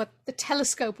calculator was what the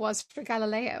telescope was for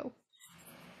Galileo.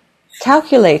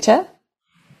 Calculator?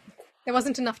 There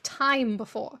wasn't enough time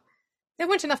before. There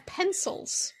weren't enough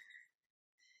pencils.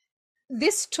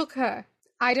 This took her,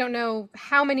 I don't know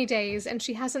how many days, and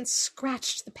she hasn't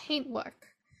scratched the paintwork.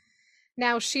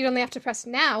 Now she'd only have to press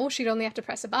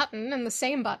a button, and the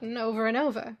same button over and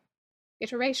over.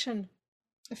 Iteration.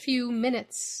 A few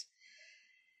minutes.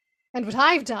 And what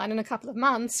I've done in a couple of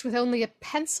months with only a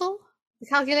pencil, the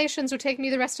calculations would take me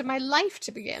the rest of my life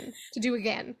to do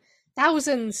again.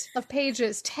 Thousands of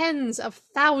pages, tens of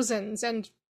thousands, and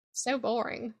so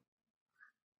boring.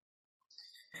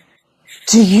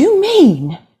 Do you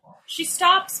mean? She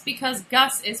stops because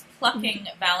Gus is plucking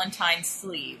Valentine's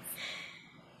sleeve.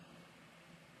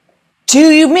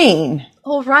 Do you mean?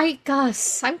 All right,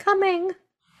 Gus, I'm coming.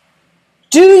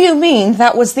 Do you mean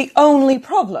that was the only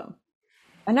problem?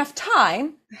 Enough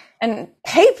time and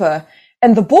paper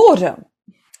and the boredom.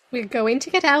 We're going to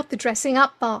get out the dressing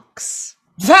up box.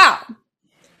 Val!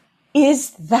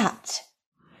 Is that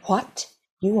what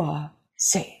you are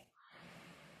saying?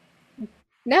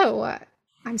 No,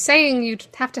 I'm saying you'd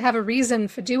have to have a reason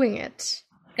for doing it.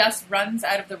 Gus runs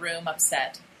out of the room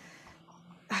upset.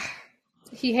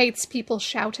 He hates people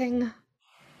shouting.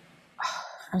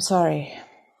 I'm sorry.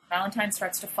 Valentine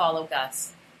starts to follow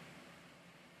Gus.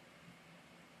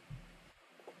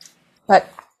 But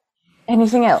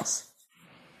anything else?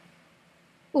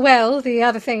 Well, the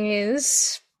other thing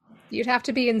is, you'd have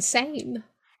to be insane.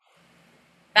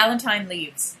 Valentine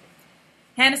leaves.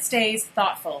 Hannah stays,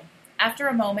 thoughtful. After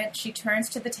a moment, she turns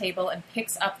to the table and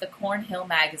picks up the Cornhill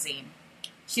magazine.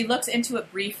 She looks into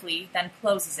it briefly, then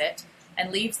closes it,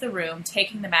 and leaves the room,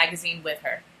 taking the magazine with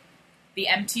her. The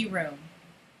empty room.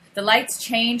 The lights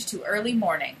change to early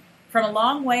morning. From a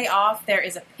long way off, there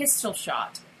is a pistol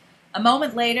shot. A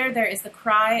moment later, there is the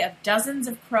cry of dozens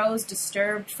of crows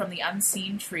disturbed from the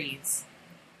unseen trees.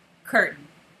 Curtain.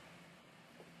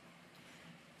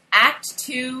 Act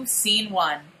 2, Scene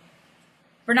 1.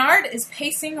 Bernard is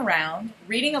pacing around,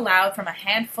 reading aloud from a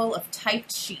handful of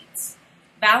typed sheets.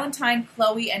 Valentine,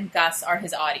 Chloe, and Gus are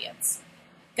his audience.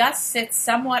 Gus sits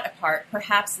somewhat apart,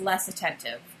 perhaps less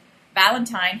attentive.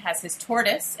 Valentine has his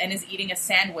tortoise and is eating a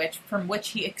sandwich from which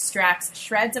he extracts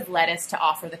shreds of lettuce to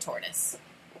offer the tortoise.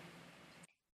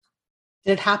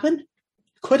 Did it happen?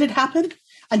 Could it happen?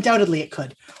 Undoubtedly it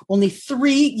could. Only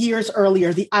 3 years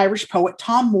earlier, the Irish poet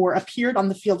Tom Moore appeared on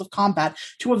the field of combat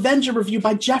to avenge a review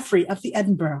by Geoffrey of the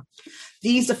Edinburgh.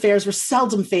 These affairs were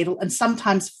seldom fatal and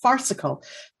sometimes farcical,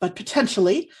 but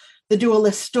potentially the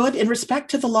duelist stood in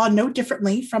respect to the law no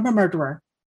differently from a murderer.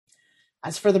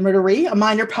 As for the murderee, a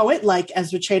minor poet like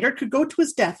Ezra Chater could go to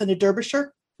his death in a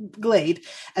Derbyshire glade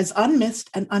as unmissed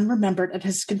and unremembered as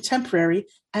his contemporary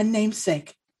and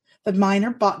namesake, the minor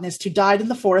botanist who died in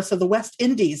the forests of the West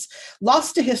Indies,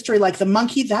 lost to history like the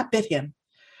monkey that bit him.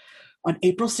 On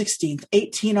April 16th,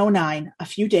 1809, a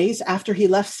few days after he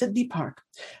left Sydney Park,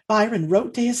 Byron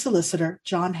wrote to his solicitor,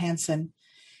 John Hanson,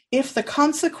 "If the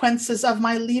consequences of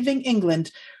my leaving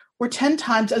England were 10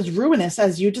 times as ruinous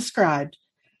as you described,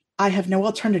 I have no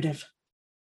alternative.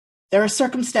 There are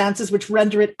circumstances which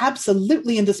render it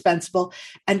absolutely indispensable,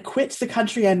 and quit the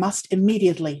country I must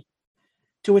immediately."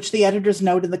 To which the editor's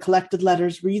note in the collected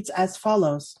letters reads as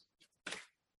follows.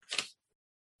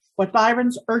 What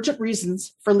Byron's urgent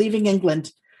reasons for leaving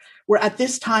England were at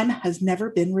this time has never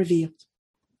been revealed.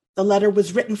 The letter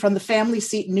was written from the family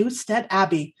seat Newstead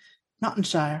Abbey,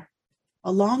 Nottinghamshire.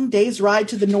 A long day's ride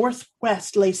to the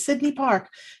northwest lay Sydney Park,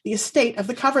 the estate of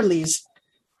the Coverleys,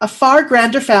 a far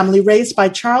grander family raised by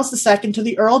Charles II to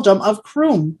the earldom of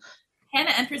Croom.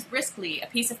 Hannah enters briskly, a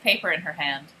piece of paper in her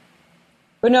hand.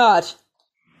 Bernard.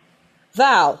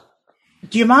 Val.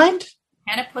 Do you mind?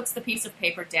 Hannah puts the piece of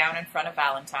paper down in front of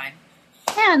Valentine.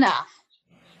 Hannah!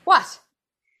 What?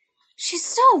 She's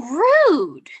so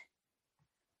rude!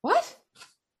 What?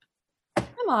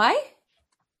 Am I?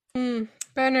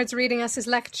 Bernard's reading us his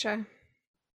lecture.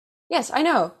 Yes, I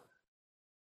know.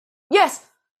 Yes!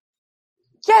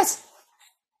 Yes!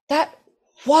 That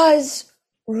was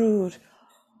rude.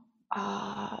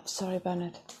 Sorry,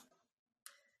 Bernard.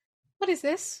 What is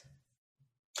this?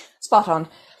 Spot on.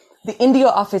 The India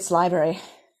Office Library.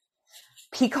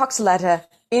 Peacock's letter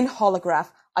in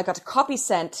holograph. I got a copy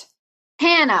sent.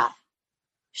 Hannah!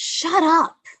 Shut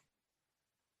up!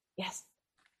 Yes.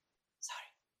 Sorry.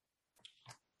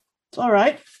 It's all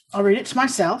right. I'll read it to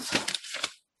myself.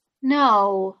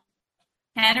 No.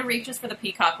 Hannah reaches for the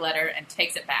peacock letter and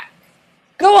takes it back.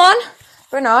 Go on,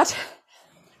 Bernard.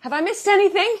 Have I missed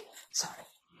anything?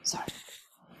 Sorry.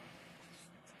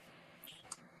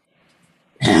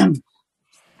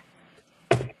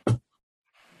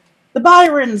 The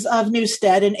Byrons of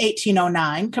Newstead in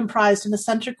 1809 comprised an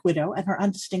eccentric widow and her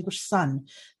undistinguished son,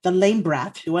 the lame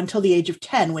brat, who until the age of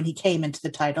 10, when he came into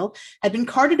the title, had been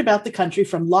carted about the country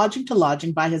from lodging to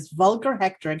lodging by his vulgar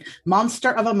hectoring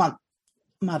monster of a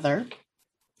mother,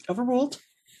 overruled,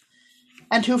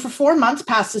 and who for 4 months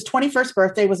past his 21st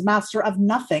birthday was master of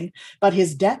nothing but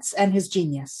his debts and his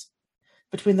genius.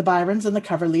 Between the Byrons and the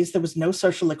Coverleys there was no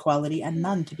social equality and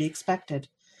none to be expected.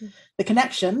 The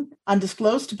connection,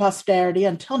 undisclosed to posterity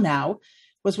until now,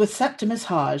 was with Septimus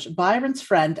Hodge, Byron's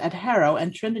friend at Harrow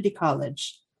and Trinity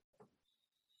College.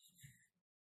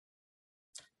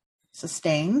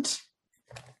 Sustained.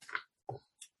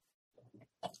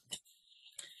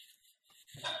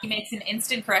 He makes an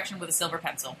instant correction with a silver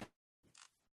pencil.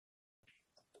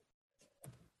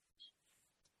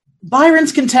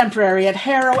 Byron's contemporary at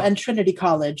Harrow and Trinity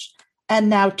College, and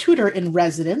now tutor in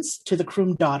residence to the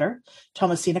Croom daughter,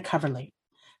 Thomasina Coverley.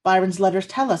 Byron's letters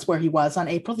tell us where he was on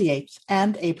April the 8th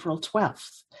and April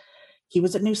 12th. He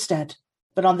was at Newstead,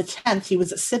 but on the 10th he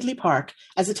was at Sidley Park,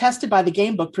 as attested by the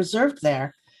game book preserved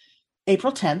there,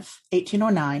 April 10th,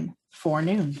 1809,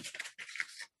 forenoon.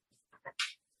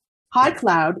 High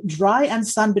cloud, dry and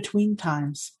sun between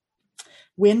times.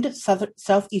 Wind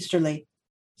southeasterly.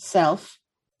 Self,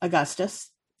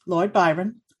 Augustus, Lord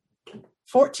Byron,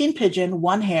 14 pigeon,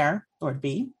 1 hare, Lord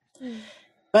B.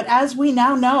 But as we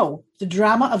now know, the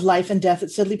drama of life and death at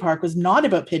Sidley Park was not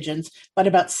about pigeons, but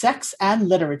about sex and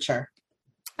literature.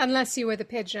 Unless you were the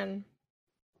pigeon.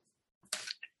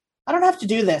 I don't have to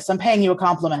do this. I'm paying you a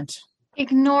compliment.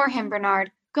 Ignore him,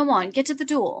 Bernard. Go on, get to the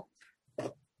duel.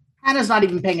 Hannah's not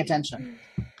even paying attention.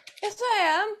 Yes, I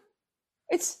am.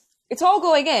 It's all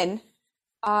going in.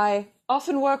 I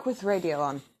often work with radio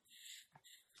on.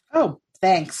 Oh,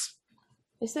 thanks.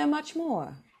 Is there much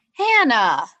more?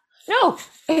 Hannah! No,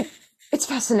 it's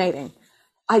fascinating.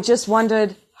 I just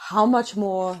wondered how much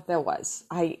more there was.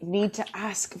 I need to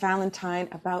ask Valentine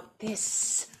about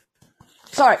this.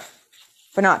 Sorry,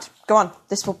 Bernard, go on.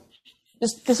 This will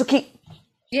keep.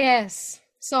 Yes.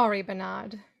 Sorry,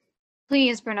 Bernard.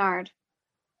 Please, Bernard.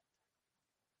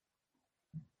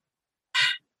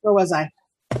 Where was I?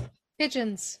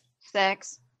 Pigeons.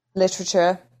 Sex.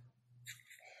 Literature.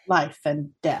 Life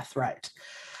and death, right.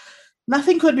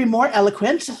 Nothing could be more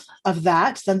eloquent of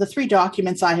that than the 3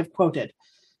 documents I have quoted.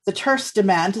 The terse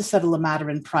demand to settle a matter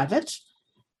in private,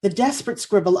 the desperate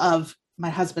scribble of, "My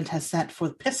husband has sent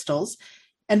for pistols,"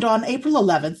 and on April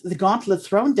 11th, the gauntlet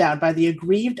thrown down by the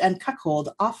aggrieved and cuckold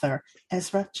author,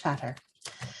 Ezra Chatter.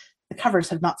 The covers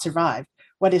have not survived.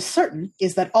 What is certain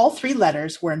is that all 3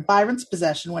 letters were in Byron's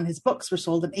possession when his books were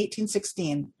sold in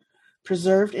 1816,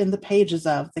 preserved in the pages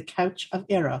of The Couch of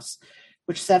Eros,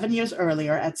 which 7 years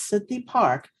earlier at Sidley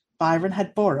Park, Byron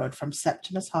had borrowed from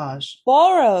Septimus Hodge.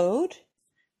 Borrowed?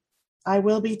 I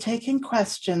will be taking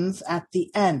questions at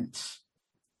the end.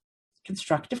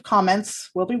 Constructive comments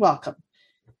will be welcome,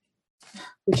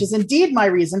 which is indeed my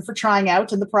reason for trying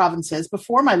out in the provinces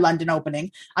before my London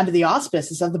opening under the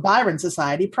auspices of the Byron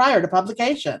Society prior to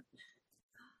publication.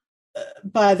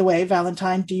 By the way,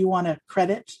 Valentine, do you want to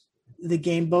credit the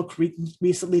game book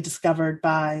recently discovered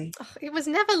by... It was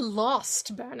never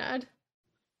lost, Bernard.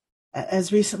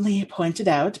 As recently pointed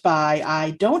out by...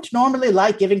 I don't normally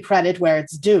like giving credit where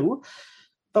it's due,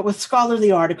 but with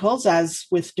scholarly articles, as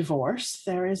with divorce,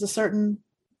 there is a certain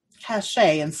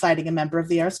cachet in citing a member of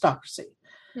the aristocracy.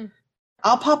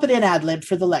 I'll pop it in ad-lib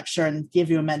for the lecture and give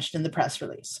you a mention in the press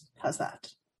release. How's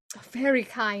that? Very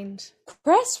kind.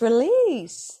 Press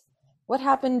release? What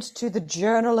happened to the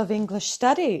Journal of English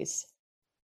Studies?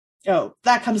 Oh,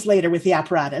 that comes later with the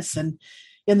apparatus and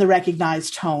in the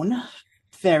recognized tone.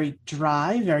 Very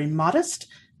dry, very modest,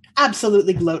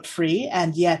 absolutely gloat-free,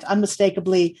 and yet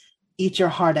unmistakably eat your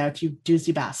heart out, you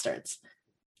doozy bastards.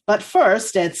 But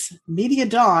first, it's Media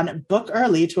Dawn, book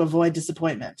early to avoid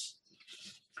disappointment.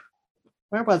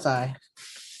 Where was I?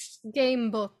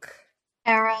 Game book.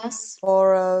 Eros.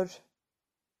 Borrowed.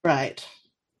 Right.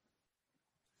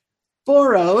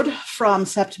 Borrowed from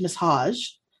Septimus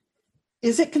Hodge.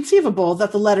 Is it conceivable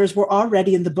that the letters were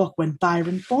already in the book when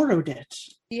Byron borrowed it?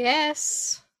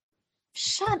 Yes.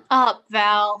 Shut up,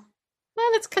 Val.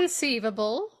 Well, it's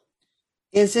conceivable.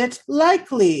 Is it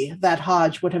likely that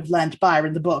Hodge would have lent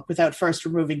Byron the book without first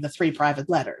removing the 3 private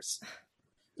letters?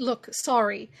 Look,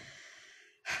 sorry.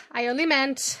 I only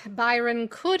meant Byron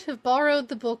could have borrowed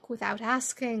the book without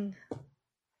asking.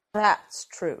 That's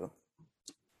true.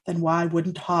 Then why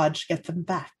wouldn't Hodge get them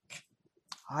back?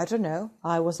 I don't know.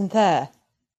 I wasn't there.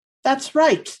 That's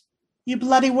right. You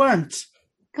bloody weren't.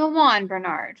 Go on,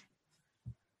 Bernard.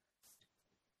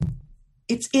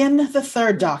 It's in the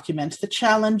 3rd document, the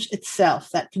challenge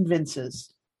itself, that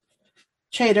convinces.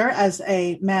 Chater, as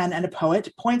a man and a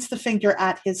poet, points the finger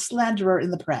at his slanderer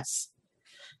in the press.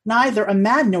 Neither a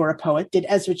man nor a poet did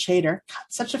Ezra Chater cut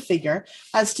such a figure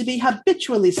as to be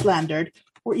habitually slandered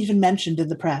or even mentioned in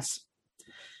the press.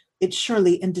 It's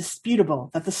surely indisputable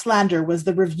that the slander was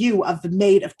the review of the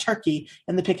Maid of Turkey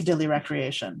in the Piccadilly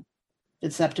Recreation.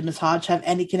 Did Septimus Hodge have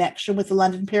any connection with the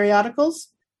London periodicals?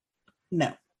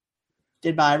 No.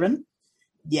 Did Byron?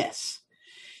 Yes.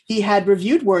 He had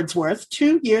reviewed Wordsworth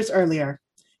 2 years earlier.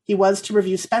 He was to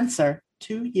review Spenser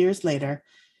 2 years later.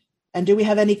 And do we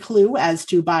have any clue as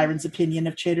to Byron's opinion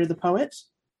of Chater the poet?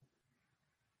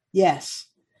 Yes.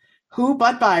 Who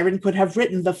but Byron could have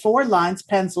written the 4 lines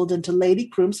penciled into Lady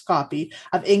Croom's copy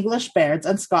of English Bairds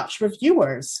and Scotch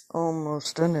Reviewers?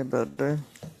 Almost anybody.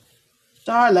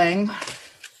 Darling.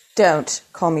 Don't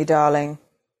call me darling.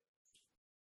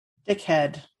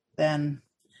 Dickhead, then.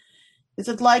 Is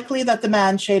it likely that the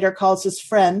man Chater calls his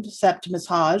friend, Septimus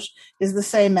Hodge, is the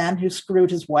same man who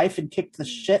screwed his wife and kicked the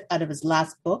shit out of his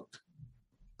last book?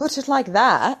 Put it like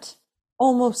that?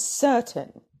 Almost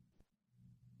certain.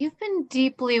 You've been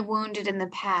deeply wounded in the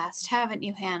past, haven't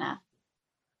you, Hannah?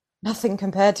 Nothing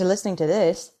compared to listening to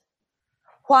this.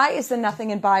 Why is there nothing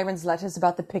in Byron's letters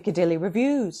about the Piccadilly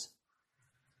Reviews?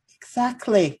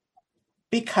 Exactly.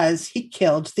 Because he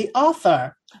killed the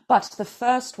author. But the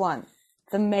first one,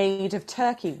 The Maid of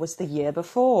Turkey, was the year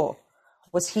before.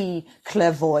 Was he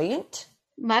clairvoyant?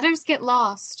 Letters get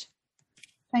lost.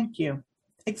 Thank you.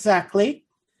 Exactly.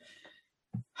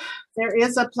 There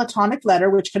is a Platonic letter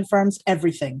which confirms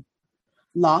everything.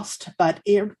 Lost, but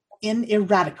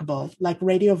ineradicable, like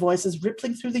radio voices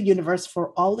rippling through the universe for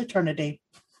all eternity.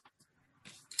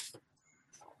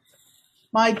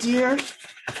 My dear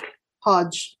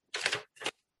Hodge,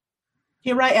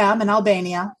 here I am in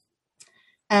Albania,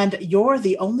 and you're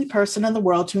the only person in the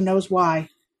world who knows why.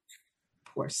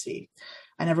 Poor C.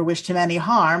 I never wished him any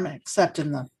harm, except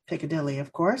in the Piccadilly,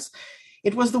 of course.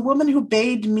 It was the woman who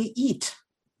bade me eat.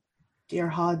 Dear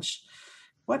Hodge,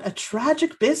 what a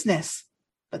tragic business.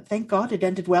 But thank God it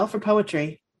ended well for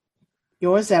poetry.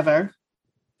 Yours ever,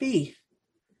 B.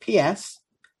 P.S.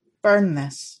 Burn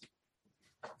this.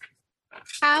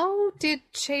 How did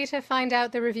Chater find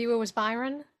out the reviewer was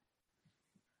Byron?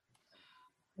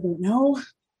 I don't know.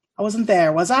 I wasn't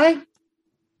there, was I?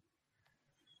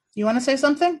 You want to say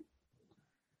something?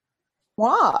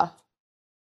 Why?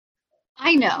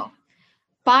 I know.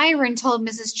 Byron told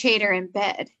Mrs. Chater in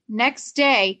bed. Next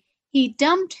day, he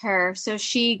dumped her, so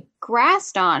she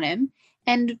grassed on him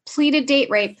and pleaded date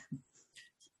rape.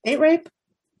 Date rape?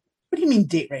 What do you mean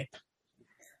date rape?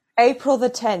 April the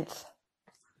 10th.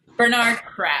 Bernard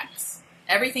cracks.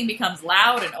 Everything becomes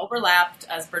loud and overlapped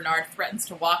as Bernard threatens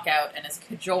to walk out and is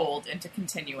cajoled into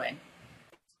continuing.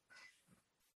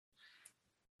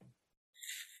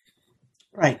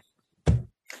 Right.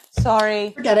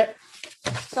 Sorry. Forget it.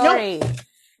 Sorry.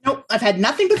 Nope, I've had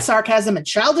nothing but sarcasm and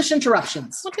childish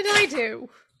interruptions. What did I do?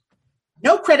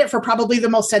 No credit for probably the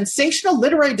most sensational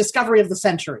literary discovery of the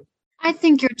century. I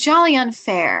think you're jolly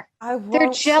unfair. They're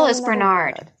jealous, say another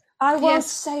Bernard. word. I won't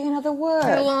Yes. say another word.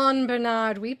 Go on,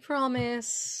 Bernard, we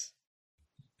promise.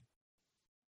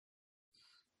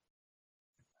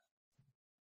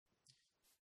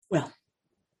 Well,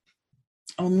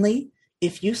 only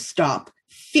if you stop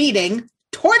feeding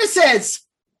tortoises!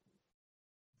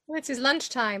 Well, it's his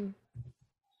lunchtime.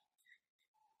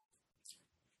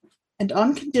 And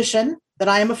on condition that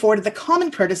I am afforded the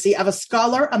common courtesy of a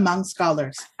scholar among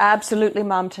scholars. Absolutely,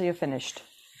 Mom, till you're finished.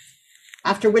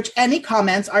 After which any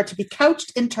comments are to be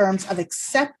couched in terms of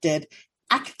accepted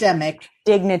academic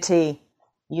dignity.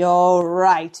 You're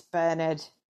right, Bernard.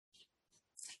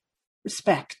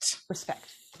 Respect.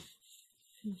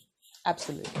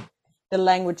 Absolutely. The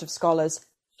language of scholars,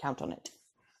 count on it.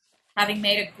 Having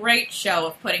made a great show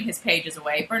of putting his pages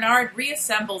away, Bernard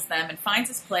reassembles them and finds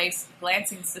his place,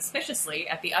 glancing suspiciously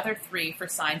at the other three for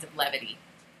signs of levity.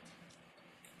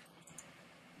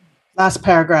 Last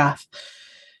paragraph.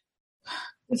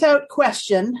 Without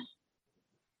question,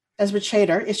 Ezra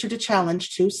Chater issued a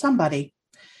challenge to somebody.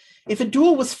 If a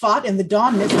duel was fought in the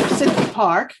dawn Mississippi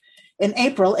Park in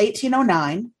April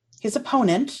 1809, his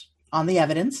opponent, on the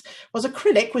evidence, was a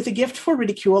critic with a gift for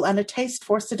ridicule and a taste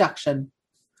for seduction.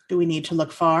 Do we need to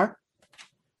look far?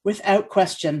 Without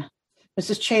question,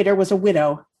 Mrs. Chater was a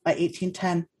widow by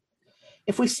 1810.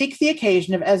 If we seek the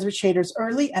occasion of Ezra Chater's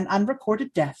early and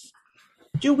unrecorded death,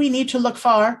 do we need to look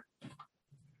far?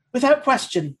 Without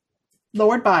question,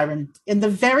 Lord Byron, in the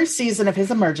very season of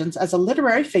his emergence as a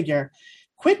literary figure,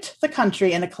 quit the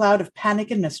country in a cloud of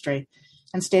panic and mystery,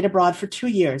 and stayed abroad for 2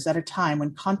 years at a time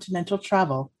when continental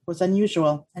travel was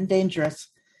unusual and dangerous.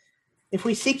 If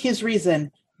we seek his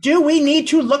reason, do we need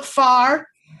to look far?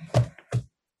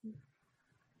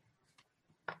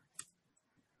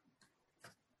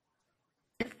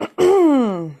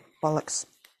 Bollocks.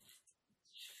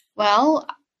 Well,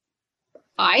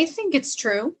 I think it's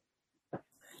true.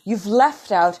 You've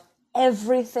left out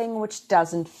everything which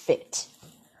doesn't fit.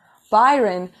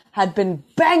 Byron had been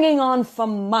banging on for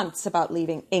months about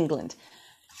leaving England.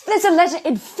 There's a letter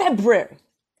in February.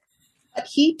 But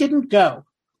he didn't go,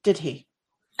 did he?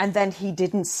 And then he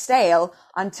didn't sail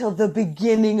until the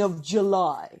beginning of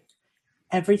July.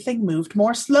 Everything moved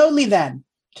more slowly then.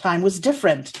 Time was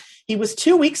different. He was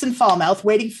 2 weeks in Falmouth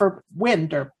waiting for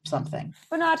wind or something.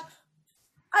 Bernard,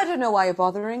 I don't know why you're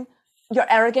bothering. You're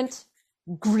arrogant,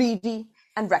 greedy,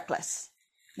 and reckless.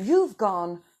 You've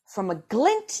gone from a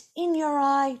glint in your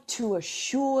eye to a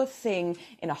sure thing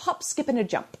in a hop, skip, and a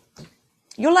jump.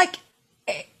 You're like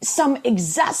some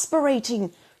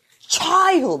exasperating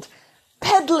child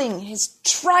pedaling his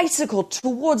tricycle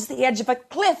towards the edge of a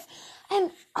cliff,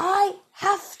 and I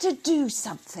have to do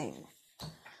something.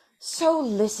 So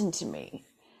listen to me.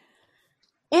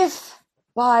 If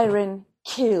Byron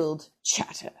killed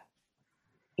Chater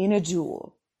in a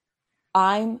duel,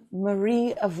 I'm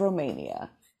Marie of Romania.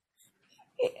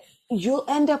 You'll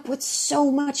end up with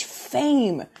so much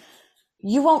fame.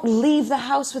 You won't leave the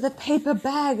house with a paper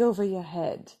bag over your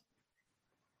head.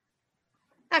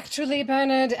 Actually,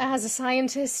 Bernard, as a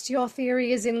scientist, your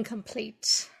theory is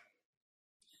incomplete.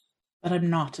 But I'm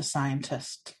not a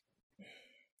scientist.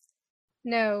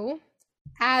 No.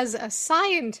 As a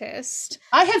scientist...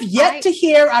 I have yet to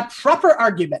hear a proper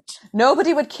argument.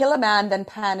 Nobody would kill a man than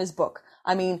pan his book.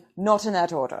 I mean, not in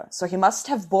that order. So he must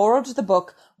have borrowed the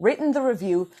book, written the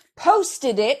review,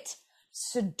 posted it,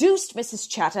 seduced Mrs.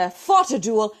 Chater, fought a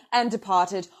duel, and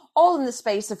departed, all in the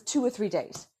space of 2 or 3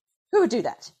 days. Who would do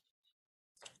that?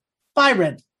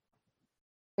 Byron.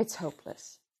 It's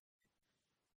hopeless.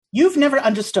 You've never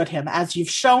understood him, as you've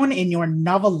shown in your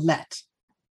novelette.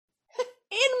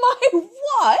 In my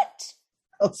what?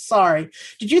 Oh, sorry.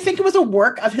 Did you think it was a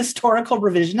work of historical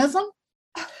revisionism?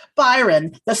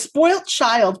 Byron, the spoilt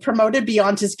child promoted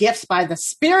beyond his gifts by the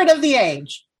spirit of the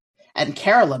age. And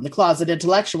Carolyn, the closet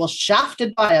intellectual,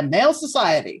 shafted by a male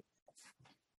society.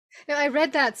 No, I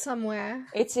read that somewhere.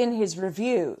 It's in his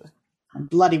review. And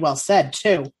bloody well said,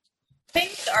 too.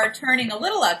 Things are turning a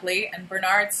little ugly, and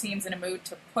Bernard seems in a mood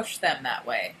to push them that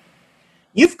way.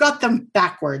 You've got them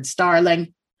backwards,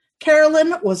 darling.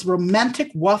 Carolyn was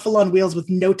romantic waffle on wheels with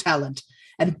no talent,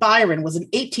 and Byron was an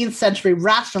 18th century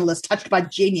rationalist touched by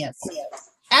genius.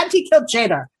 And he killed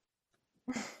Chater.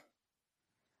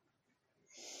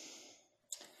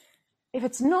 If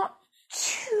it's not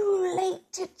too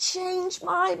late to change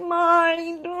my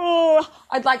mind,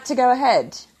 I'd like to go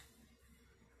ahead.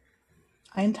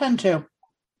 I intend to.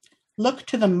 Look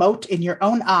to the mote in your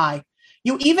own eye.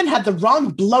 You even had the wrong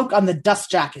bloke on the dust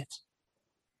jacket.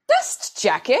 Dust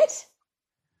jacket?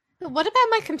 What about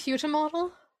my computer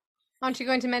model? Aren't you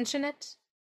going to mention it?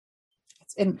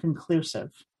 It's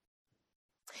inconclusive.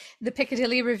 The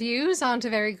Piccadilly reviews aren't a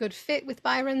very good fit with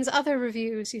Byron's other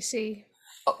reviews, you see.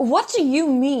 What do you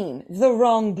mean, the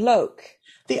wrong bloke?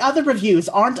 The other reviews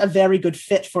aren't a very good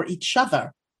fit for each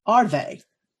other, are they?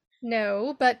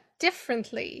 No, but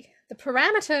differently. The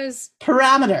parameters...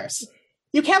 Parameters.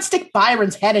 You can't stick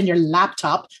Byron's head in your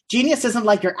laptop. Genius isn't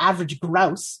like your average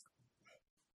grouse.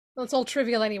 Well, it's all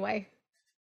trivial anyway.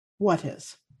 What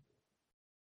is?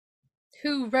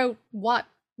 Who wrote what,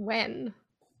 when?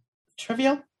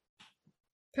 Trivial?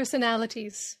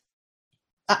 Personalities.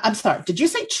 I'm sorry, did you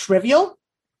say trivial?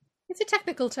 It's a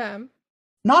technical term.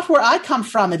 Not where I come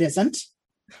from, it isn't.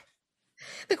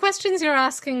 The questions you're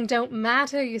asking don't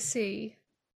matter, you see.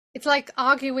 It's like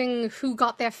arguing who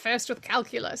got there first with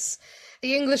calculus.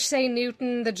 The English say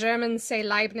Newton, the Germans say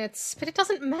Leibniz, but it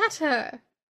doesn't matter.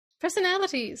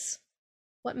 Personalities.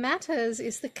 What matters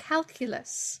is the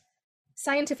calculus.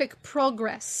 Scientific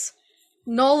progress.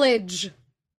 Knowledge.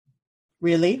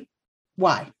 Really?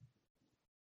 Why?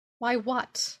 Why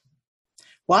what?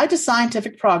 Why does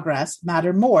scientific progress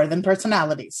matter more than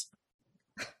personalities?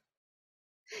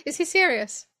 Is he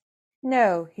serious?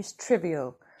 No, he's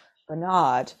trivial.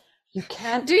 Bernard, you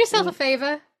can't... Do yourself a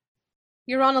favor.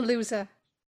 You're on a loser.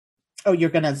 Oh, you're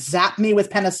going to zap me with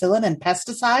penicillin and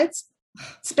pesticides?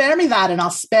 Spare me that and I'll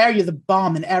spare you the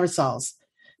bomb and aerosols.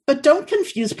 But don't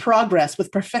confuse progress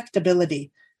with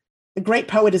perfectibility. A great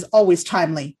poet is always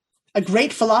timely. A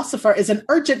great philosopher is an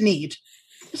urgent need.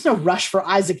 There's no rush for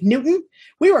Isaac Newton.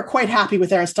 We were quite happy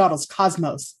with Aristotle's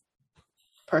Cosmos.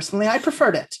 Personally, I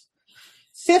preferred it.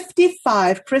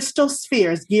 55 crystal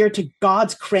spheres geared to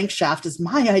God's crankshaft is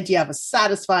my idea of a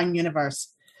satisfying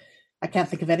universe. I can't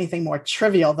think of anything more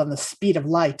trivial than the speed of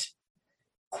light.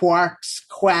 Quarks,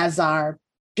 quasar,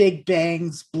 big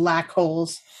bangs, black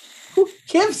holes. Who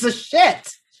gives a shit?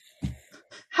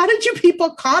 How did you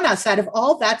people con us out of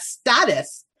all that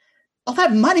status? All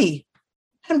that money?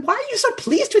 And why are you so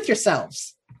pleased with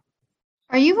yourselves?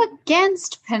 Are you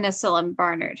against penicillin,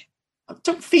 Barnard?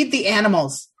 Don't feed the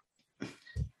animals.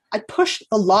 I pushed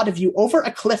a lot of you over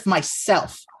a cliff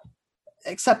myself,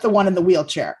 except the one in the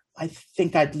wheelchair. I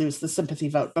think I'd lose the sympathy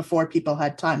vote before people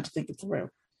had time to think it through.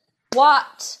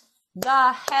 What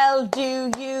the hell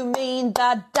do you mean,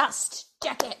 the dust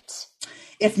jacket?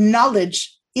 If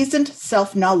knowledge isn't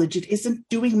self-knowledge, it isn't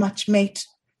doing much, mate.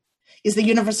 Is the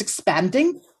universe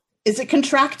expanding? Is it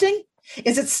contracting?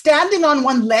 Is it standing on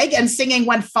one leg and singing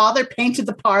When Father Painted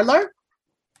the Parlor?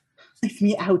 Leave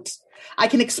me out. I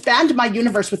can expand my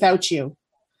universe without you.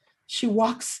 She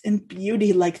walks in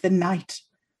beauty like the night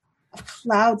of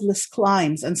cloudless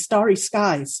climes and starry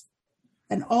skies.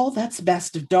 And all that's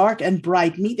best of dark and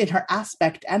bright meet in her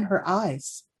aspect and her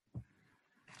eyes.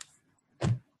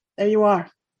 There you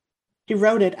are. He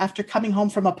wrote it after coming home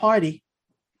from a party.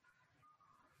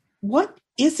 What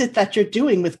is it that you're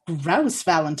doing with Grouse,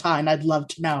 Valentine? I'd love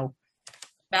to know.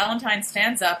 Valentine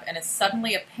stands up and is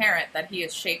suddenly apparent that he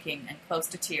is shaking and close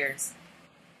to tears.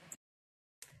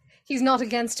 He's not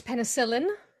against penicillin,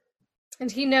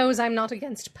 and he knows I'm not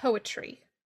against poetry.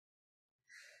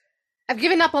 I've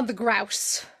given up on the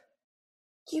grouse.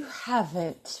 You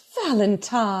haven't,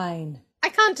 Valentine. I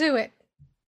can't do it.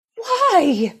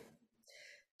 Why?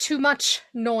 Too much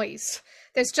noise.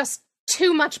 There's just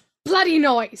too much bloody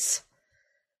noise.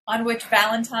 On which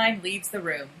Valentine leaves the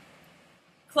room.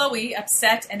 Chloe,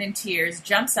 upset and in tears,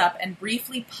 jumps up and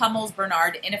briefly pummels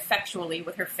Bernard ineffectually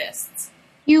with her fists.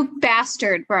 You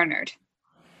bastard, Bernard.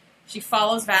 She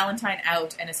follows Valentine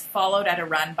out and is followed at a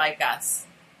run by Gus.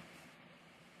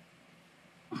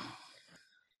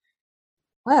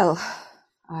 Well,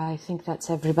 I think that's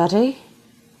everybody.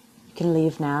 You can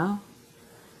leave now.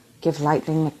 Give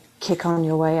Lightning a kick on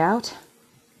your way out.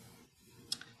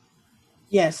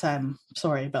 Yes, I'm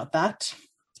sorry about that.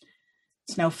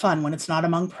 It's no fun when it's not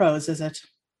among pros, is it?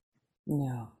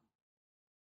 No.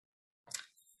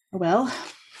 Well,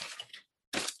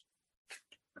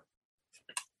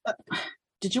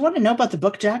 did you want to know about the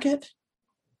book jacket?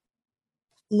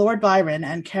 Lord Byron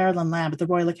and Caroline Lamb at the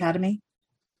Royal Academy.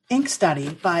 Ink study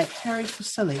by Harry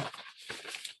Fusilli.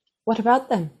 What about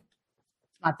them?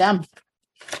 Not them.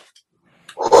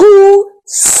 Who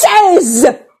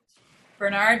says?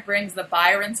 Bernard brings the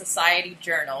Byron Society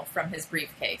Journal from his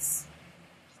briefcase.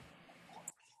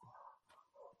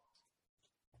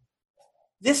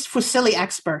 This Fusilli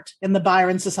expert in the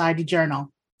Byron Society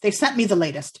Journal. They sent me the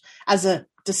latest as a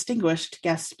distinguished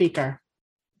guest speaker.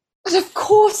 But of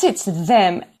course it's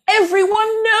them.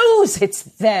 Everyone knows it's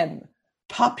them.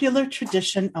 Popular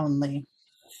tradition only.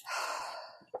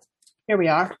 Here we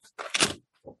are.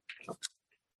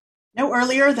 No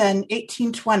earlier than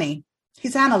 1820.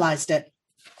 He's analyzed it.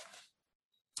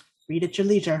 Read at your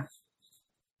leisure.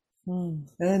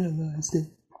 Analyzed it.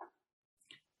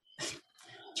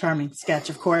 Charming sketch,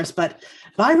 of course, but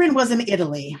Byron was in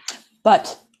Italy.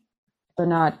 But,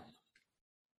 Bernard,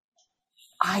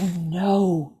 I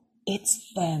know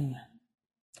it's them.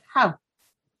 How?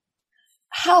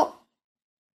 How?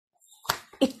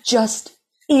 It just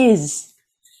is.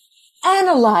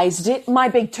 Analyzed it, my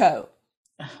big toe.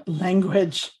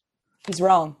 Language. He's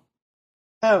wrong.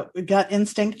 Oh, gut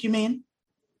instinct, you mean?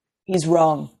 He's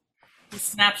wrong. He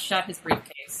snaps shut his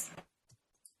briefcase.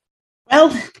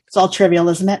 Well, it's all trivial,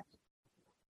 isn't it?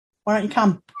 Why don't you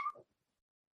come?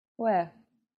 Where?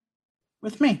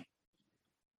 With me.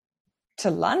 To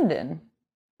London?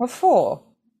 What for?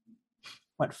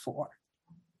 What for?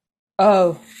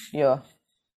 Oh, your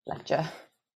lecture.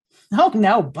 Oh,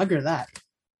 no, bugger that.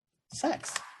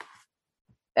 Sex.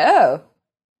 Oh.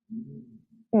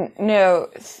 No,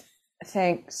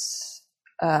 thanks.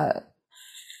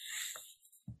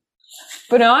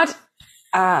 Bernard?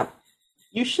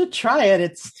 You should try it.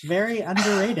 It's very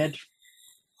underrated.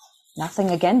 Nothing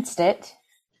against it.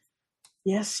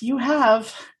 Yes, you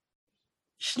have.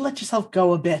 You should let yourself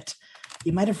go a bit.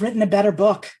 You might have written a better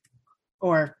book.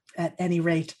 Or, at any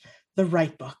rate, the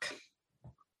right book.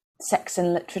 Sex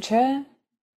and literature.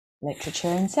 Literature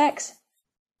and sex.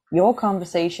 Your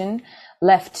conversation,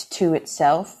 left to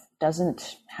itself,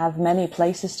 doesn't have many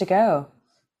places to go.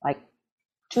 Like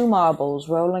two marbles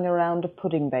rolling around a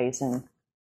pudding basin.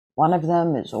 One of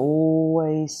them is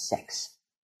always sex.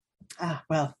 Ah,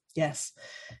 well, yes.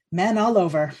 Men all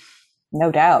over. No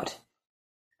doubt.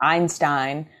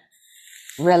 Einstein,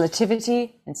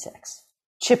 relativity and sex.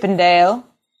 Chippendale,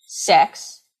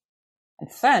 sex and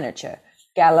furniture.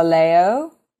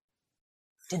 Galileo,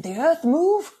 did the earth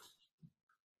move?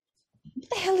 What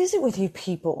the hell is it with you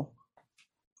people?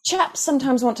 Chaps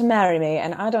sometimes want to marry me,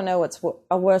 and I don't know what's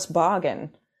a worse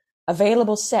bargain.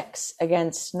 Available sex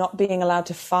against not being allowed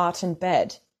to fart in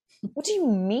bed. What do you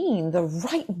mean, the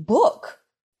right book?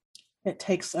 It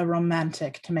takes a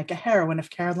romantic to make a heroine of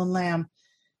Carolyn Lamb.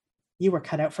 You were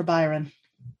cut out for Byron.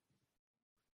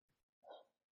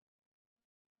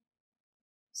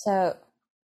 So,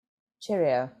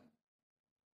 cheerio.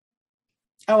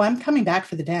 Oh, I'm coming back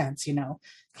for the dance, you know.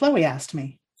 Chloe asked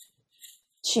me.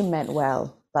 She meant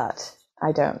well, but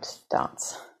I don't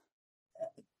dance.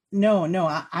 No,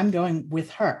 I'm going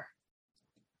with her.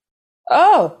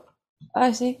 Oh,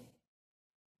 I see.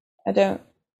 I don't.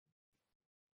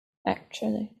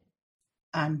 Actually.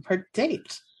 I'm her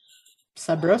date.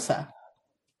 Sub Rosa.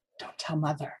 Don't tell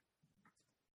Mother.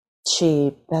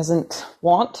 She doesn't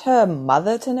want her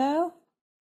mother to know?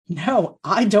 No,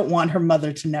 I don't want her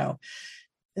mother to know.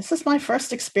 This is my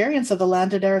first experience of the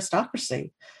landed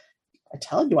aristocracy. I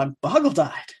tell you, I'm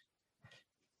boggle-eyed.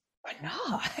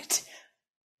 Bernard,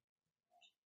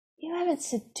 you haven't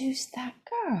seduced that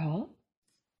girl?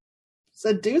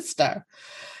 Seduced her.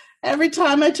 Every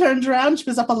time I turned around, she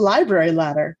was up a library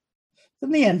ladder.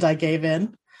 In the end, I gave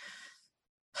in.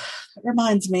 It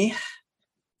reminds me,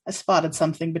 I spotted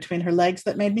something between her legs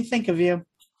that made me think of you.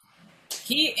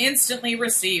 He instantly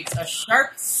receives a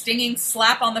sharp, stinging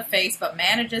slap on the face, but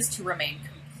manages to remain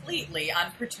completely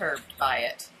unperturbed by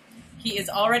it. He is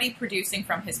already producing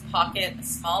from his pocket a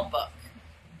small book.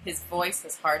 His voice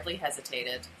has hardly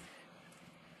hesitated.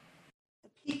 The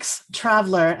Peaks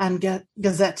Traveller and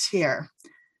Gazetteer.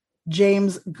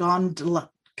 James Gondolphin,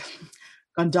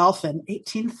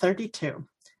 1832.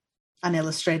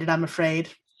 Unillustrated, I'm afraid.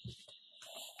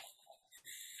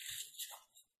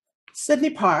 Sydney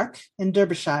Park in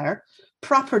Derbyshire,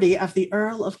 property of the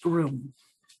Earl of Groom.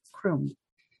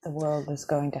 The world is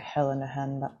going to hell in a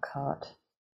handcart.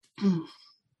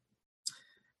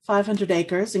 500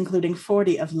 acres, including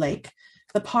 40 of lake.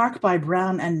 The park by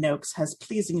Brown and Noakes has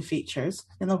pleasing features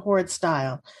in the Horde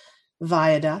style,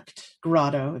 viaduct,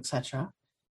 grotto, etc.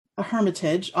 A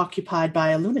hermitage occupied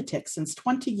by a lunatic since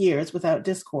 20 years without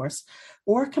discourse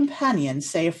or companion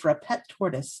save for a pet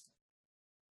tortoise,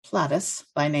 Platus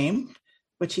by name,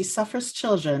 which he suffers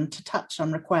children to touch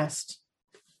on request.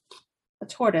 A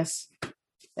tortoise.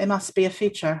 They must be a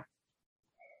feature.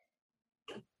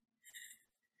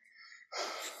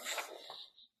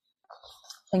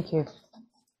 Thank you.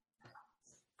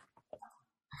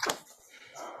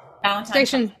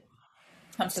 Valentine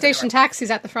Station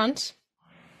taxis at the front.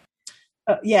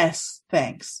 Yes,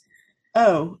 thanks.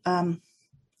 Oh,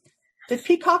 did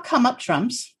Peacock come up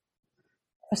trumps?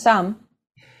 For some.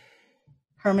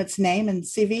 Hermit's name and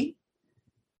CV?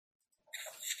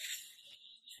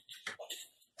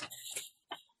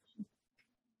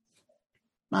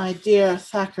 My dear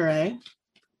Thackeray.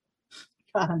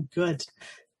 God, I'm good.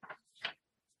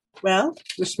 Well,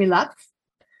 wish me luck.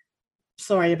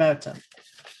 Sorry about,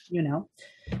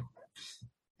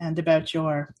 and about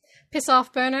your... Piss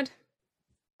off, Bernard.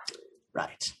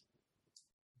 Right.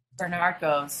 Bernard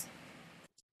goes.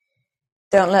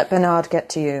 Don't let Bernard get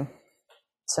to you.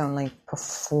 It's only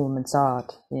performance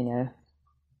art,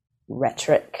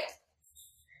 rhetoric.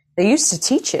 They used to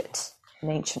teach it in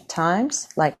ancient times,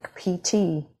 like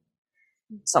PT.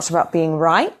 It's not about being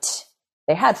right.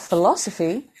 They had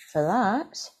philosophy for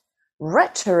that.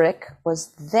 Rhetoric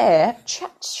was their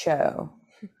chat show.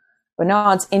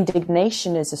 Bernard's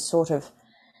indignation is a sort of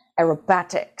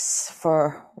aerobatics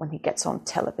for when he gets on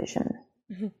television.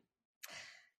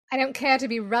 I don't care to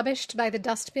be rubbished by the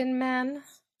dustbin man.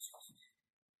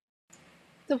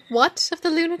 The what of the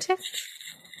lunatic?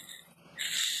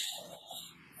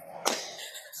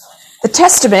 The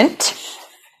testament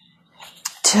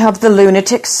of the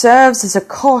lunatic serves as a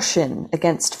caution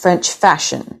against French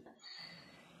fashion.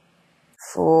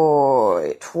 For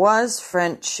it was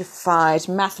Frenchified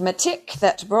mathematic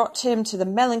that brought him to the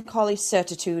melancholy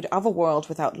certitude of a world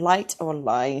without light or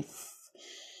life.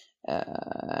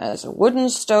 As a wooden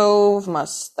stove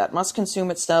that must consume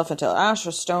itself until ash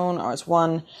or stone are as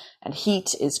one, and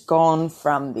heat is gone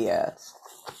from the earth.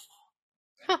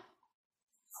 Huh.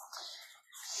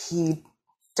 He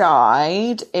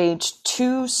died aged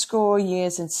 70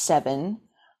 years,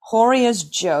 hoary as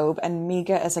Job and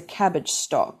meagre as a cabbage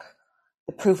stalk.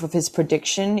 The proof of his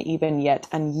prediction, even yet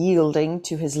unyielding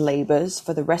to his labours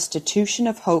for the restitution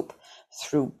of hope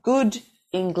through good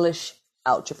English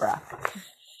algebra.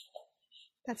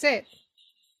 That's it.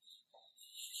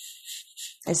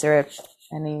 Is there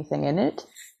anything in it?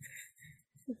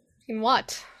 In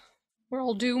what? We're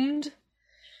all doomed?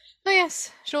 Oh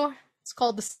yes, sure. It's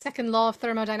called the second law of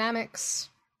thermodynamics.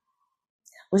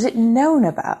 Was it known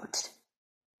about?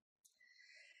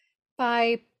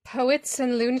 By poets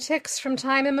and lunatics from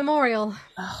time immemorial.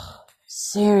 Oh,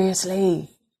 seriously?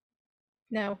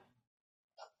 No.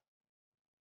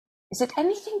 Is it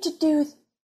anything to do with,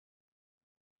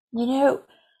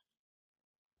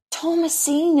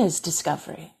 Thomasina's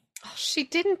discovery? Oh, she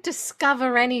didn't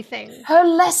discover anything. Her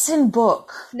lesson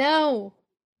book. No.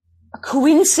 A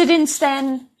coincidence,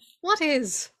 then? What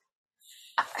is?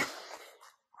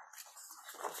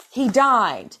 He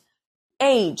died,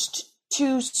 aged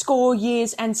 70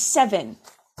 years.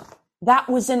 That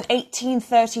was in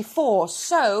 1834,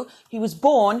 so he was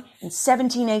born in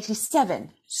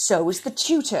 1787. So is the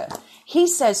tutor. He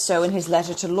says so in his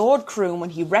letter to Lord Croom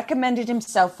when he recommended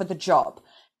himself for the job.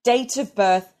 Date of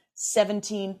birth,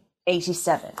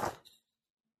 1787.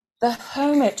 The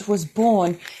hermit was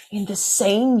born in the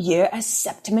same year as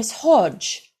Septimus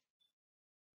Hodge.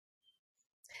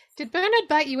 Did Bernard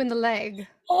bite you in the leg?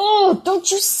 Oh, don't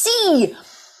you see?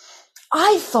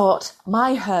 I thought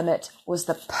my hermit was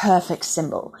the perfect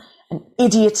symbol, an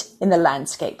idiot in the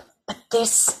landscape. But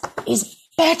this is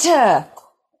better.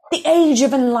 The age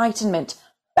of enlightenment,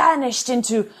 banished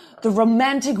into the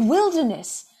romantic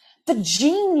wilderness. The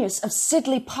genius of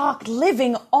Sidley Park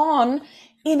living on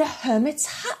in a hermit's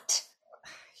hut.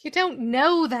 You don't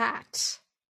know that.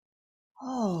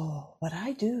 Oh, but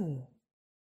I do.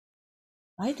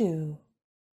 I do.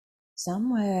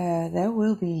 Somewhere there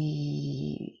will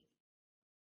be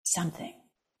something.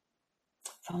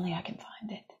 If only I can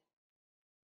find it.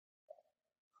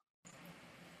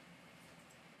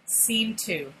 Scene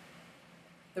 2.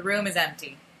 The room is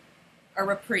empty. A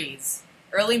reprise.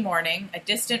 Early morning, a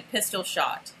distant pistol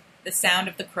shot. The sound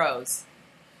of the crows.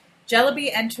 Jellaby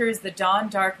enters the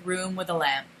dawn-dark room with a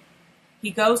lamp.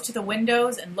 He goes to the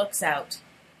windows and looks out.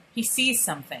 He sees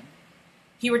something.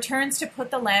 He returns to put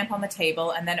the lamp on the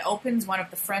table and then opens one of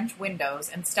the French windows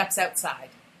and steps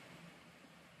outside.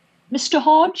 Mr.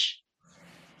 Hodge?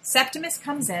 Septimus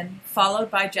comes in,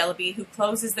 followed by Jellaby, who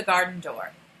closes the garden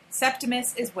door.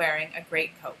 Septimus is wearing a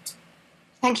greatcoat.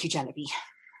 Thank you, Jellaby.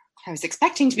 I was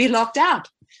expecting to be locked out.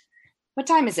 What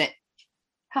time is it?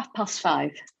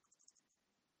 5:30.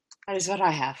 That is what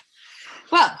I have.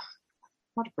 Well,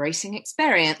 what a bracing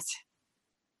experience.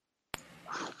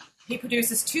 He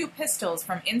produces 2 pistols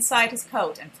from inside his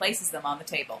coat and places them on the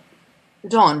table. The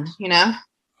dawn,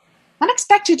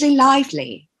 unexpectedly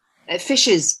lively.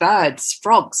 Fishes, birds,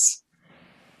 frogs,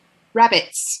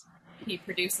 rabbits. He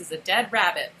produces a dead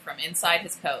rabbit from inside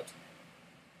his coat.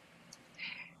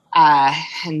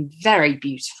 And very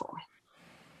beautiful.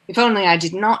 If only it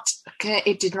did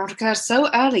not occur so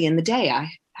early in the day.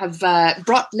 I have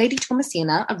brought Lady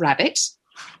Thomasina a rabbit.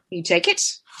 Will you take it?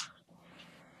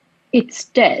 It's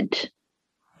dead.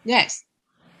 Yes.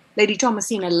 Lady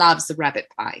Thomasina loves the rabbit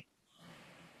pie.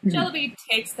 Jellyby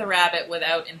takes the rabbit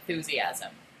without enthusiasm.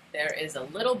 There is a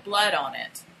little blood on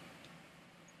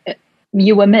it.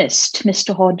 You were missed,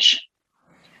 Mr. Hodge.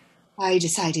 I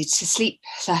decided to sleep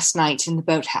last night in the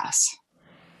boathouse.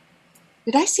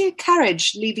 Did I see a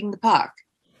carriage leaving the park?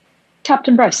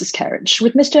 Captain Bryce's carriage,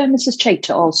 with Mr. and Mrs.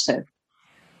 Chater also.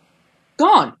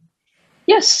 Gone?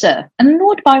 Yes, sir, and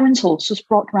Lord Byron's horse was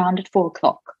brought round at 4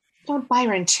 o'clock. Lord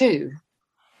Byron too?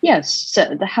 Yes,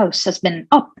 sir, the house has been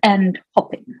up and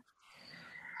hopping.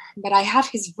 But I have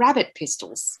his rabbit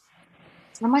pistols.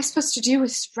 What am I supposed to do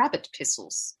with rabbit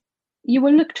pistols? You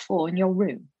were looked for in your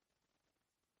room.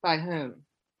 By whom?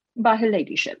 By her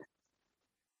ladyship.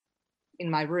 In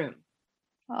my room?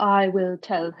 I will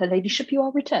tell her ladyship you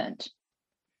are returned.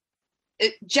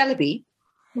 Jellyby,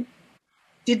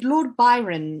 did Lord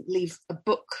Byron leave a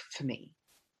book for me?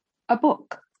 A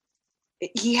book?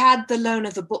 He had the loan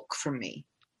of a book from me.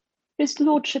 His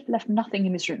lordship left nothing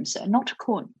in his room, sir, not a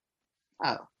coin.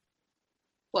 Oh.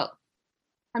 Well,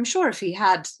 I'm sure he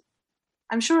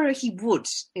would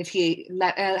if he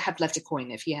had left a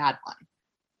coin if he had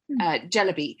one.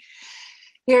 Jellyby,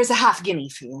 here's a half-guinea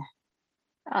for you.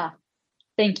 Ah,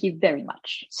 thank you very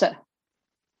much, sir.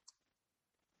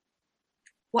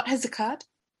 What has occurred?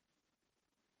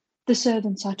 The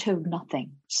servants are told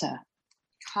nothing, sir.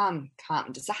 Come.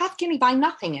 Does a half-guinea buy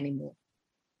nothing anymore?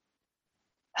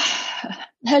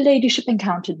 Her ladyship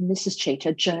encountered Mrs.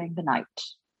 Chater during the night.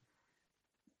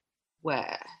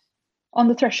 Where? On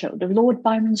the threshold of Lord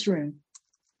Byron's room.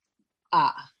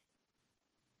 Ah.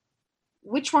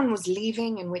 Which one was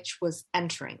leaving and which was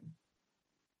entering?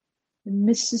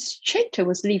 Mrs. Chater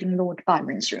was leaving Lord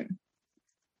Byron's room.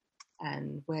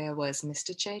 And where was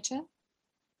Mr. Chater?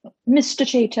 Mr.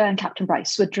 Chater and Captain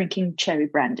Bryce were drinking cherry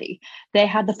brandy. They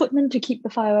had the footman to keep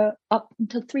the fire up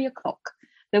until 3 o'clock.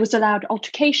 There was a loud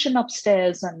altercation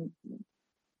upstairs and...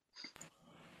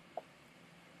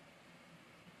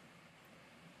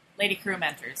 Lady Croom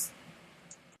enters.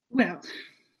 Well,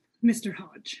 Mr.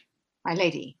 Hodge. My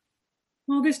lady.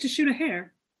 All this to shoot a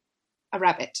hare? A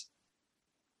rabbit.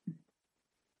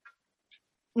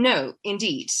 No,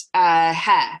 indeed. A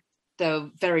hare,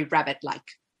 though very rabbit-like.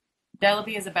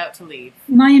 Jellyby is about to leave.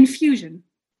 My infusion?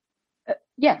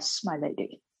 Yes, my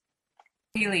lady.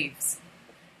 He leaves.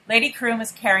 Lady Croom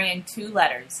is carrying 2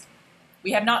 letters.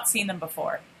 We have not seen them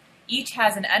before. Each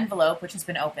has an envelope which has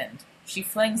been opened. She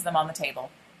flings them on the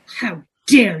table. How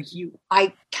dare you!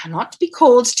 I cannot be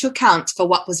called to account for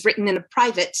what was written in a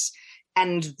private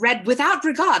and read without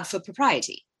regard for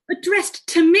propriety. Addressed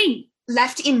to me!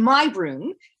 Left in my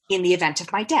room in the event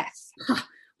of my death.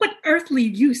 What earthly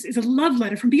use is a love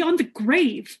letter from beyond the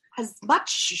grave? As much,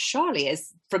 surely,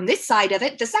 as from this side of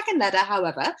it. The second letter,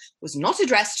 however, was not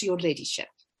addressed to your ladyship.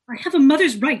 I have a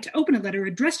mother's right to open a letter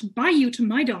addressed by you to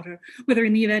my daughter, whether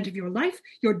in the event of your life,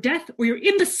 your death, or your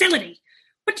imbecility.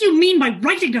 What do you mean by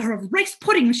writing to her of rice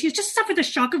pudding when she has just suffered the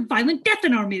shock of violent death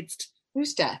in our midst?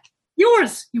 Whose death?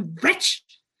 Yours, you wretch!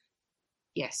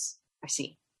 Yes, I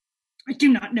see. I do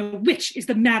not know which is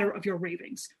the matter of your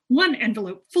ravings. One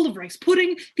envelope full of rice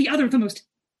pudding, the other the most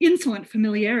insolent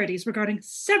familiarities regarding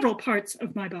several parts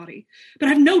of my body. But I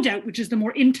have no doubt which is the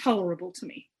more intolerable to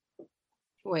me.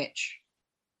 Which?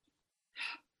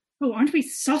 Oh, aren't we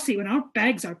saucy when our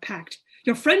bags are packed?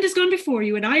 Your friend has gone before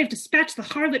you, and I have dispatched the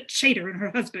harlot Chater and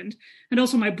her husband, and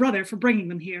also my brother for bringing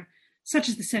them here. Such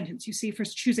is the sentence, you see, for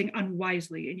choosing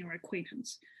unwisely in your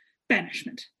acquaintance.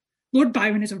 Banishment. Lord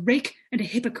Byron is a rake and a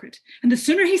hypocrite, and the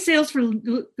sooner he sails for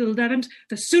the Levant,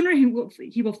 the sooner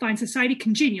he will find society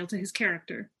congenial to his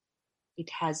character. It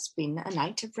has been a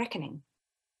night of reckoning.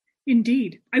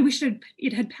 Indeed. I wish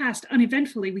it had passed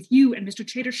uneventfully with you and Mr.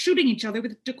 Chater shooting each other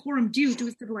with decorum due to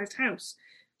a civilized house.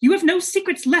 You have no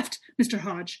secrets left, Mr.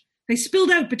 Hodge. They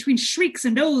spilled out between shrieks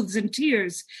and oaths and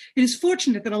tears. It is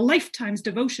fortunate that a lifetime's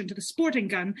devotion to the sporting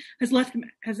gun has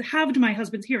halved my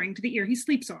husband's hearing to the ear he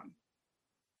sleeps on.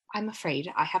 I'm afraid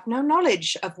I have no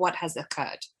knowledge of what has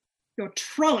occurred. Your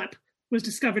trollop was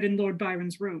discovered in Lord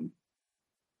Byron's room.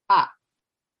 Ah.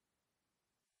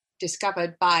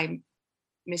 Discovered by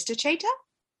Mr. Chater?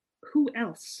 Who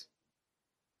else?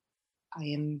 I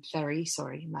am very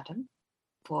sorry, madam,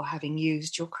 for having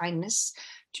used your kindness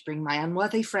to bring my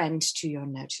unworthy friend to your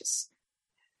notice.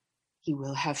 He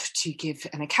will have to give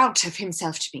an account of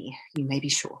himself to me, you may be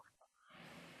sure.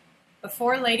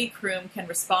 Before Lady Croom can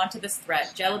respond to this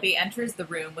threat, Jellyby enters the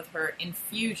room with her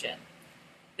infusion.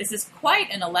 This is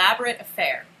quite an elaborate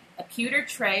affair. A pewter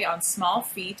tray on small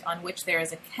feet on which there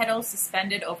is a kettle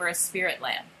suspended over a spirit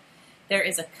lamp. There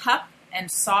is a cup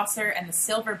and saucer and the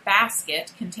silver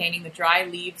basket containing the dry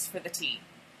leaves for the tea.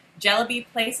 Jellyby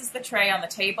places the tray on the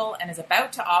table and is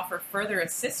about to offer further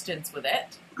assistance with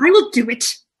it. I will do it.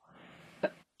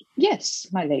 Yes,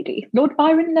 my lady. Lord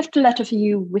Byron left a letter for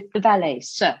you with the valet,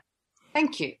 sir.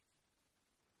 Thank you.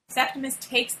 Septimus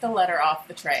takes the letter off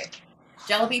the tray.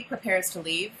 Jellyby prepares to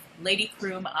leave. Lady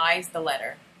Croom eyes the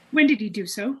letter. When did he do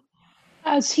so?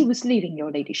 As he was leaving,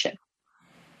 your ladyship.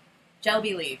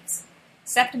 Jellyby leaves.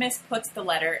 Septimus puts the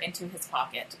letter into his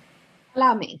pocket.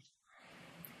 Allow me.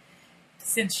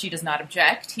 Since she does not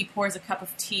object, he pours a cup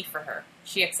of tea for her.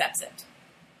 She accepts it.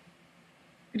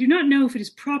 I do not know if it is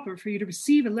proper for you to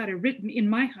receive a letter written in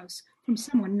my house from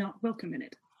someone not welcome in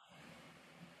it.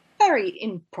 Very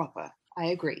improper, I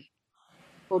agree.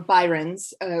 Lord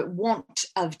Byron's want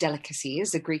of delicacy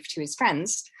is a grief to his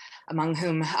friends, among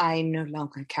whom I no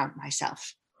longer count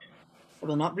myself. I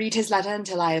will not read his letter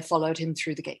until I have followed him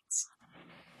through the gates.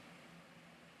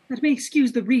 That may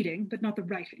excuse the reading, but not the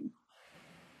writing.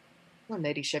 Your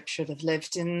ladyship should have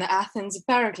lived in the Athens of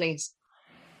Pericles.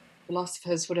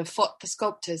 Philosophers would have fought the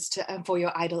sculptors for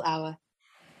your idle hour.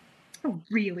 Oh,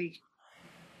 really?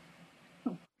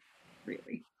 Oh,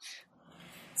 really?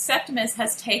 Septimus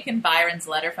has taken Byron's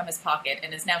letter from his pocket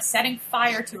and is now setting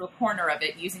fire to a corner of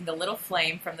it using the little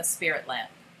flame from the spirit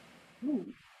lamp. Oh,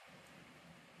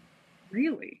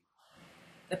 really?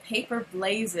 The paper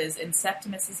blazes in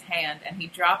Septimus's hand, and he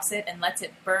drops it and lets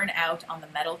it burn out on the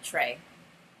metal tray.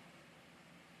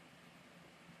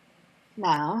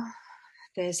 Now,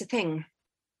 there's a thing.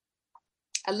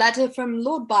 A letter from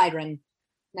Lord Byron,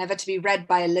 never to be read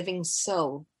by a living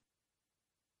soul.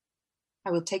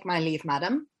 I will take my leave,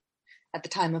 madam, at the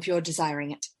time of your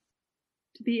desiring it.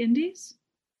 To the Indies?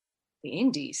 The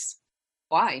Indies?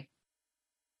 Why?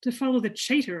 To follow the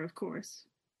Chater, of course.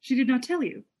 She did not tell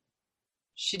you.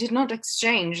 She did not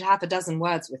exchange half a dozen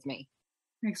words with me.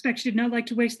 I expect she did not like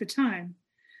to waste the time.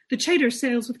 The Chater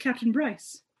sails with Captain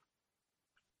Bryce.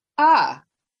 Ah,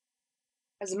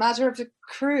 as a matter of the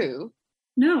crew?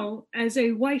 No, as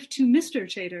a wife to Mr.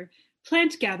 Chater,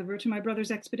 plant gatherer to my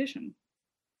brother's expedition.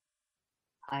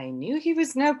 I knew he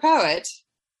was no poet.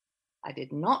 I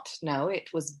did not know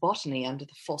it was botany under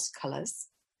the false colours.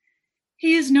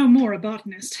 He is no more a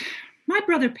botanist. My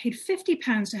brother paid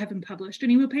 £50 to have him published, and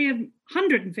he will pay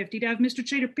 £150 to have Mr.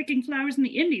 Chater picking flowers in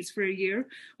the Indies for a year,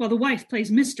 while the wife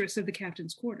plays mistress of the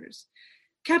captain's quarters.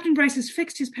 Captain Bryce has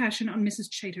fixed his passion on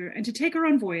Mrs. Chater, and to take her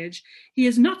on voyage, he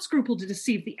has not scrupled to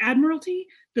deceive the Admiralty,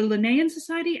 the Linnaean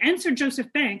Society, and Sir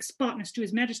Joseph Banks, botanist to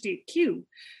His Majesty at Kew.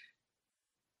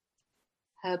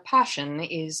 Her passion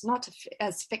is not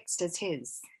as fixed as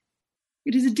his.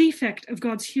 It is a defect of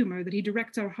God's humour that he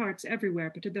directs our hearts everywhere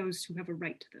but to those who have a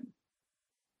right to them.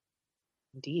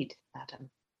 Indeed, madam.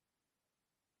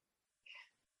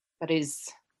 But is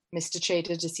Mr.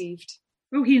 Chater deceived?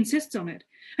 Oh, he insists on it,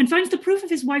 and finds the proof of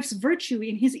his wife's virtue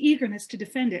in his eagerness to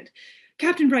defend it.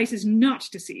 Captain Bryce is not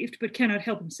deceived, but cannot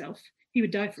help himself. He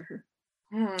would die for her.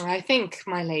 I think,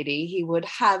 my lady, he would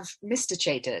have Mr.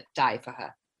 Chater die for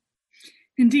her.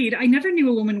 Indeed, I never knew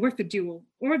a woman worth the duel,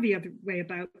 or the other way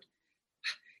about.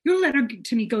 Your letter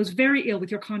to me goes very ill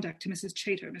with your conduct to Mrs.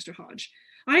 Chater, Mr. Hodge.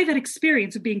 I have had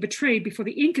experience of being betrayed before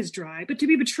the ink is dry, but to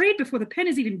be betrayed before the pen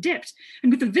is even dipped,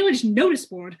 and with the village notice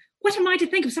board, what am I to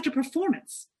think of such a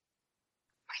performance?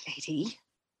 My lady,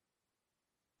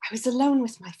 I was alone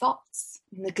with my thoughts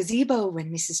in the gazebo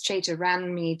when Mrs. Chater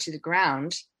ran me to the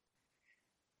ground,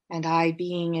 and I,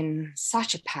 being in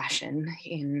such a passion,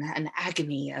 in an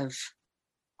agony of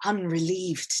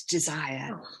unrelieved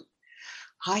desire,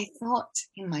 I thought,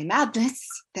 in my madness,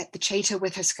 that the Chater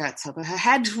with her skirts over her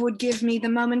head would give me the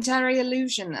momentary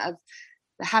illusion of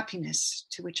the happiness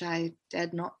to which I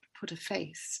dared not put a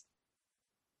face.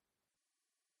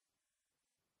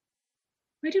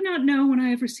 I do not know when I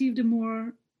have received a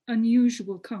more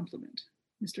unusual compliment,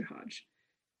 Mr. Hodge.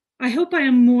 I hope I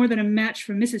am more than a match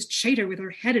for Mrs. Chater with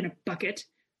her head in a bucket.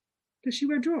 Does she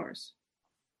wear drawers?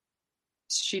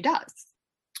 She does.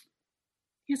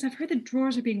 Yes, I've heard that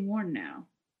drawers are being worn now.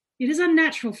 It is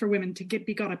unnatural for women to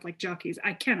be got up like jockeys.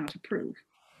 I cannot approve.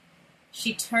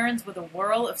 She turns with a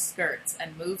whirl of skirts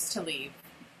and moves to leave.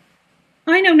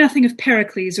 I know nothing of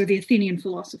Pericles or the Athenian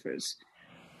philosophers.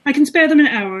 I can spare them an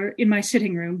hour in my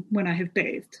sitting room when I have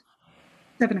bathed.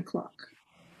 7 o'clock.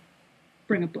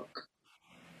 Bring a book.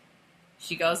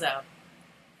 She goes out.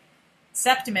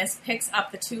 Septimus picks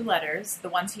up the 2 letters, the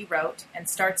ones he wrote, and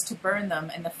starts to burn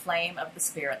them in the flame of the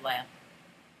spirit lamp.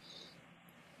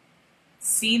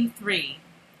 Scene 3.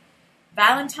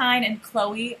 Valentine and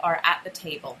Chloe are at the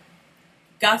table.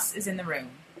 Gus is in the room.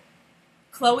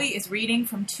 Chloe is reading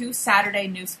from 2 Saturday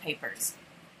newspapers.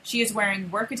 She is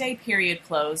wearing workaday period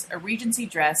clothes, a Regency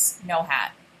dress, no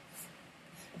hat.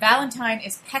 Valentine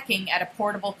is pecking at a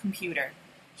portable computer.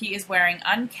 He is wearing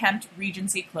unkempt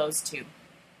Regency clothes too.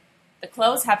 The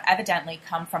clothes have evidently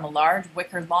come from a large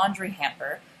wicker laundry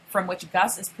hamper from which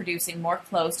Gus is producing more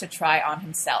clothes to try on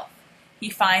himself. He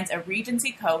finds a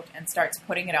Regency coat and starts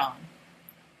putting it on.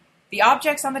 The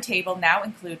objects on the table now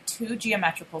include 2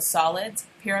 geometrical solids,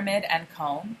 pyramid and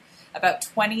cone, about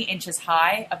 20 inches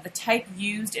high, of the type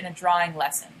used in a drawing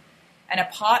lesson, and a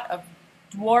pot of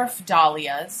dwarf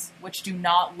dahlias, which do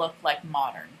not look like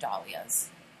modern dahlias.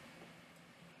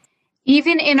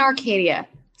 Even in Arcadia,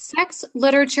 sex,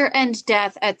 literature, and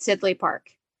death at Sidley Park.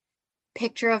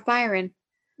 Picture of Byron.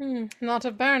 Not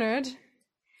of Bernard.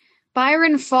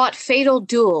 Byron fought fatal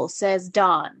duel, says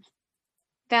Don.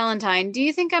 Valentine, do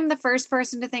you think I'm the first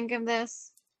person to think of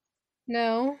this?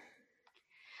 No.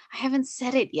 I haven't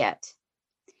said it yet.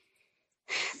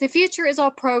 The future is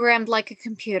all programmed like a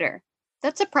computer.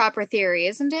 That's a proper theory,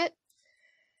 isn't it?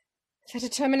 The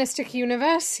deterministic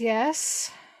universe,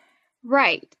 yes.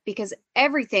 Right, because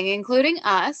everything, including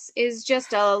us, is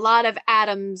just a lot of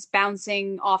atoms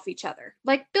bouncing off each other,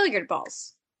 like billiard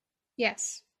balls.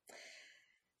 Yes.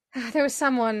 There was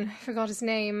someone, I forgot his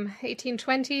name,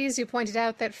 1820s, who pointed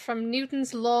out that from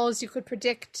Newton's laws you could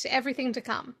predict everything to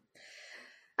come.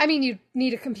 I mean, you'd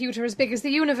need a computer as big as the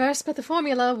universe, but the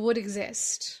formula would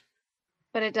exist.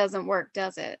 But it doesn't work,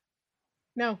 does it?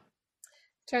 No.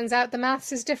 Turns out the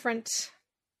maths is different.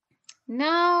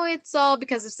 No, it's all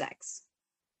because of sex.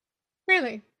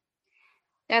 Really?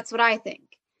 That's what I think.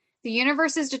 The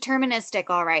universe is deterministic,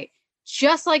 all right.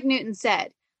 Just like Newton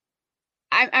said.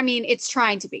 I mean, it's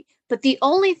trying to be. But the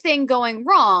only thing going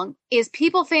wrong is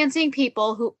people fancying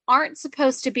people who aren't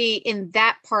supposed to be in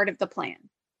that part of the plan.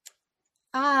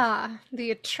 Ah,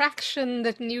 the attraction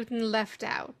that Newton left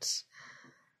out.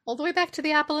 All the way back to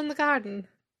the apple in the garden.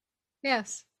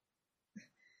 Yes.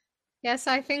 Yes,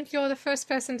 I think you're the first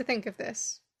person to think of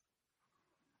this.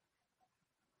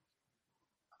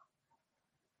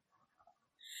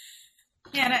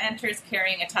 Hannah enters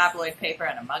carrying a tabloid paper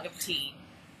and a mug of tea.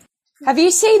 Have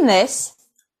you seen this?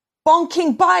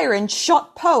 Bonking Byron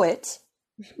shot poet.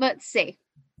 Let's see.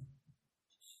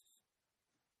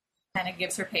 Hannah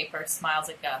gives her paper, smiles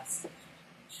at Gus.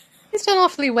 He's done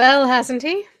awfully well, hasn't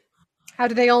he? How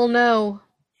do they all know?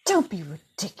 Don't be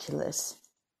ridiculous.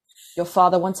 Your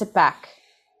father wants it back.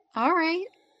 All right.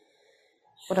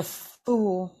 What a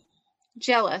fool.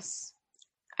 Jealous.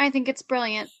 I think it's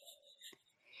brilliant.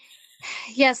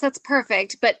 Yes, that's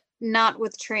perfect, but not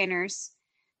with trainers.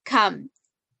 Come.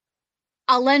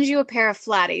 I'll lend you a pair of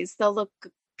flatties. They'll look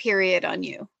period on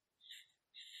you.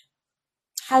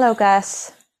 Hello,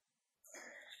 Gus.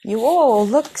 You all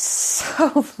look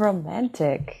so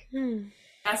romantic.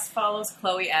 Gus follows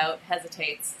Chloe out,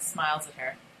 hesitates, smiles at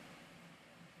her.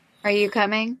 Are you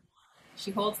coming?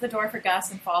 She holds the door for Gus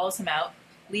and follows him out,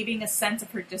 leaving a sense of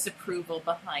her disapproval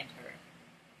behind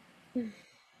her.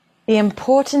 The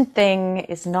important thing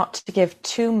is not to give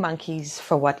 2 monkeys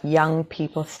for what young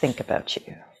people think about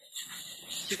you.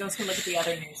 She goes to look at the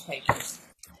other newspapers.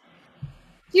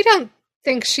 You don't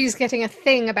think she's getting a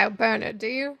thing about Bernard, do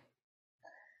you?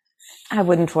 I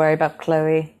wouldn't worry about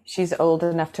Chloe. She's old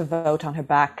enough to vote on her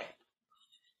back.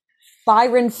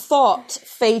 Byron fought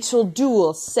fatal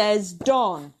duel, says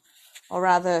Dawn. Or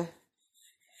rather,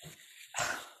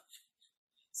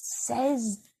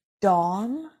 says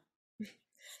Dawn?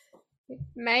 It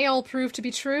may all prove to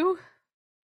be true.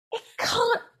 It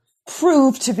can't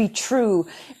prove to be true.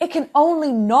 It can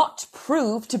only not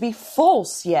prove to be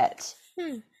false yet.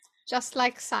 Just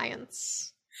like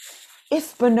science.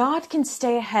 If Bernard can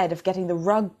stay ahead of getting the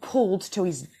rug pulled till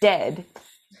he's dead,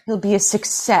 he'll be a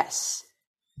success.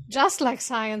 Just like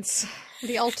science.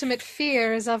 The ultimate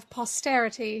fear is of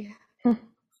posterity.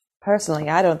 Personally,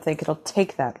 I don't think it'll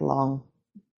take that long.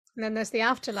 And then there's the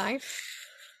afterlife.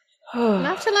 An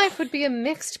afterlife would be a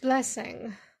mixed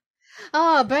blessing.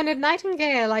 Ah, Bernard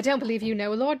Nightingale, I don't believe you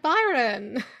know Lord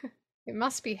Byron. It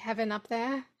must be heaven up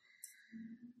there.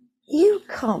 You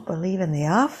can't believe in the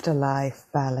afterlife,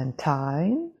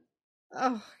 Valentine.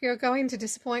 Oh, you're going to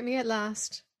disappoint me at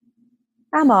last.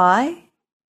 Am I?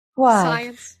 Why?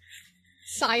 Science.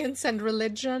 Science and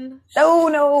religion.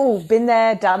 No, been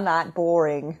there, done that,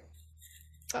 boring.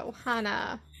 Oh,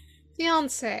 Hannah.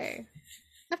 Fiancé.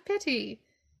 Have pity.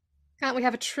 Can't we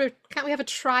have a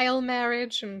trial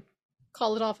marriage and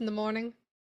call it off in the morning?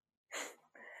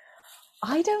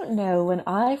 I don't know when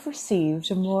I've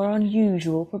received a more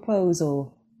unusual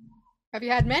proposal. Have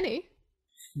you had many?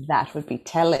 That would be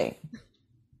telling.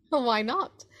 Well, why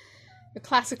not? The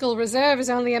classical reserve is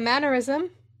only a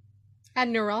mannerism.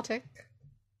 And neurotic.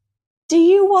 Do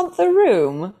you want the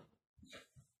room?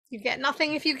 You get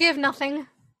nothing if you give nothing.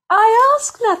 I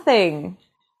ask nothing.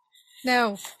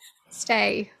 No.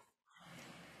 Stay.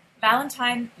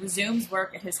 Valentine resumes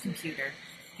work at his computer.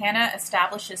 Hannah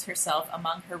establishes herself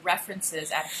among her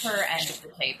references at her end of the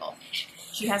table.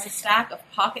 She has a stack of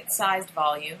pocket-sized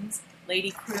volumes,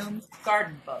 Lady Croom's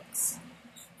garden books.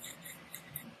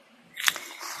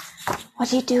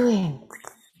 What are you doing?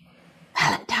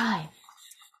 Valentine.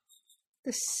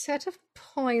 The set of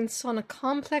points on a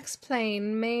complex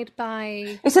plane made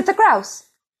by... Is it the grouse?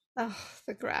 Oh,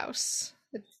 the grouse.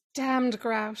 The damned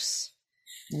grouse.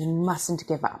 You mustn't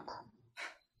give up.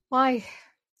 Why?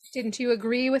 Didn't you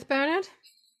agree with Bernard?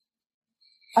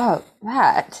 Oh,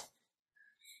 that?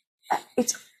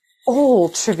 It's all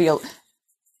trivial.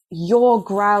 Your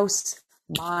grouse,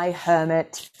 my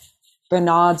hermit,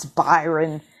 Bernard's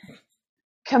Byron.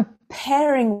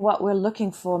 Comparing what we're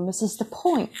looking for misses the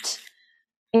point.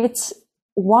 It's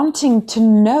wanting to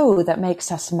know that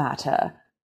makes us matter.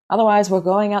 Otherwise, we're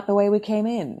going out the way we came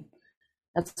in.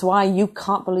 That's why you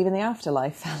can't believe in the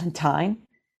afterlife, Valentine.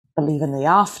 Believe in the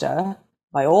after,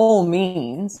 by all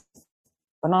means,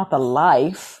 but not the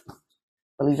life.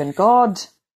 Believe in God,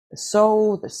 the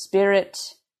soul, the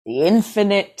spirit, the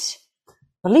infinite.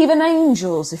 Believe in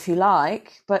angels, if you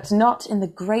like, but not in the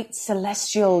great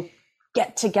celestial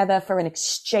get-together for an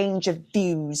exchange of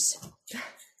views.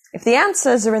 If the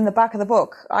answers are in the back of the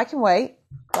book, I can wait,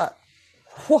 but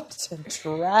what a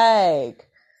drag.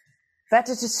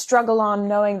 Better to struggle on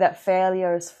knowing that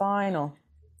failure is final.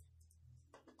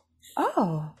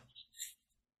 Oh,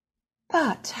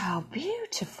 but how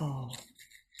beautiful.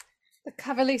 The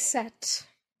coverly set.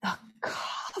 The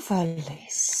coverly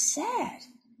set.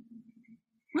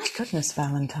 My goodness,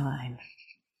 Valentine.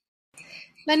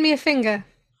 Lend me a finger.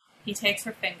 He takes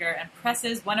her finger and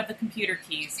presses one of the computer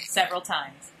keys several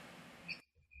times.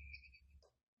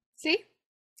 See?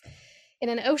 In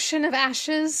an ocean of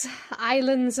ashes,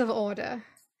 islands of order.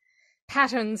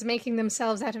 Patterns making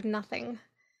themselves out of nothing.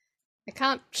 I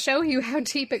can't show you how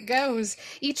deep it goes.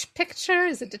 Each picture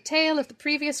is a detail of the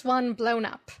previous one blown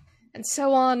up. And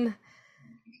so on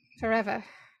forever.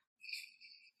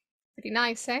 Pretty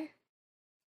nice, eh?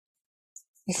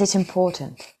 Is it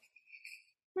important?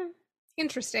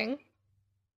 Interesting.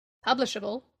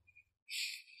 Publishable.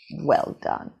 Well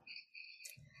done.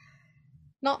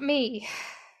 Not me.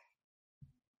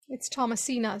 It's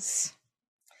Thomasina's.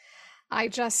 I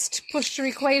just pushed her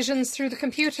equations through the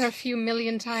computer a few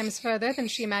million times further than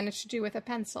she managed to do with a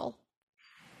pencil.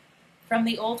 From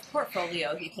the old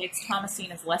portfolio, he takes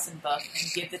Thomasina's lesson book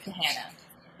and gives it to Hannah.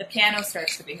 The piano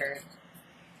starts to be heard.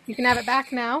 You can have it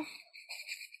back now.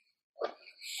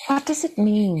 What does it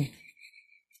mean?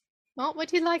 Not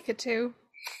what you'd like it to.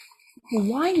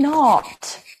 Why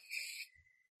not?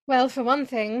 Well, for one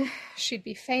thing, she'd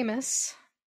be famous.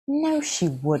 No, she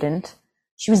wouldn't.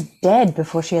 She was dead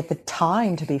before she had the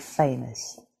time to be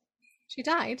famous. She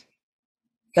died?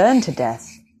 Burned to death.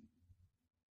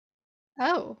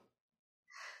 Oh.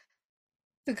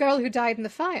 The girl who died in the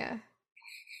fire?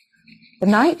 The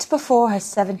night before her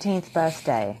 17th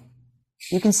birthday.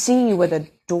 You can see where the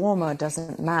dormer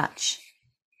doesn't match.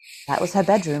 That was her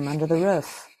bedroom under the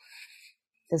roof.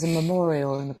 There's a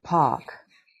memorial in the park.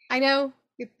 I know.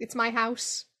 It's my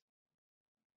house.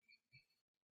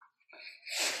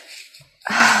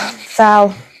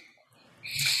 Val,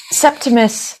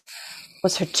 Septimus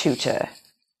was her tutor.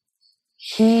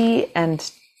 He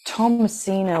and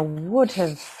Thomasina would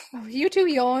have... Oh, you do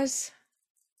yours.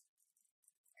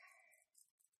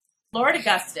 Lord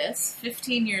Augustus,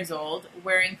 15 years old,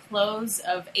 wearing clothes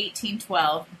of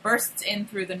 1812, bursts in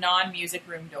through the non-music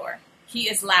room door. He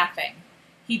is laughing.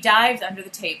 He dives under the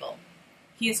table.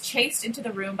 He is chased into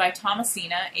the room by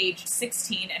Thomasina, aged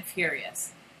 16 and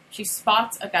furious. She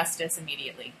spots Augustus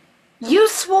immediately. You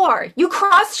swore! You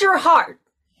crossed your heart!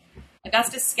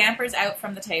 Augustus scampers out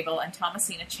from the table and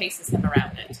Thomasina chases him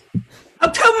around it.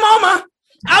 I'll tell Mama!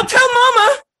 I'll tell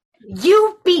Mama!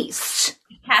 You beast!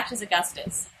 He catches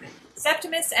Augustus.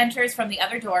 Septimus enters from the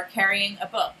other door carrying a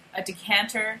book, a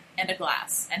decanter, and a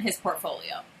glass, and his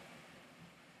portfolio.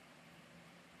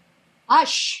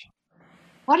 Hush!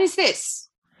 What is this?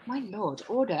 My lord,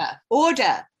 order!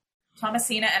 Order!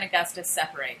 Thomasina and Augustus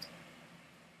separate.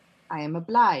 I am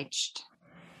obliged.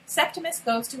 Septimus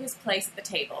goes to his place at the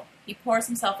table. He pours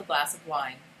himself a glass of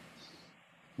wine.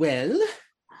 Well,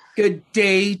 good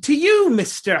day to you,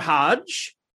 Mr.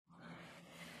 Hodge.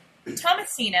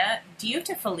 Thomasina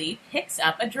dutifully picks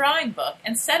up a drawing book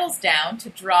and settles down to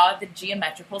draw the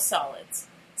geometrical solids.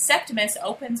 Septimus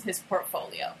opens his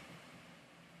portfolio.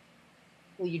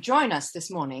 Will you join us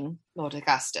this morning, Lord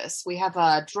Augustus? We have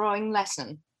a drawing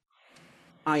lesson.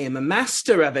 I am a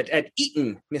master of it at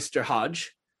Eton, Mr.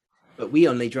 Hodge, but we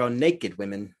only draw naked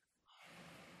women.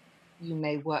 You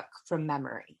may work from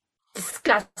memory.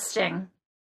 Disgusting.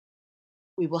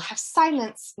 We will have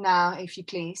silence now, if you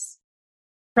please.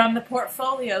 From the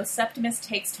portfolio, Septimus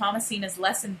takes Thomasina's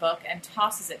lesson book and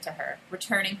tosses it to her,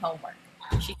 returning homework.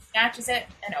 She snatches it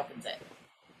and opens it.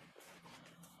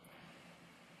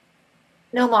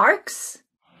 No marks?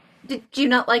 Did you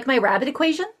not like my rabbit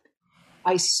equation?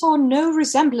 I saw no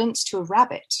resemblance to a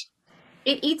rabbit.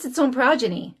 It eats its own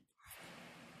progeny.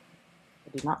 I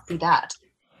did not see that.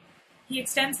 He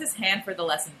extends his hand for the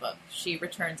lesson book. She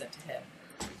returns it to him.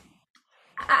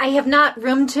 I have not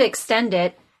room to extend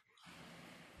it.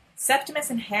 Septimus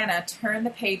and Hannah turn the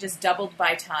pages doubled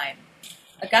by time.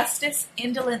 Augustus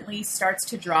indolently starts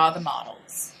to draw the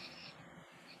models.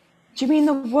 Do you mean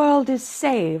the world is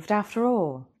saved after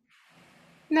all?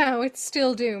 No, it's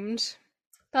still doomed.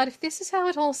 But if this is how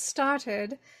it all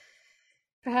started,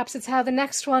 perhaps it's how the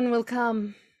next one will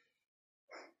come.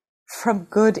 From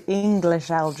good English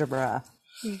algebra.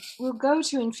 We'll go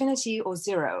to infinity or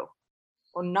zero.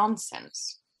 Or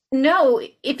nonsense. No,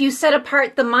 if you set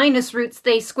apart the minus roots,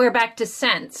 they square back to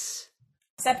sense.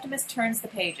 Septimus turns the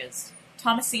pages.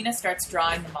 Thomasina starts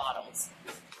drawing the models.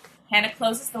 Hannah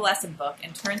closes the lesson book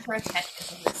and turns her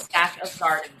attention to her stack of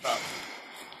garden books.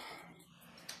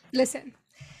 Listen,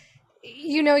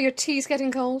 you know your tea's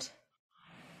getting cold?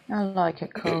 I like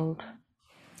it cold.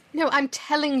 No, I'm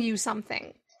telling you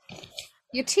something.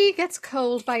 Your tea gets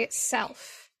cold by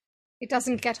itself. It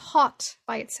doesn't get hot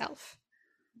by itself.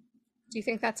 Do you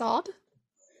think that's odd?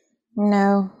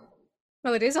 No.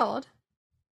 Well, it is odd.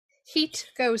 Heat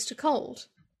goes to cold.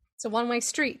 It's a one-way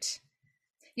street.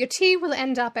 Your tea will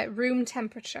end up at room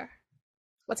temperature.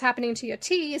 What's happening to your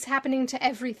tea is happening to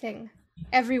everything,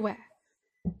 everywhere.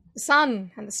 The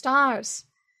sun and the stars.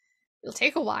 It'll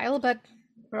take a while, but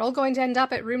we're all going to end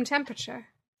up at room temperature.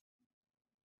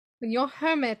 When your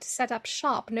hermit set up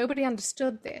shop, nobody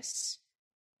understood this.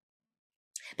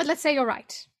 But let's say you're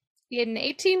right. In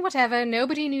 18-whatever,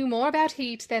 nobody knew more about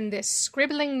heat than this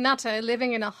scribbling nutter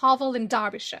living in a hovel in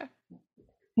Derbyshire.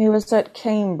 He was at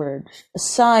Cambridge, a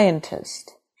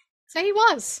scientist. Say he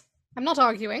was. I'm not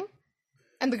arguing.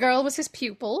 And the girl was his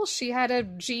pupil. She had a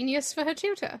genius for her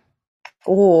tutor.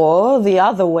 Or the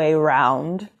other way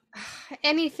round.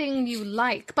 Anything you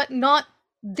like, but not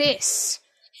this.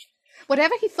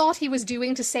 Whatever he thought he was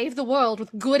doing to save the world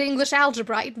with good English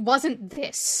algebra, it wasn't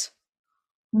this.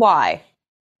 Why?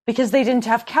 Because they didn't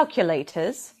have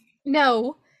calculators?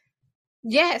 No.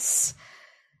 Yes.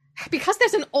 Because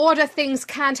there's an order things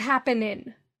can't happen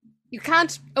in. You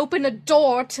can't open a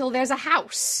door till there's a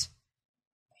house.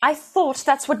 I thought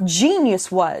that's what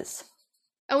genius was.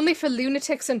 Only for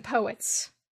lunatics and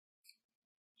poets.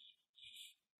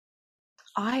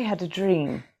 I had a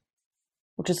dream,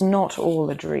 which is not all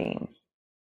a dream.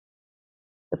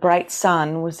 The bright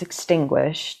sun was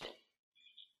extinguished,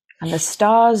 and the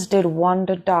stars did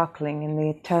wander darkling in the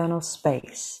eternal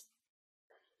space,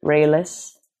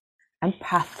 rayless and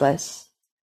pathless,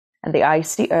 and the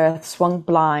icy earth swung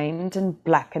blind and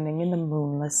blackening in the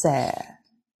moonless air.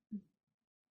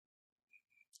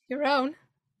 Your own?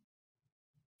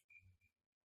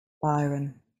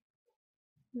 Byron.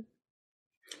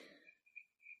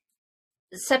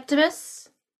 Septimus,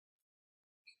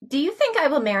 do you think I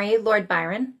will marry Lord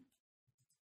Byron?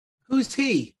 Who's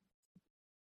he?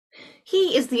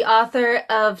 He is the author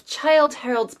of Childe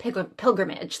Harold's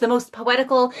Pilgrimage, the most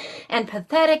poetical and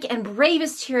pathetic and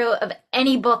bravest hero of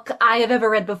any book I have ever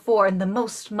read before, and the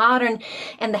most modern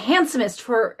and the handsomest,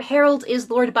 for Harold is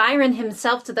Lord Byron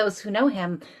himself to those who know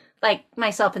him, like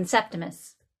myself and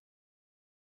Septimus.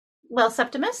 Well,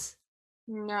 Septimus?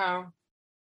 No.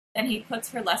 Then he puts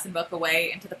her lesson book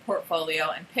away into the portfolio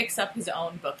and picks up his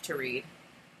own book to read.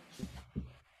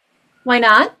 Why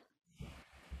not?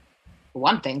 For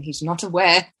one thing, he's not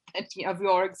aware of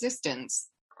your existence.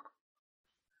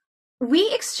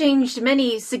 We exchanged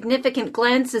many significant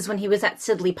glances when he was at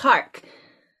Sidley Park.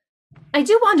 I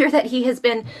do wonder that he has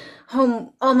been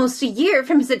home almost a year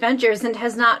from his adventures and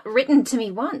has not written to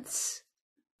me once.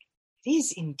 It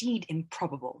is indeed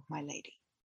improbable, my lady.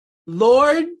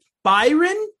 Lord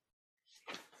Byron?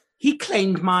 He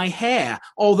claimed my hair,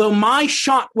 although my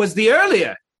shot was the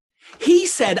earlier. He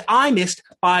said I missed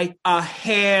by a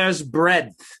hair's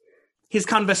breadth. His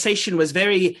conversation was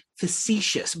very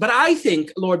facetious, but I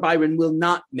think Lord Byron will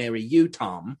not marry you,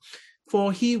 Tom,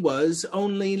 for he was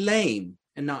only lame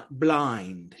and not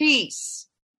blind. Peace.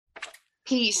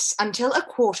 Peace until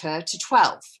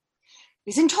 11:45.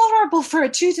 It's intolerable for a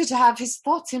tutor to have his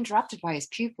thoughts interrupted by his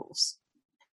pupils.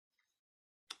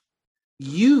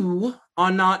 You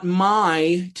are not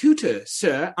my tutor,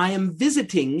 sir. I am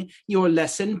visiting your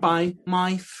lesson by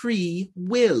my free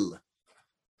will.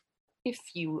 If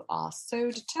you are so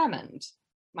determined,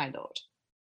 my lord.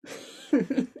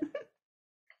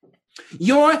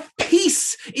 Your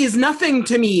peace is nothing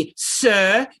to me,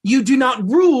 sir. You do not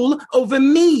rule over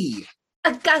me.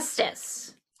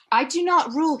 Augustus. I do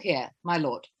not rule here, my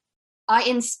lord. I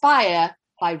inspire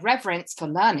by reverence for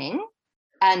learning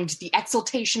and the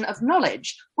exaltation of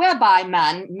knowledge, whereby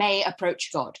man may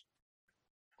approach God.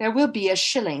 There will be a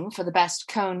shilling for the best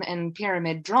cone and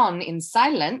pyramid drawn in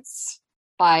silence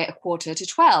by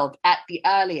 11:45 at the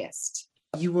earliest.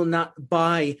 You will not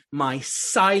buy my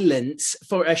silence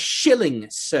for a shilling,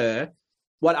 sir.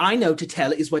 What I know to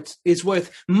tell is what is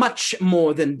worth much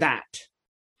more than that.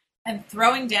 And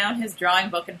throwing down his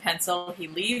drawing book and pencil, he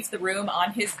leaves the room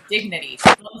on his dignity,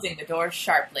 closing the door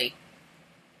sharply.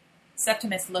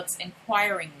 Septimus looks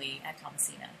inquiringly at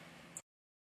Thomasina.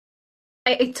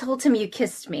 I told him you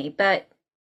kissed me, but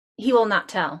he will not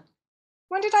tell.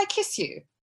 When did I kiss you?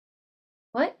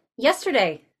 What?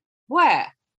 Yesterday.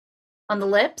 Where? On the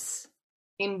lips.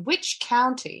 In which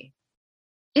county?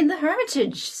 In the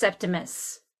Hermitage,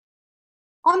 Septimus.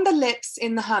 On the lips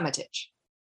in the Hermitage.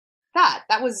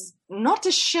 That was not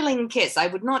a shilling kiss. I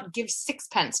would not give 6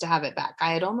 pence to have it back.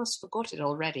 I had almost forgot it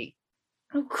already.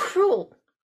 Oh, cruel.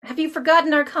 Have you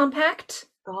forgotten our compact?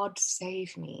 God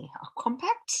save me. Our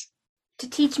compact? To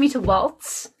teach me to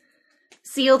waltz?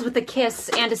 Sealed with a kiss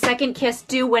and a second kiss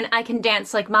due when I can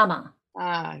dance like Mama.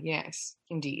 Ah, yes,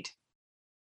 indeed.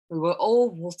 We were all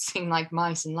waltzing like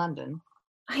mice in London.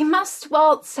 I must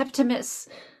waltz, Septimus.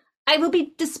 I will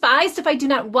be despised if I do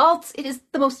not waltz. It is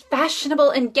the most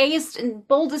fashionable and gayest and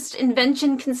boldest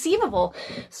invention conceivable,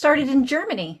 started in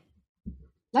Germany.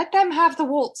 Let them have the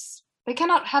waltz. They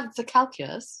cannot have the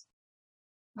calculus.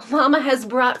 Mama has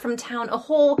brought from town a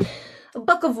whole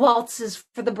book of waltzes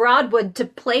for the Broadwood to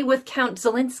play with Count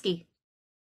Zelinsky.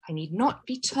 I need not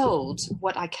be told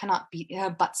what I cannot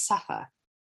but suffer.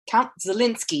 Count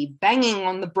Zelinsky, banging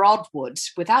on the Broadwood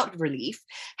without relief,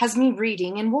 has me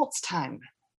reading in waltz time.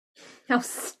 Oh,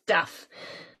 stuff.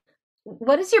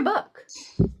 What is your book?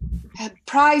 A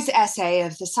prize essay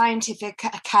of the Scientific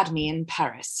Academy in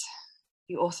Paris.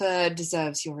 The author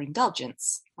deserves your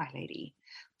indulgence, my lady,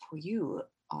 for you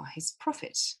are his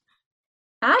prophet.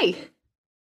 Aye.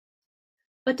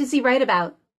 What does he write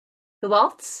about? The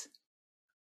waltz?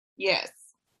 Yes.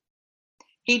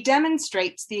 He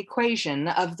demonstrates the equation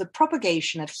of the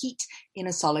propagation of heat in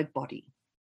a solid body.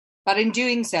 But in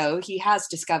doing so, he has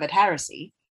discovered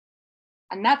heresy,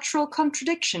 a natural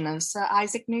contradiction of Sir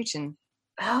Isaac Newton.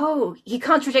 Oh, he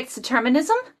contradicts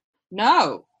determinism?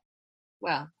 No.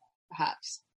 Well,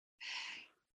 perhaps.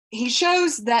 He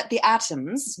shows that the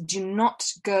atoms do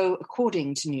not go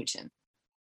according to Newton.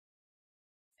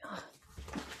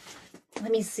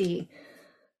 Let me see.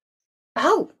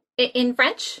 Oh, in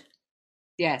French?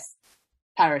 Yes.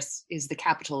 Paris is the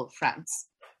capital of France.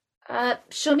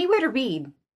 Show me where to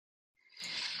read.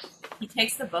 He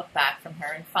takes the book back from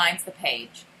her and finds the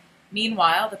page.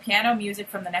 Meanwhile, the piano music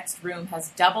from the next room has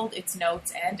doubled its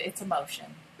notes and its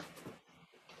emotion.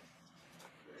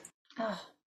 Oh.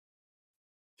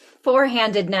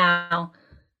 Four-handed now.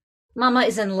 Mama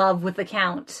is in love with the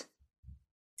Count.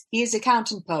 He is a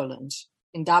count in Poland.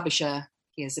 In Derbyshire,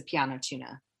 he is a piano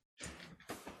tuner.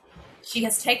 She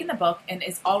has taken the book and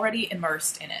is already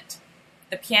immersed in it.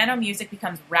 The piano music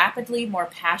becomes rapidly more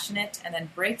passionate and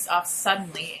then breaks off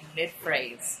suddenly in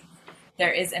mid-phrase.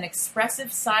 There is an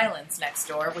expressive silence next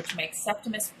door which makes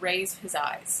Septimus raise his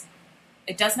eyes.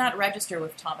 It does not register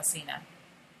with Thomasina.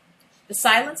 The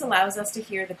silence allows us to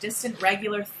hear the distant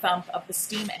regular thump of the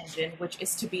steam engine, which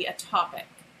is to be a topic.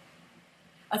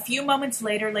 A few moments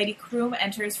later, Lady Croom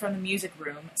enters from the music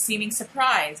room, seeming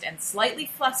surprised and slightly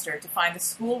flustered to find the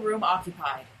schoolroom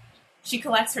occupied. She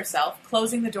collects herself,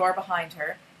 closing the door behind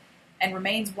her, and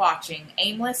remains watching,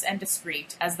 aimless and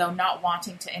discreet, as though not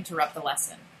wanting to interrupt the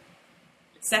lesson.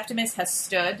 Septimus has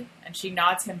stood, and she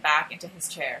nods him back into his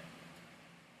chair.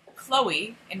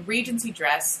 Chloe, in Regency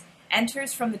dress,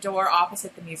 enters from the door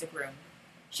opposite the music room.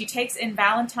 She takes in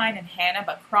Valentine and Hannah,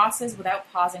 but crosses without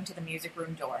pausing to the music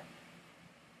room door.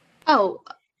 Oh,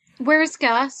 where's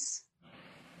Gus?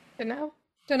 Dunno.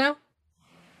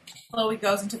 Chloe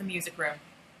goes into the music room.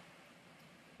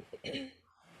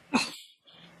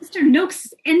 Mr.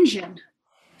 Noakes' engine.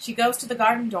 She goes to the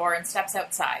garden door and steps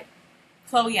outside.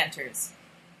 Chloe enters.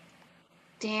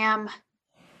 Damn.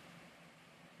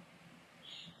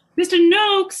 Mr.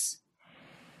 Noakes!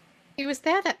 He was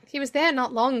there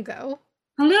not long ago.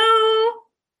 Hello?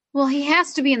 Well, he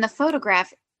has to be in the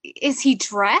photograph. Is he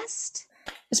dressed?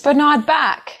 Is Bernard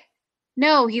back?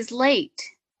 No, he's late.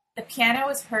 The piano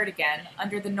is heard again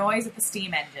under the noise of the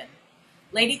steam engine.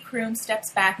 Lady Croom steps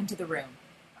back into the room.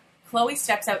 Chloe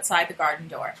steps outside the garden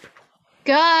door.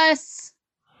 Gus!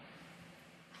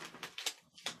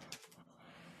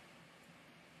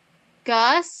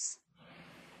 Gus?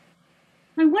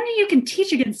 I wonder you can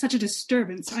teach against such a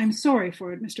disturbance. I'm sorry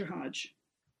for it, Mr. Hodge.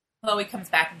 Chloe comes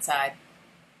back inside.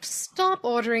 Stop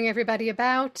ordering everybody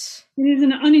about. It is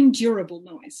an unendurable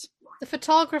noise. The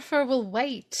photographer will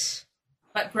wait.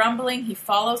 But grumbling, he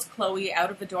follows Chloe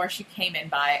out of the door she came in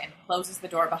by and closes the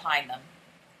door behind them.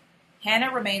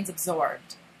 Hannah remains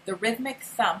absorbed. The rhythmic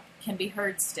thump can be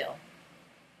heard still.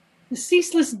 The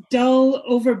ceaseless, dull,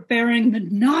 overbearing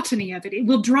monotony of it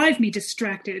will drive me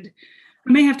distracted.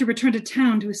 I may have to return to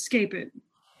town to escape it.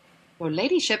 Your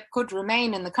ladyship could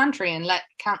remain in the country and let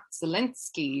Count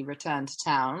Zelinsky return to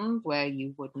town, where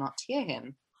you would not hear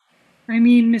him. I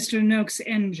mean Mr. Noakes'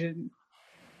 engine.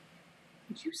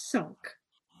 Would you sulk?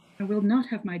 I will not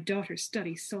have my daughter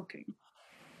study sulking.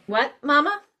 What,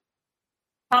 Mama?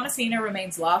 Thomasina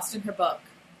remains lost in her book.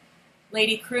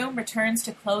 Lady Croom returns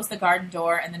to close the garden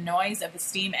door, and the noise of the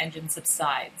steam engine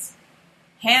subsides.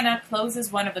 Hannah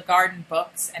closes one of the garden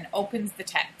books and opens the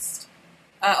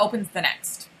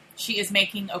next. She is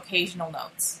making occasional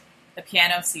notes. The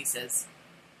piano ceases.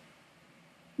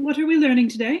 What are we learning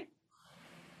today?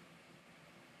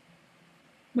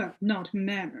 Well, not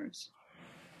manners.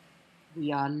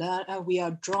 We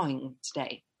are drawing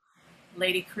today.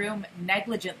 Lady Croom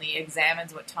negligently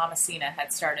examines what Thomasina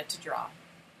had started to draw.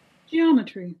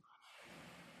 Geometry.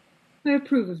 I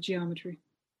approve of geometry.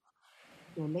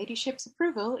 Your ladyship's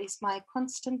approval is my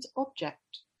constant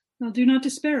object. Well, do not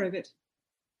despair of it.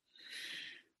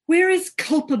 Where is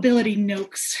culpability,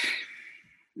 Noakes?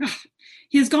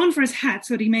 He has gone for his hat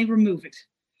so that he may remove it.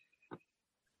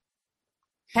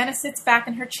 Hannah sits back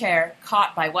in her chair,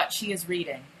 caught by what she is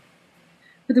reading.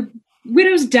 For the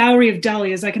widow's dowry of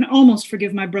dahlias, I can almost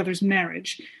forgive my brother's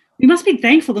marriage. We must be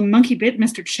thankful the monkey bit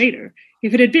Mr. Chater.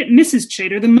 If it had bit Mrs.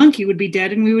 Chater, the monkey would be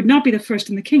dead, and we would not be the first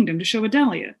in the kingdom to show a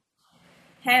dahlia.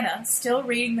 Hannah, still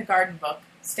reading the garden book,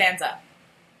 stands up.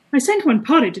 I sent one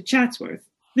potted to Chatsworth.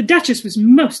 The Duchess was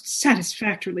most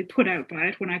satisfactorily put out by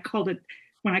it when I called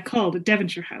at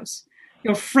Devonshire House.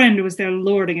 Your friend was there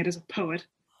lording it as a poet.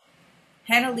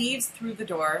 Hannah leaves through the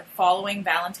door, following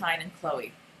Valentine and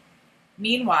Chloe.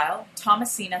 Meanwhile,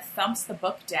 Thomasina thumps the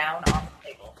book down on the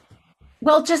table.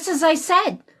 Well, just as I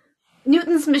said,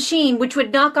 Newton's machine, which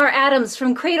would knock our atoms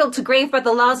from cradle to grave by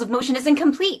the laws of motion, is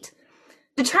incomplete.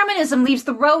 Determinism leaves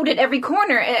the road at every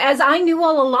corner, as I knew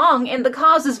all along, and the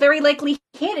cause is very likely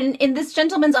hidden in this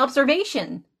gentleman's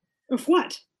observation. Of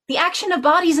what? The action of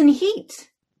bodies in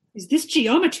heat. Is this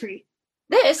geometry?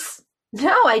 This?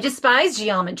 No, I despise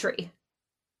geometry.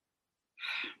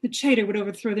 The Chater would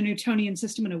overthrow the Newtonian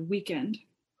system in a weekend.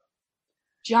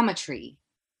 Geometry,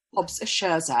 Hobbes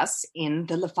assures us in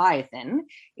The Leviathan,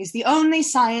 is the only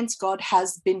science God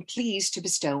has been pleased to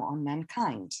bestow on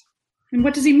mankind. And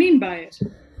what does he mean by it?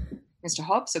 Mr.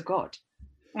 Hobbes, a god.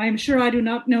 I am sure I do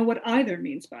not know what either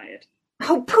means by it.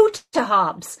 Oh, poot to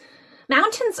Hobbes.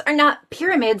 Mountains are not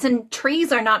pyramids and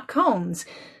trees are not cones.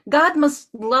 God must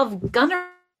love gunnery,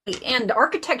 and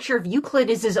architecture of Euclid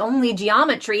is his only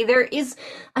geometry. There is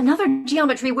another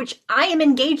geometry which I am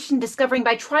engaged in discovering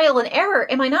by trial and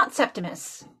error. Am I not,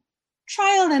 Septimus?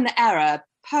 Trial and error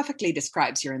perfectly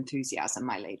describes your enthusiasm,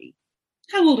 my lady.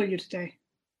 How old are you today?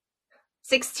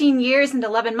 16 years and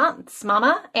 11 months,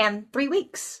 Mama, and 3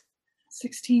 weeks.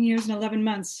 16 years and 11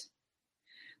 months.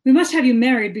 We must have you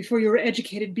married before you are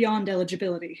educated beyond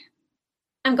eligibility.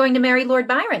 I'm going to marry Lord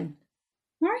Byron.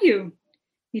 Are you?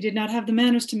 He did not have the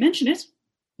manners to mention it.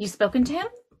 You spoken to him?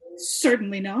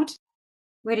 Certainly not.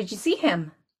 Where did you see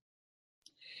him?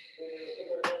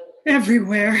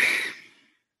 Everywhere.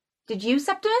 Did you,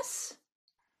 Septimus?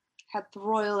 At the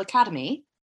Royal Academy,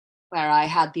 where I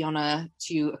had the honour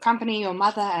to accompany your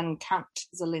mother and Count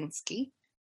Zelinsky.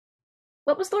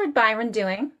 What was Lord Byron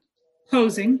doing?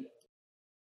 Posing.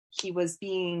 He was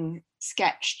being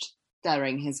sketched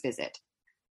during his visit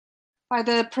by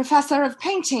the professor of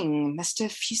painting, Mr.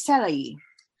 Fuseli.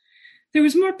 There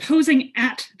was more posing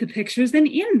at the pictures than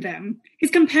in them.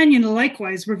 His companion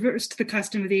likewise reversed the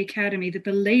custom of the Academy that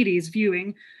the ladies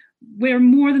viewing were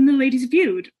more than the ladies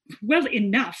viewed. Well,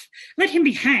 enough. Let him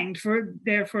be hanged for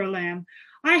a lamb.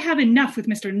 I have enough with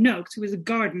Mr. Noakes, who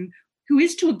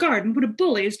is to a garden what a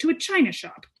bull is to a china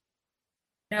shop.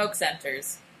 Noakes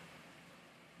enters.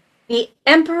 The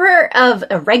Emperor of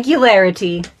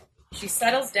Irregularity. She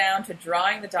settles down to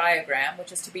drawing the diagram,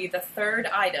 which is to be the third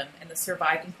item in the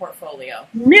surviving portfolio.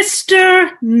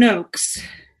 Mr. Noakes.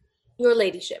 Your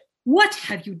ladyship. What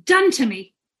have you done to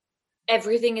me?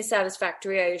 Everything is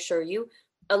satisfactory, I assure you.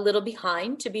 A little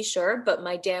behind, to be sure, but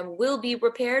my dam will be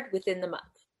repaired within the month.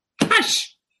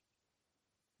 Hush!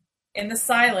 In the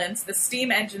silence, the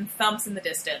steam engine thumps in the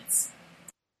distance.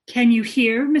 Can you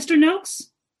hear, Mr.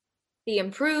 Noakes? The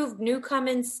improved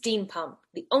Newcomen steam pump,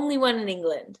 the only one in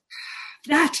England.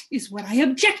 That is what I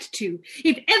object to.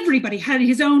 If everybody had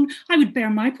his own, I would bear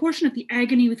my portion of the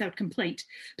agony without complaint.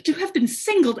 But to have been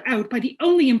singled out by the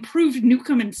only improved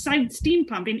Newcomen side steam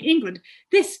pump in England,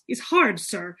 this is hard,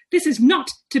 sir. This is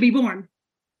not to be borne.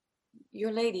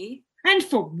 Your lady? And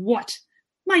for what?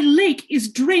 My lake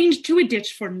is drained to a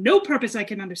ditch for no purpose I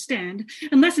can understand,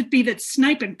 unless it be that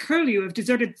Snipe and Curlew have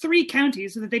deserted 3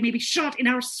 counties so that they may be shot in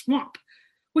our swamp.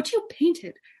 What you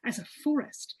painted as a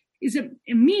forest is a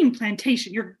mean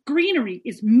plantation. Your greenery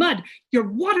is mud, your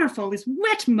waterfall is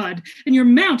wet mud, and your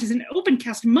mount is an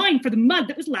open-cast mine for the mud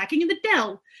that was lacking in the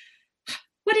dell.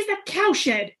 What is that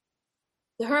cowshed?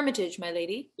 The Hermitage, my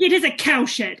lady. It is a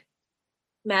cowshed.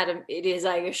 Madam, it is,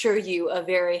 I assure you, a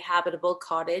very habitable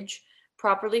cottage,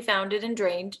 properly founded and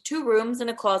drained, 2 rooms and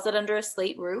a closet under a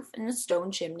slate roof and a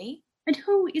stone chimney. And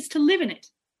who is to live in it?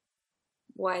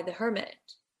 Why, the hermit.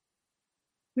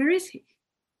 Where is he?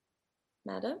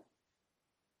 Madam?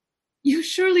 You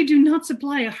surely do not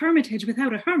supply a hermitage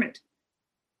without a hermit.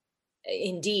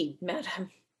 Indeed, madam.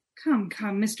 Come,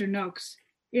 Mr. Noakes.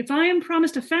 If I am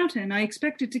promised a fountain, I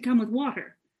expect it to come with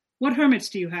water. What hermits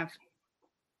do you have?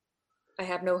 I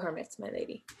have no hermits, my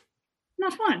lady.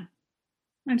 Not one.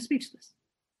 I'm speechless.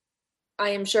 I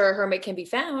am sure a hermit can be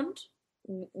found.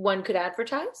 One could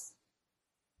advertise.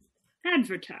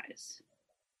 Advertise?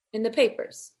 In the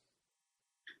papers.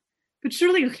 But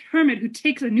surely a hermit who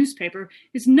takes a newspaper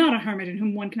is not a hermit in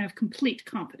whom one can have complete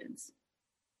confidence.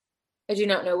 I do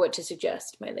not know what to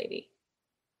suggest, my lady.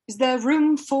 Is there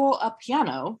room for a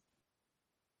piano?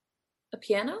 A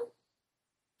piano?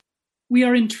 We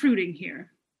are intruding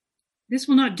here. This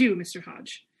will not do, Mr.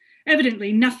 Hodge.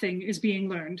 Evidently, nothing is being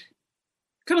learned.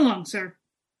 Come along, sir.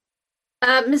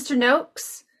 Mr.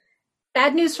 Noakes?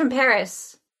 Bad news from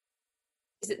Paris.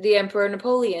 Is it the Emperor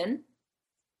Napoleon?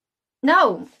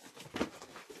 No.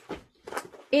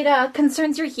 It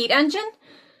concerns your heat engine.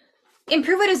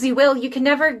 Improve it as you will, you can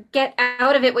never get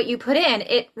out of it what you put in.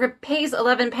 It repays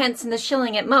 11 pence in the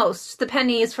shilling at most. The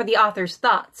penny is for the author's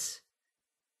thoughts.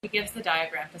 He gives the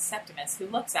diagram to Septimus, who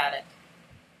looks at it.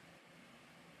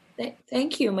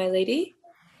 Thank you, my lady.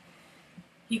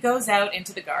 He goes out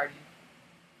into the garden.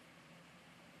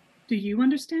 Do you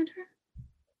understand her?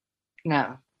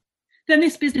 No. Then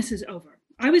this business is over.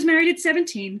 I was married at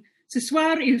 17. Ce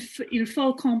soir, il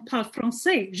faut qu'on parle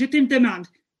français. Je te demande.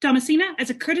 Thomasina, as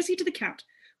a courtesy to the Count,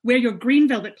 wear your green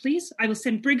velvet, please. I will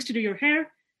send Briggs to do your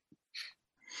hair.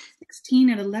 16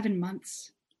 and 11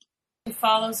 months. He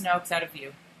follows Noakes out of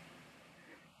view.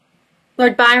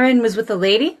 Lord Byron was with the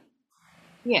lady?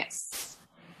 Yes.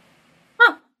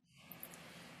 Huh.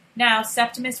 Now,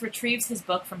 Septimus retrieves his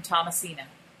book from Thomasina.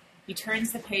 He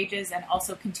turns the pages and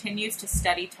also continues to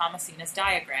study Thomasina's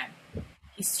diagram.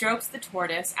 He strokes the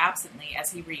tortoise absently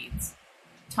as he reads.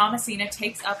 Thomasina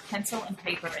takes up pencil and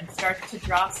paper and starts to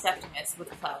draw Septimus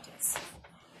with Plautus.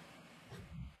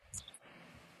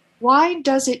 Why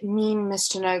does it mean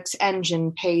Mr. Noakes'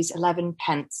 engine pays 11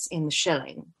 pence in the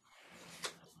shilling?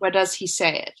 Where does he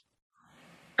say it?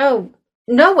 Oh,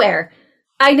 nowhere.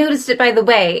 I noticed it by the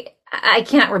way. I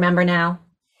can't remember now.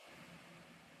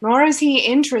 Nor is he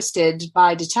interested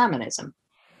by determinism.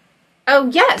 Oh,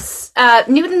 yes.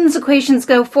 Newton's equations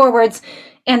go forwards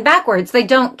and backwards. They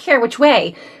don't care which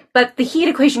way. But the heat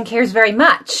equation cares very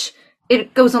much.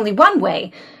 It goes only one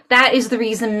way. That is the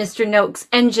reason Mr. Noakes'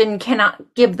 engine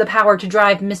cannot give the power to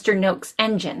drive Mr. Noakes'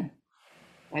 engine.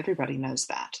 Everybody knows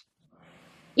that.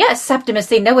 Yes, Septimus,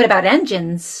 they know it about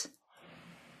engines.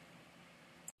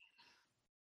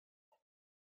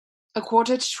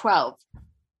 11:45.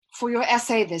 For your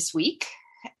essay this week,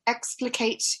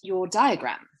 explicate your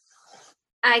diagram.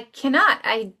 I cannot.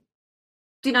 I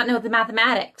do not know the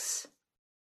mathematics.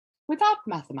 Without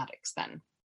mathematics, then.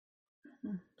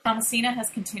 Thomasina has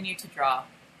continued to draw.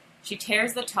 She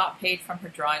tears the top page from her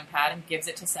drawing pad and gives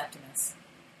it to Septimus.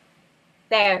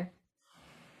 There.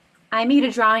 I made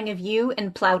a drawing of you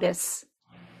and Plautus.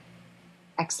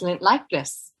 Excellent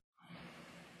likeness.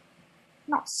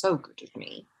 Not so good of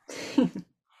me.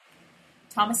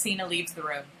 Thomasina leaves the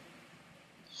room.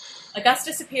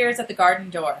 Augustus appears at the garden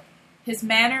door, his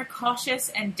manner cautious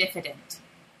and diffident.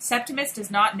 Septimus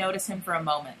does not notice him for a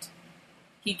moment.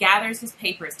 He gathers his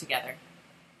papers together.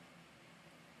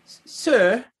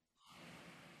 Sir?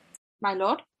 My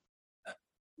lord?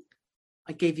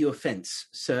 I gave you offence,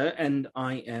 sir, and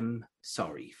I am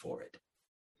sorry for it.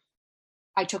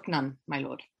 I took none, my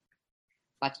lord.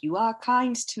 But you are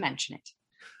kind to mention it.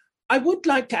 I would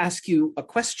like to ask you a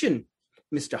question.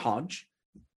 Mr. Hodge.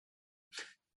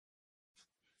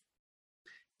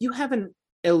 You have an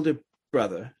elder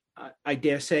brother, I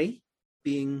dare say,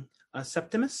 being a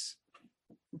Septimus?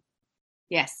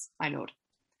 Yes, my lord.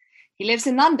 He lives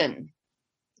in London.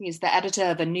 He is the editor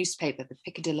of a newspaper, the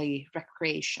Piccadilly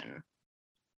Recreation.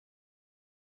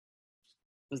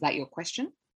 Was that your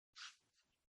question?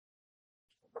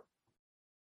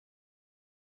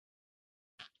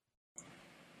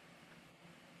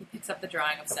 He picks up the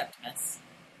drawing of Septimus.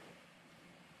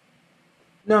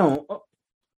 No.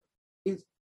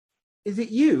 Is it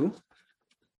you?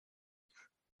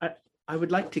 I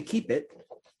would like to keep it.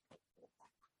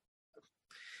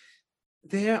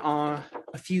 There are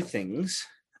a few things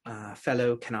a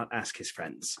fellow cannot ask his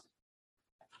friends.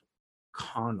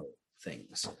 Carnal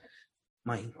things.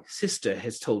 My sister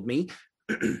has told me.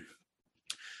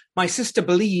 My sister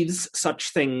believes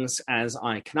such things as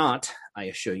I cannot, I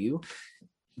assure you,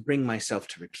 bring myself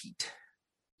to repeat.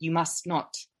 You must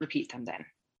not repeat them then.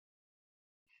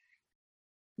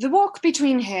 The walk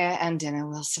between here and dinner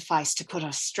will suffice to put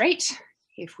us straight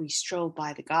if we stroll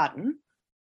by the garden.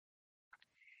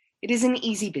 It is an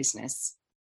easy business,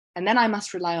 and then I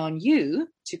must rely on you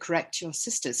to correct your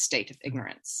sister's state of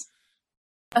ignorance.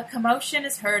 A commotion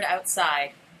is heard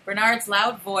outside, Bernard's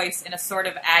loud voice in a sort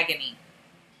of agony.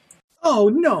 Oh,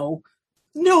 no.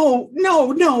 No,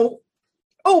 no, no.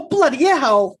 Oh, bloody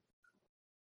hell.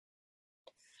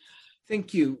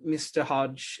 Thank you, Mr.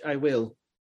 Hodge. I will.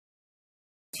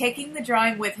 Taking the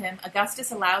drawing with him, Augustus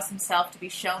allows himself to be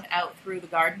shown out through the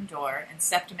garden door, and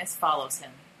Septimus follows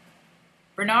him.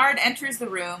 Bernard enters the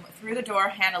room through the door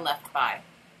Hannah left by.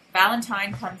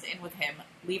 Valentine comes in with him,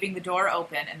 leaving the door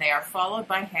open, and they are followed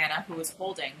by Hannah, who is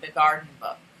holding the garden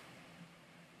book.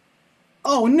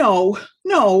 Oh, no,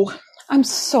 no. I'm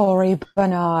sorry,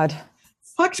 Bernard.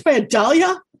 Fucked by a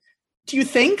dahlia? Do you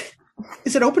think?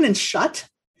 Is it open and shut?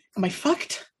 Am I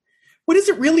fucked? What does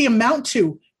it really amount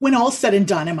to when all's said and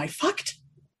done? Am I fucked?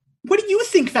 What do you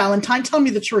think, Valentine? Tell me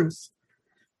the truth.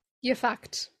 You're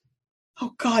fucked.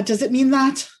 Oh, God, does it mean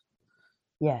that?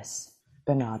 Yes,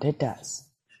 Bernard, it does.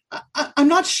 I'm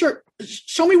not sure.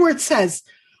 Show me where it says.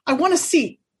 I want to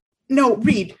see. No,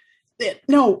 read.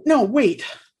 No, wait.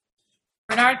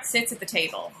 Bernard sits at the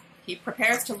table. He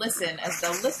prepares to listen as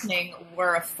though listening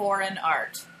were a foreign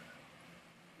art.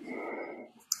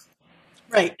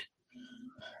 Right.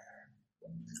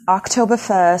 October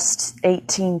 1st,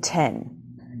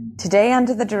 1810. Today,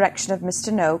 under the direction of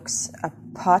Mr. Noakes, a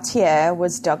portiere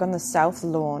was dug on the south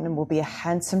lawn and will be a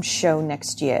handsome show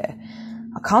next year.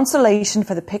 A consolation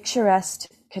for the picturesque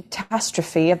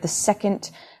catastrophe of the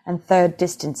second and third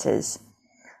distances.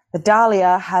 The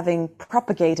dahlia, having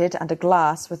propagated under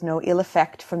glass with no ill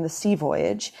effect from the sea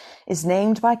voyage, is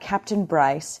named by Captain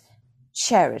Bryce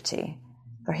Charity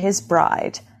for his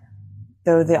bride,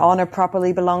 though the honour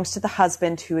properly belongs to the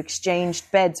husband who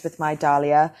exchanged beds with my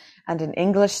dahlia and an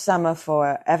English summer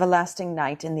for everlasting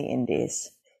night in the Indies.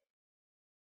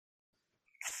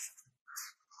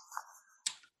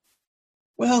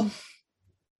 Well,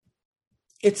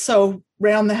 it's so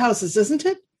round the houses, isn't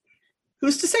it?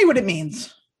 Who's to say what it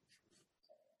means?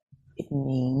 It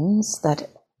means that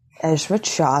Ezra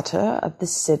Charter of the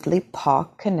Sidley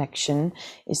Park connection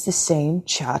is the same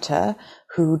Charter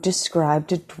who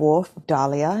described a dwarf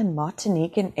dahlia in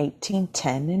Martinique in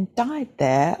 1810 and died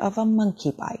there of a monkey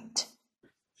bite.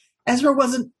 Ezra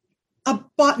wasn't a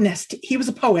botanist. He was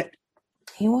a poet.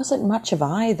 He wasn't much of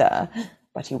either,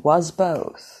 but he was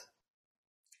both.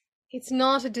 It's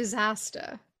not a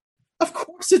disaster. Of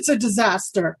course it's a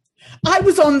disaster. I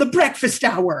was on the breakfast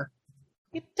hour.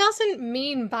 It doesn't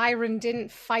mean Byron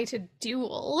didn't fight a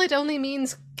duel. It only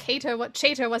means Chater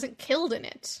wasn't killed in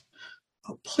it.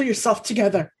 Oh, pull yourself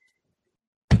together.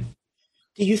 Do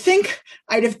you think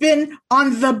I'd have been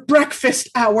on the breakfast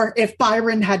hour if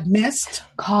Byron had missed?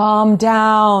 Calm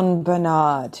down,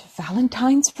 Bernard.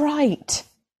 Valentine's right.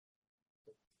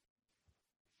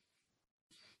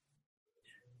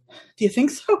 Do you think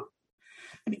so?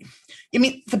 You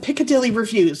mean the Piccadilly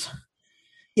Reviews?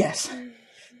 Yes.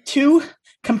 2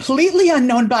 completely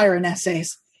unknown Byron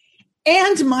essays,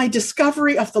 and my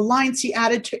discovery of the lines he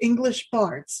added to English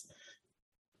bards.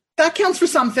 That counts for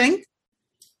something.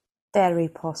 Very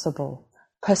possible.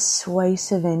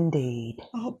 Persuasive indeed.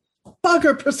 Oh,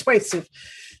 bugger persuasive.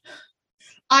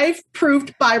 I've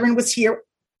proved Byron was here,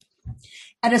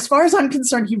 and as far as I'm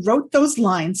concerned, he wrote those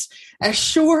lines as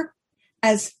sure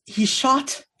as he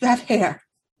shot that hare.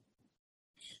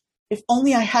 If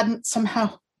only I hadn't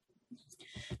somehow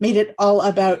made it all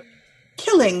about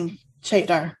killing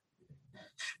Chater.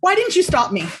 Why didn't you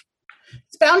stop me?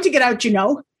 It's bound to get out, you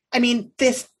know. I mean,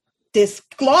 this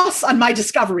gloss on my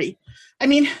discovery. I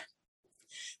mean,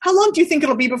 how long do you think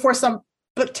it'll be before some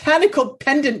botanical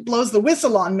pendant blows the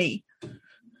whistle on me?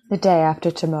 The day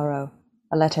after tomorrow.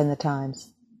 A letter in the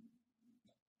Times.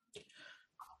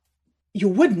 You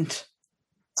wouldn't.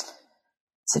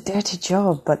 It's a dirty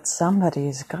job, but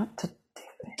somebody's got to do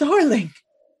it. Darling.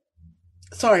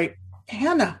 Sorry,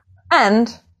 Hannah.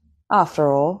 And,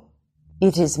 after all,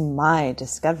 it is my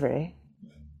discovery.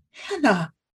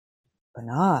 Hannah.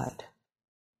 Bernard.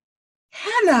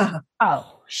 Hannah.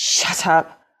 Oh, shut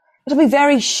up. It'll be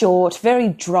very short, very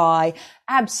dry,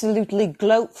 absolutely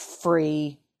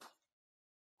gloat-free.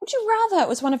 Would you rather it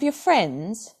was one of your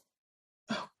friends?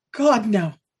 Oh, God,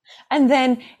 no. And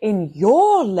then in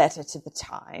your letter to the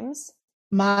Times...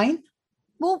 Mine?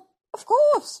 Well, of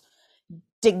course.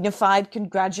 Dignified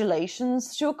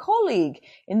congratulations to a colleague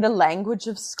in the language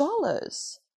of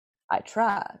scholars, I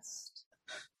trust.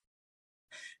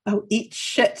 Oh, eat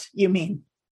shit, you mean?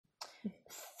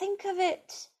 Think of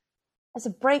it as a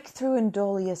breakthrough in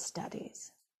Dahlia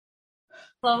studies.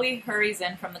 Chloe hurries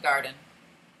in from the garden.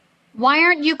 Why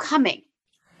aren't you coming?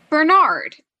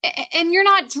 Bernard, and you're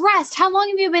not dressed. How long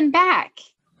have you been back?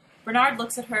 Bernard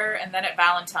looks at her and then at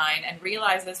Valentine and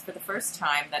realizes for the first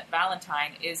time that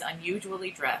Valentine is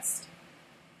unusually dressed.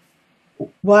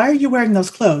 Why are you wearing those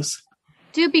clothes?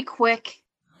 Do be quick.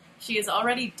 She is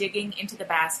already digging into the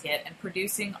basket and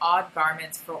producing odd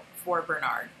garments for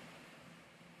Bernard.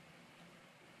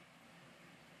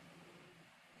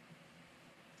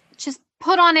 Just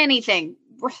put on anything.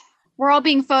 We're all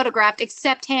being photographed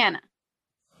except Hannah.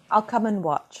 I'll come and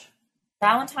watch.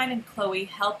 Valentine and Chloe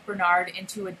help Bernard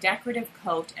into a decorative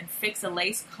coat and fix a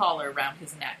lace collar around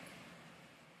his neck.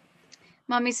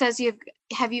 Mommy says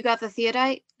have you got the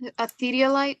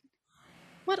theodolite?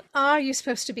 What are you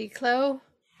supposed to be, Chloe?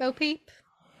 Bo Peep?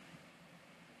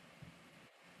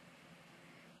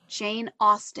 Jane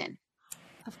Austen.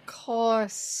 Of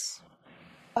course.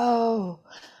 Oh,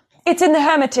 it's in the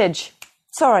Hermitage.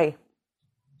 Sorry.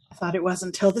 I thought it was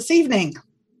until this evening.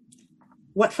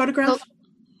 What photograph?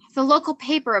 The local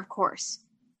paper, of course.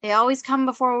 They always come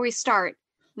before we start.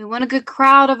 We want a good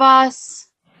crowd of us.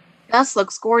 Gus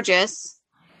looks gorgeous.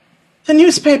 The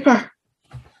newspaper.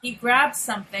 He grabs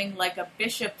something like a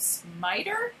bishop's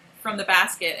mitre from the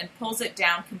basket and pulls it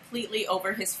down completely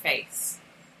over his face.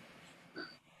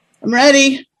 I'm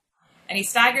ready. And he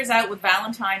staggers out with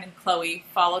Valentine and Chloe,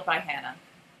 followed by Hannah.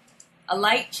 A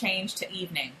light change to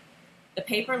evening. The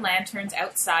paper lanterns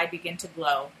outside begin to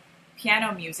glow.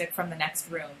 Piano music from the next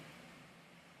room.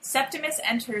 Septimus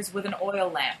enters with an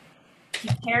oil lamp. He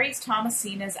carries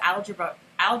Thomasina's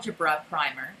algebra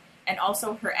primer and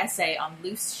also her essay on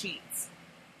loose sheets.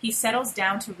 He settles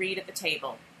down to read at the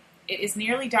table. It is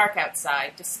nearly dark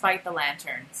outside, despite the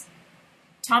lanterns.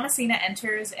 Thomasina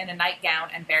enters in a nightgown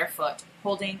and barefoot,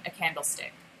 holding a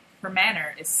candlestick. Her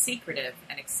manner is secretive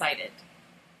and excited.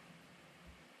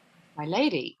 My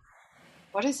lady,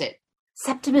 what is it?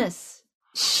 Septimus.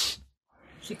 Shh.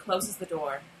 She closes the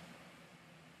door.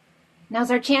 Now's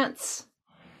our chance.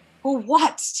 For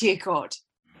what, dear God?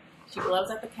 She blows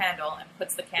out the candle and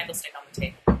puts the candlestick on the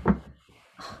table.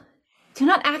 Do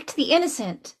not act the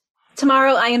innocent.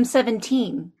 Tomorrow I am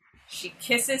 17. She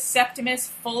kisses Septimus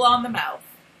full on the mouth.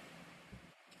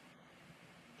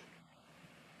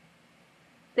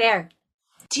 There.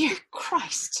 Dear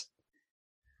Christ.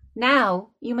 Now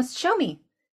you must show me.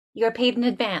 You are paid in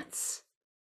advance.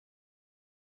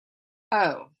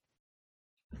 Oh.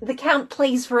 The Count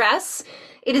plays for us.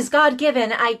 It is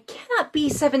God-given. I cannot be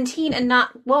 17 and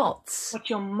not waltz. But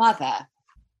your mother?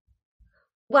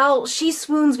 While she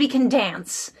swoons, we can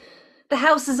dance. The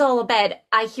house is all abed.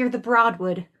 I hear the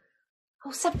Broadwood.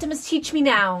 Oh, Septimus, teach me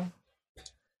now.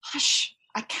 Hush,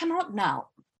 I cannot now.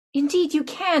 Indeed you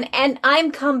can, and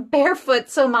I'm come barefoot,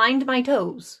 so mind my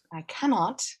toes. I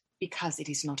cannot, because it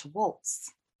is not a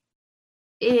waltz.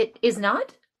 It is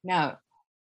not? No,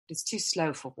 it is too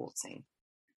slow for waltzing.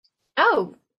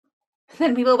 Oh,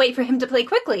 then we will wait for him to play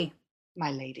quickly.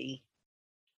 My lady.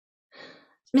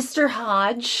 Mr.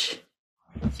 Hodge.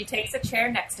 She takes a chair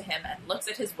next to him and looks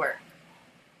at his work.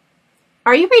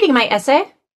 Are you reading my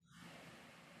essay?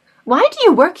 Why do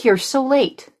you work here so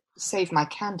late? To save my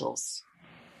candles.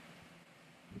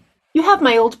 You have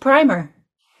my old primer.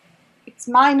 It's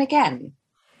mine again.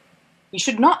 You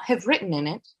should not have written in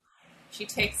it. She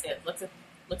takes it, looks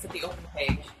at the open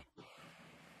page.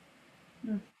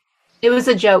 It was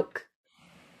a joke.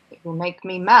 It will make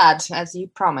me mad, as you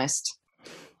promised.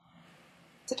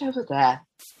 Sit over there.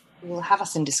 You will have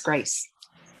us in disgrace.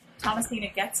 Thomasina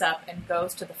gets up and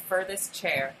goes to the furthest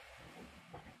chair.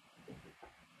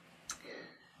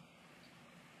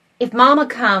 If Mama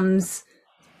comes,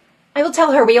 I will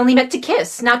tell her we only met to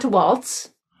kiss, not to waltz.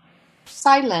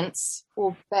 Silence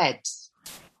or bed?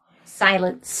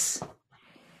 Silence.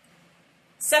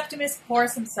 Septimus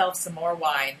pours himself some more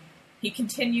wine. He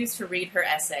continues to read her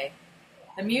essay.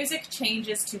 The music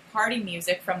changes to party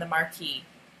music from the marquee,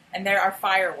 and there are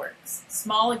fireworks,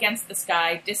 small against the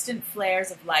sky, distant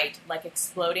flares of light like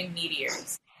exploding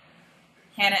meteors.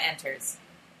 Hannah enters.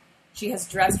 She has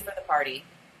dressed for the party.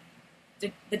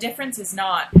 The difference is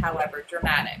not, however,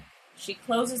 dramatic. She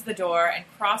closes the door and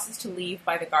crosses to leave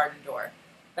by the garden door.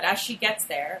 But as she gets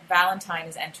there, Valentine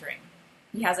is entering.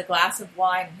 He has a glass of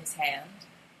wine in his hand.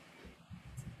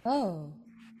 Oh.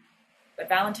 But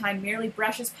Valentine merely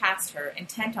brushes past her,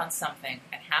 intent on something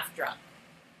and half drunk.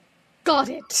 Got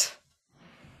it.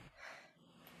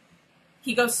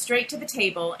 He goes straight to the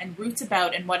table and roots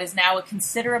about in what is now a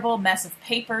considerable mess of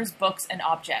papers, books, and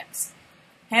objects.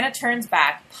 Hannah turns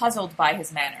back, puzzled by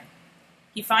his manner.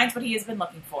 He finds what he has been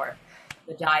looking for,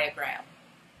 the diagram.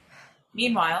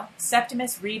 Meanwhile,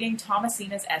 Septimus, reading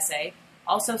Thomasina's essay,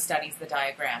 also studies the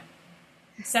diagram.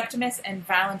 Septimus and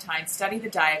Valentine study the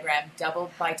diagram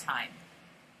doubled by time.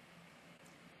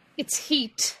 It's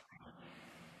heat.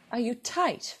 Are you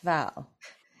tight, Val?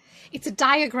 It's a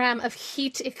diagram of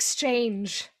heat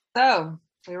exchange. So,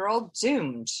 we're all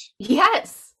doomed.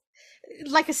 Yes.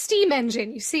 Like a steam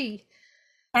engine, you see.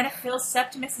 Hannah fills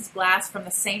Septimus's glass from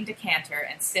the same decanter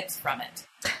and sips from it.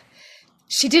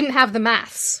 She didn't have the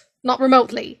maths. Not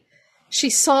remotely. She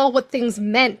saw what things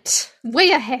meant.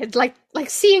 Way ahead, like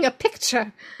seeing a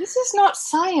picture. This is not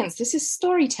science, this is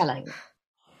storytelling.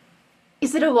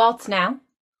 Is it a waltz now?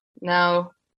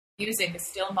 No. Music is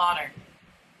still modern.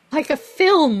 Like a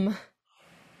film.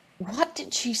 What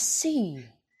did she see?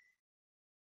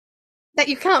 That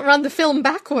you can't run the film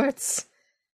backwards.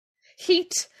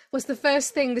 Heat was the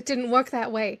first thing that didn't work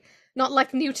that way. Not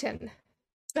like Newton.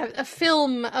 A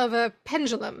film of a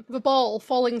pendulum, of a ball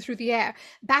falling through the air.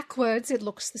 Backwards, it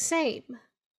looks the same.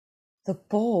 The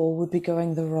ball would be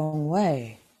going the wrong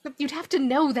way. You'd have to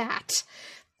know that.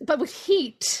 But with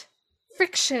heat,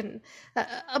 friction,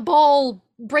 a ball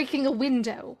breaking a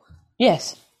window.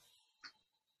 Yes.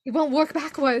 It won't work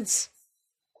backwards.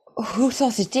 Who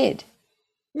thought it did?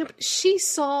 No, but she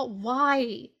saw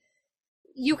why.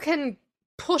 You can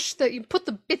you put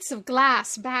the bits of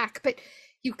glass back, but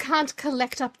you can't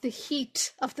collect up the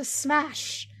heat of the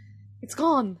smash. It's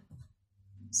gone.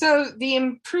 So the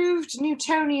improved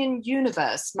Newtonian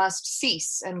universe must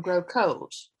cease and grow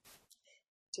cold.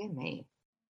 Dear me.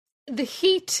 The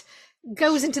heat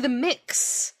goes into the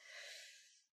mix.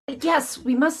 Yes,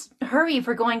 we must hurry if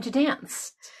we're going to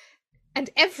dance. And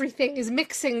everything is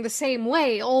mixing the same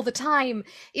way all the time,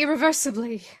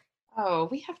 irreversibly. Oh,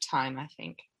 we have time, I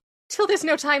think. Till there's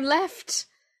no time left.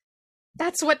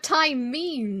 That's what time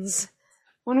means.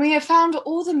 When we have found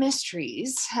all the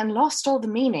mysteries and lost all the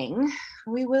meaning,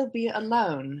 we will be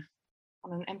alone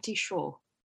on an empty shore.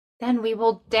 Then we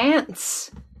will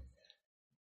dance.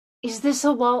 Is this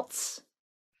a waltz?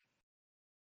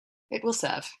 It will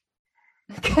serve.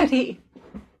 Goody.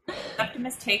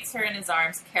 Septimus takes her in his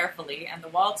arms carefully, and the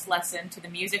waltz lesson to the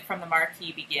music from the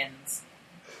marquee begins.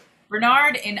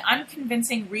 Bernard, in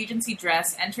unconvincing Regency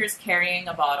dress, enters carrying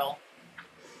a bottle.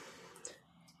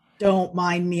 Don't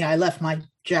mind me, I left my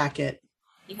jacket.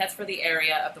 He heads for the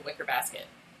area of the wicker basket.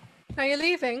 Are you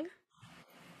leaving?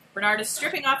 Bernard is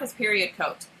stripping off his period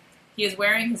coat. He is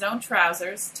wearing his own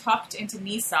trousers, tucked into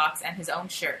knee socks, and his own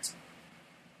shirt.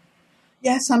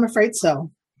 Yes, I'm afraid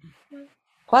so.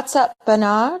 What's up,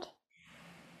 Bernard?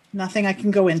 Nothing I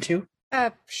can go into.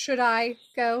 Should I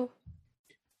go?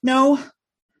 No,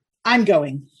 I'm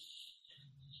going.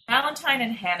 Valentine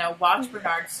and Hannah watch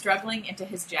Bernard struggling into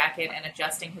his jacket and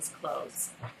adjusting his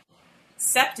clothes.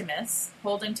 Septimus,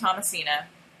 holding Thomasina,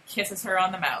 kisses her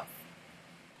on the mouth.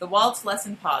 The waltz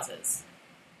lesson pauses.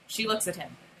 She looks at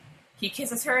him. He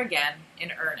kisses her again,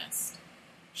 in earnest.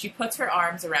 She puts her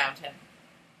arms around him.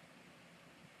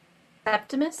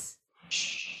 Septimus?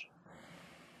 Shh.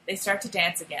 They start to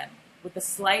dance again, with the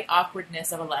slight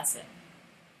awkwardness of a lesson.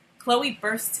 Chloe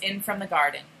bursts in from the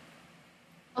garden.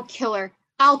 I'll kill her.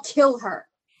 I'll kill her.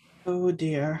 Oh,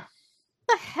 dear.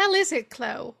 What the hell is it,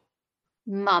 Chloe?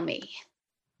 Mummy.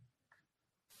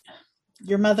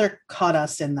 Your mother caught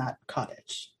us in that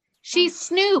cottage. She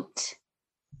snooped.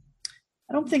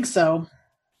 I don't think so.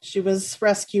 She was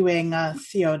rescuing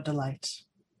Theodolite.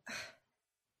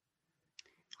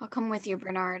 I'll come with you,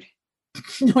 Bernard.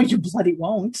 No, you bloody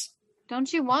won't.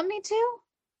 Don't you want me to?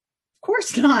 Of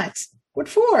course not. What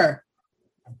for?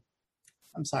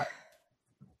 I'm sorry.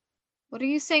 What are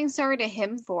you saying sorry to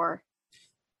him for?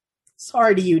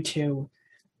 Sorry to you too.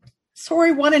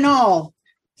 Sorry one and all.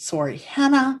 Sorry,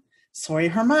 Hannah. Sorry,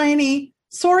 Hermione.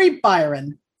 Sorry,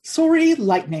 Byron. Sorry,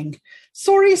 Lightning.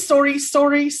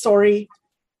 Sorry.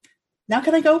 Now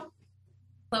can I go?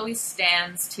 Chloe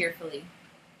stands tearfully.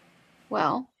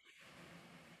 Well,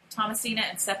 Thomasina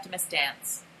and Septimus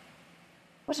dance.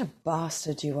 What a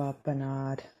bastard you are,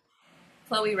 Bernard.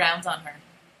 Chloe rounds on her.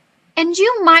 and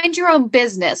you mind your own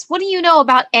business. What do you know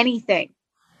about anything?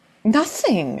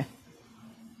 Nothing.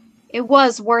 It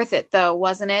was worth it, though,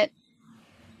 wasn't it?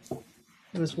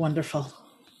 It was wonderful.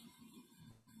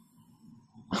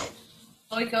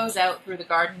 Chloe goes out through the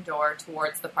garden door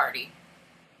towards the party.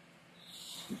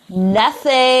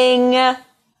 Nothing.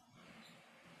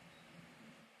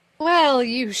 Well,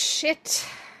 you shit.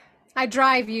 I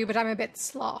drive you, but I'm a bit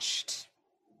sloshed.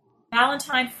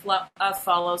 Valentine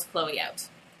follows Chloe out.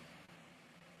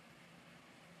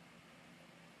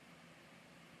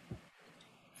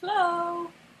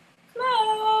 Flo!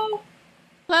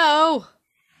 Hello.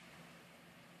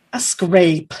 A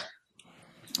scrape.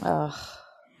 Ugh.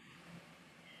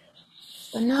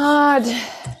 Bernard.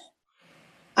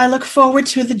 I look forward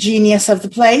to the genius of the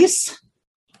place.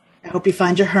 I hope you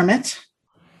find your hermit.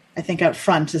 I think out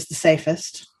front is the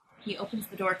safest. He opens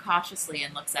the door cautiously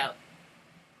and looks out.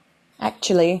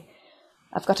 Actually,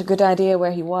 I've got a good idea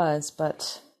where he was,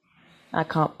 but I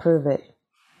can't prove it.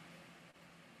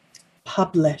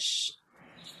 Publish.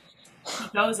 He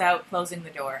goes out, closing the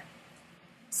door.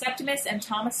 Septimus and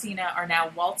Thomasina are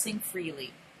now waltzing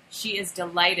freely. She is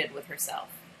delighted with herself.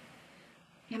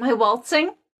 Am I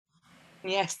waltzing?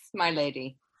 Yes, my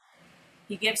lady.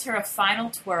 He gives her a final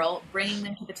twirl, bringing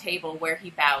them to the table where he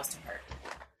bows to her.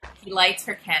 He lights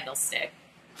her candlestick.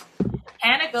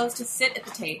 Anna goes to sit at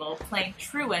the table, playing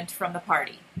truant from the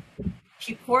party.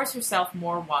 She pours herself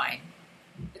more wine.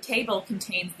 The table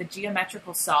contains the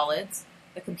geometrical solids,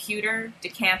 the computer,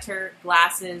 decanter,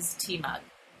 glasses, tea mug.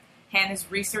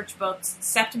 Hannah's research books,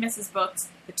 Septimus's books,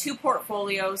 the two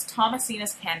portfolios,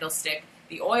 Thomasina's candlestick,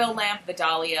 the oil lamp, the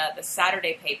dahlia, the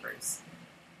Saturday papers.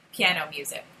 Piano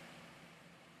music.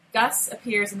 Gus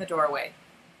appears in the doorway.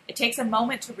 It takes a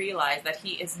moment to realize that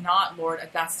he is not Lord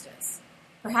Augustus.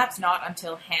 Perhaps not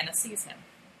until Hannah sees him.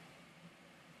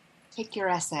 Take your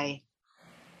essay.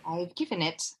 I've given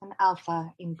it an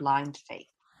alpha in blind faith.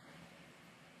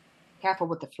 Careful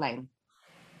with the flame.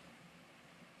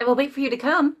 I will wait for you to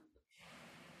come.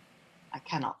 I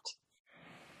cannot.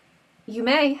 You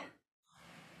may.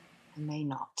 I may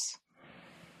not.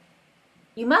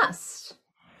 You must.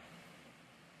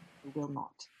 I will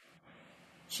not.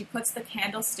 She puts the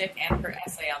candlestick and her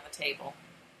essay on the table.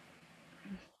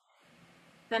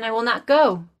 Then I will not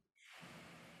go.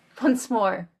 Once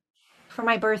more. For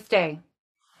my birthday.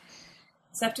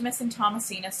 Septimus and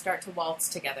Thomasina start to waltz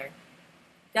together.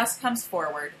 Gus comes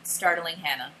forward, startling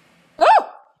Hannah.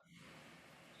 Oh!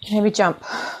 Maybe jump.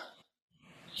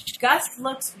 Gus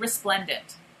looks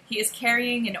resplendent. He is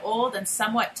carrying an old and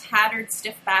somewhat tattered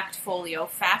stiff-backed folio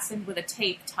fastened with a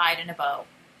tape tied in a bow.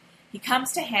 He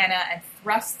comes to Hannah and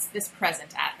thrusts this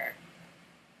present at her.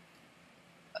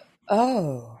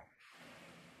 Oh.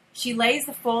 She lays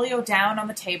the folio down on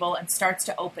the table and starts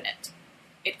to open it.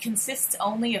 It consists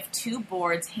only of two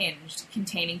boards hinged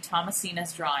containing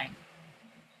Thomasina's drawing.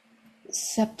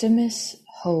 Septimus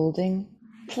holding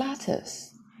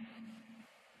Platus.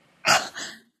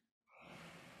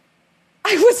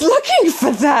 I was looking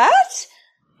for that!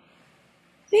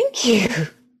 Thank you.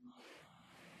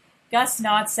 Gus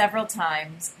nods several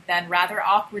times, then rather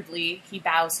awkwardly he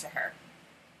bows to her.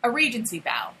 A Regency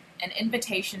bow, an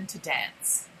invitation to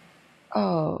dance.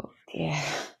 Oh, yeah.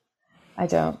 I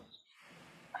don't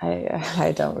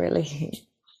really.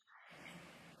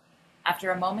 After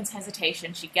a moment's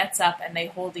hesitation, she gets up and they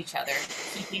hold each other,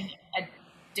 keeping a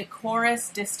decorous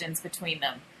distance between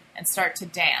them, and start to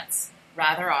dance,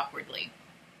 rather awkwardly.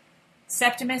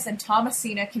 Septimus and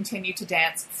Thomasina continue to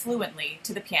dance fluently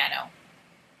to the piano.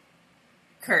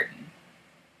 Curtain.